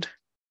life, and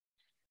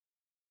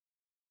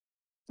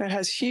that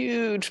has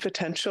huge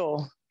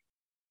potential.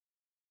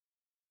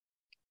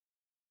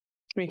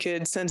 We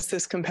could sense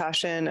this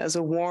compassion as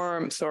a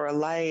warmth or a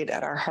light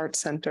at our heart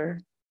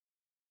center.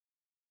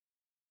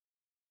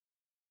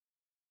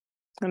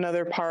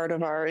 Another part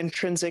of our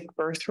intrinsic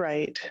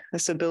birthright,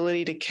 this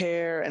ability to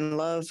care and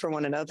love for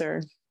one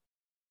another.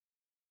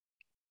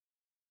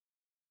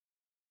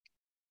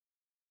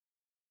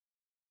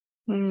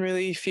 I'm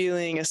really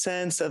feeling a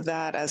sense of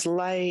that as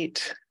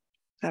light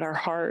at our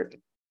heart.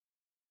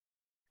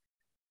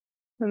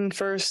 And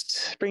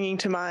first, bringing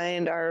to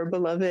mind our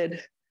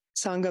beloved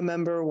Sangha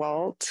member,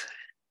 Walt.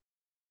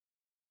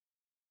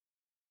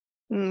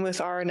 And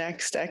with our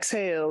next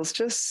exhales,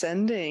 just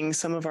sending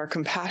some of our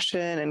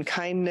compassion and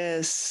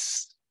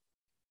kindness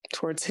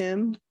towards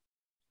him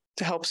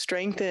to help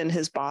strengthen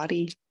his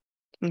body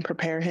and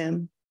prepare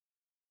him.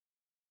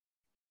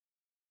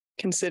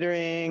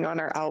 Considering on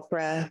our out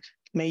breath,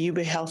 may you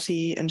be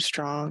healthy and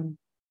strong.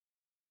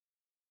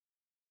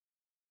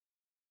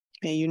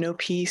 May you know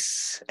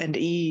peace and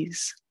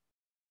ease.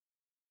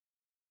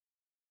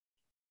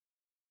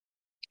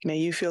 May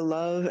you feel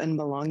love and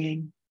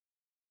belonging.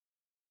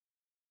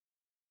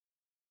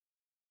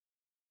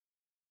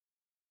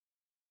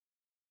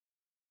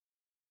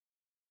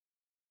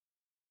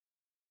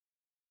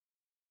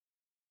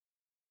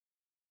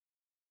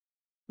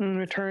 And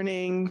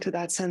returning to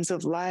that sense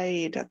of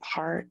light at the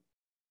heart.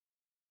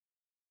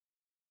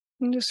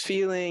 And just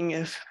feeling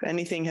if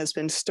anything has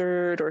been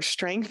stirred or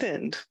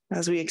strengthened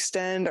as we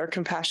extend our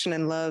compassion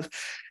and love.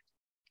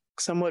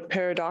 Somewhat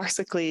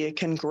paradoxically, it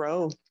can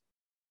grow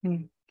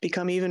and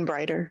become even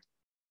brighter.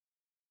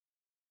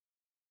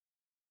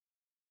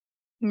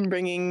 And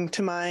bringing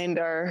to mind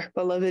our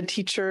beloved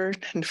teacher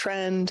and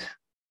friend,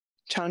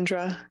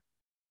 Chandra.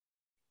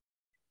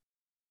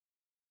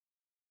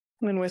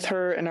 And with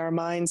her in our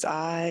mind's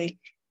eye,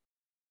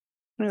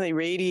 really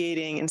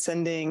radiating and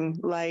sending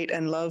light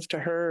and love to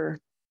her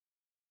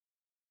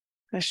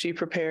as she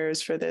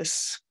prepares for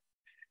this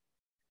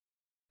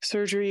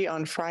surgery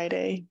on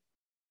Friday.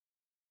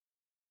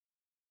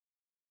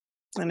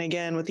 And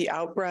again, with the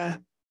out breath,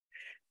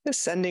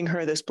 just sending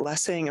her this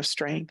blessing of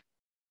strength.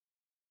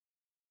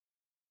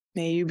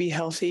 May you be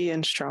healthy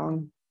and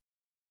strong.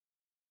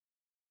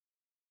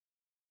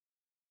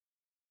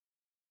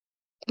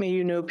 May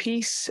you know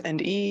peace and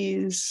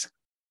ease.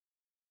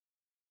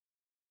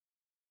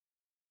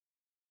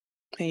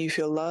 May you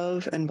feel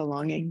love and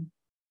belonging.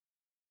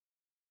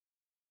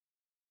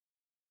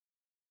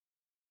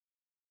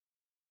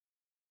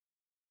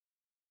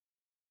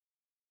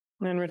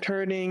 And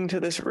returning to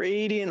this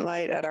radiant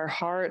light at our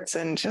hearts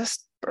and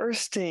just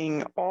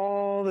bursting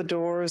all the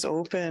doors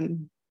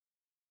open.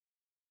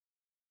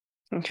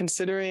 And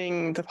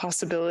considering the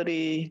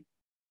possibility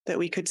that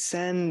we could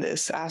send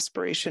this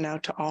aspiration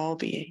out to all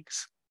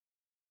beings.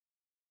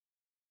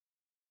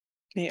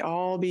 May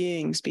all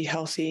beings be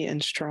healthy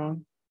and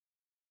strong.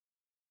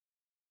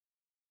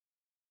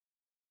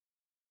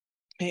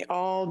 May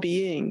all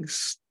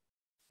beings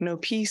know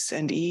peace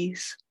and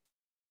ease.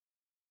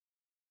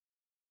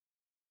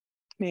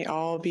 May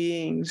all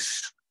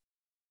beings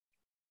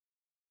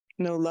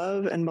know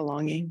love and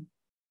belonging.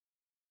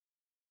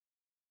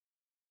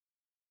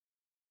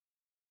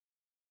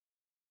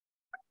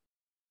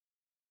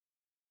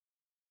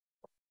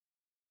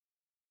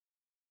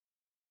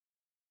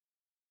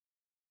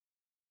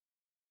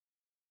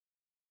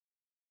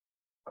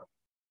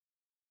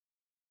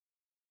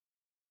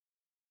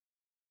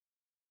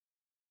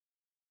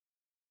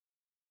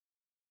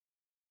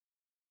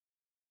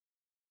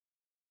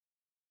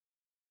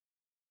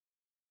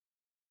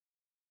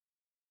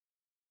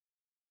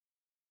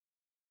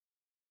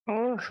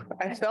 Oh,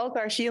 I felt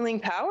our healing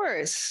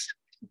powers.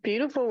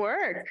 Beautiful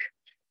work.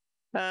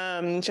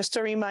 Just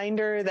a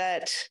reminder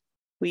that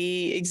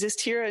we exist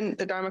here in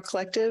the Dharma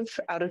Collective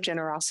out of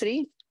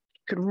generosity.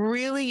 Could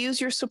really use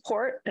your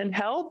support and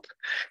help.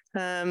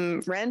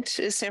 Rent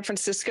is San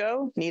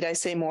Francisco. Need I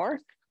say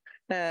more?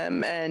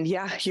 And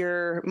yeah,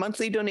 your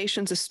monthly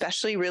donations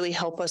especially really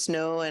help us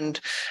know and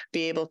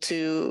be able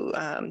to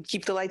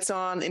keep the lights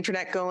on,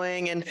 internet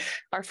going. And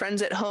our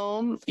friends at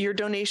home, your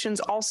donations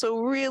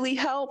also really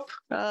help,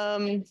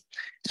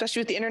 especially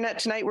with the internet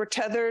tonight. We're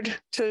tethered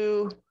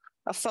to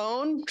a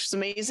phone, which is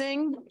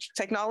amazing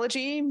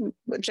technology,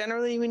 but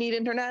generally we need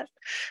internet.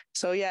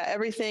 So yeah,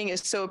 everything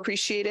is so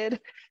appreciated.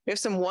 We have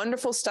some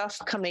wonderful stuff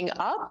coming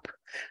up.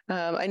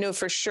 I know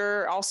for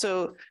sure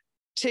also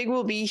Tig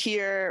will be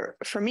here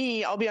for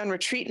me. I'll be on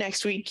retreat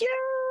next week.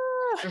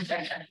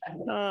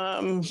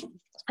 Yeah.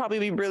 Probably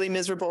be really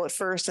miserable at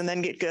first and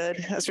then get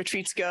good as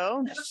retreats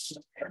go.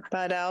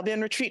 But I'll be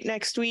on retreat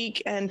next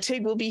week and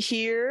Tig will be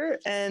here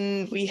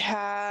and we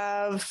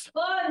have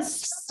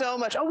so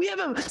much. Oh, we have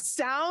a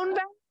sound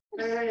back.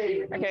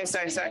 Okay,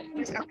 sorry.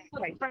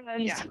 Okay.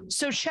 Yeah.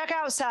 So check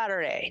out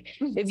Saturday.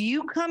 If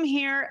you come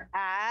here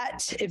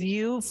if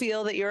you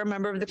feel that you're a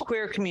member of the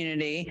queer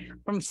community,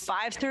 from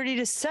 5:30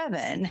 to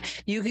 7,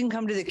 you can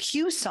come to the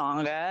Q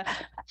Sangha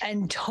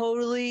and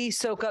totally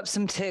soak up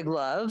some Tig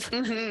love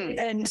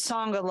and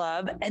Sangha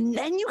love. And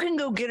then you can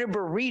go get a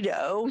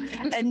burrito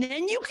and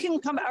then you can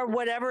come, or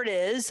whatever it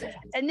is.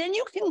 And then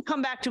you can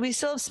come back. Do we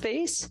still have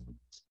space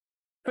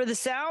for the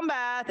sound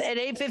bath at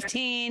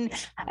 8:15,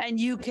 and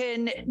you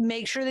can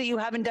make sure that you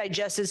haven't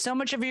digested so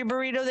much of your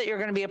burrito that you're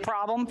going to be a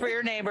problem for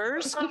your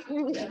neighbors,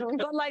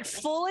 but like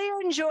fully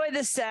enjoy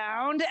the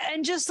sound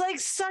and just like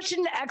such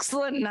an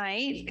excellent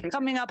night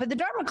coming up at the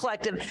Dharma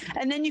Collective.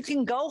 And then you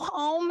can go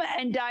home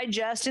and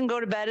digest and go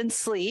to bed and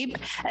sleep.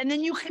 And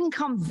then you can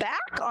come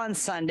back on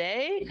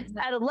Sunday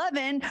at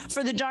 11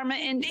 for the Dharma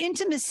and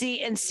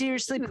intimacy and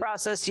seriously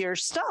process your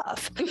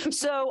stuff.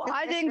 So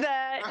I think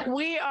that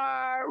we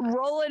are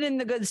rolling in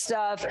the good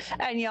stuff,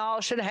 and y'all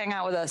should hang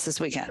out with us this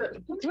weekend.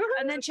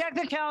 And then check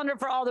the calendar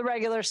for all the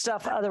regular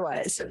stuff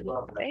otherwise.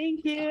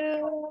 Thank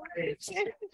you.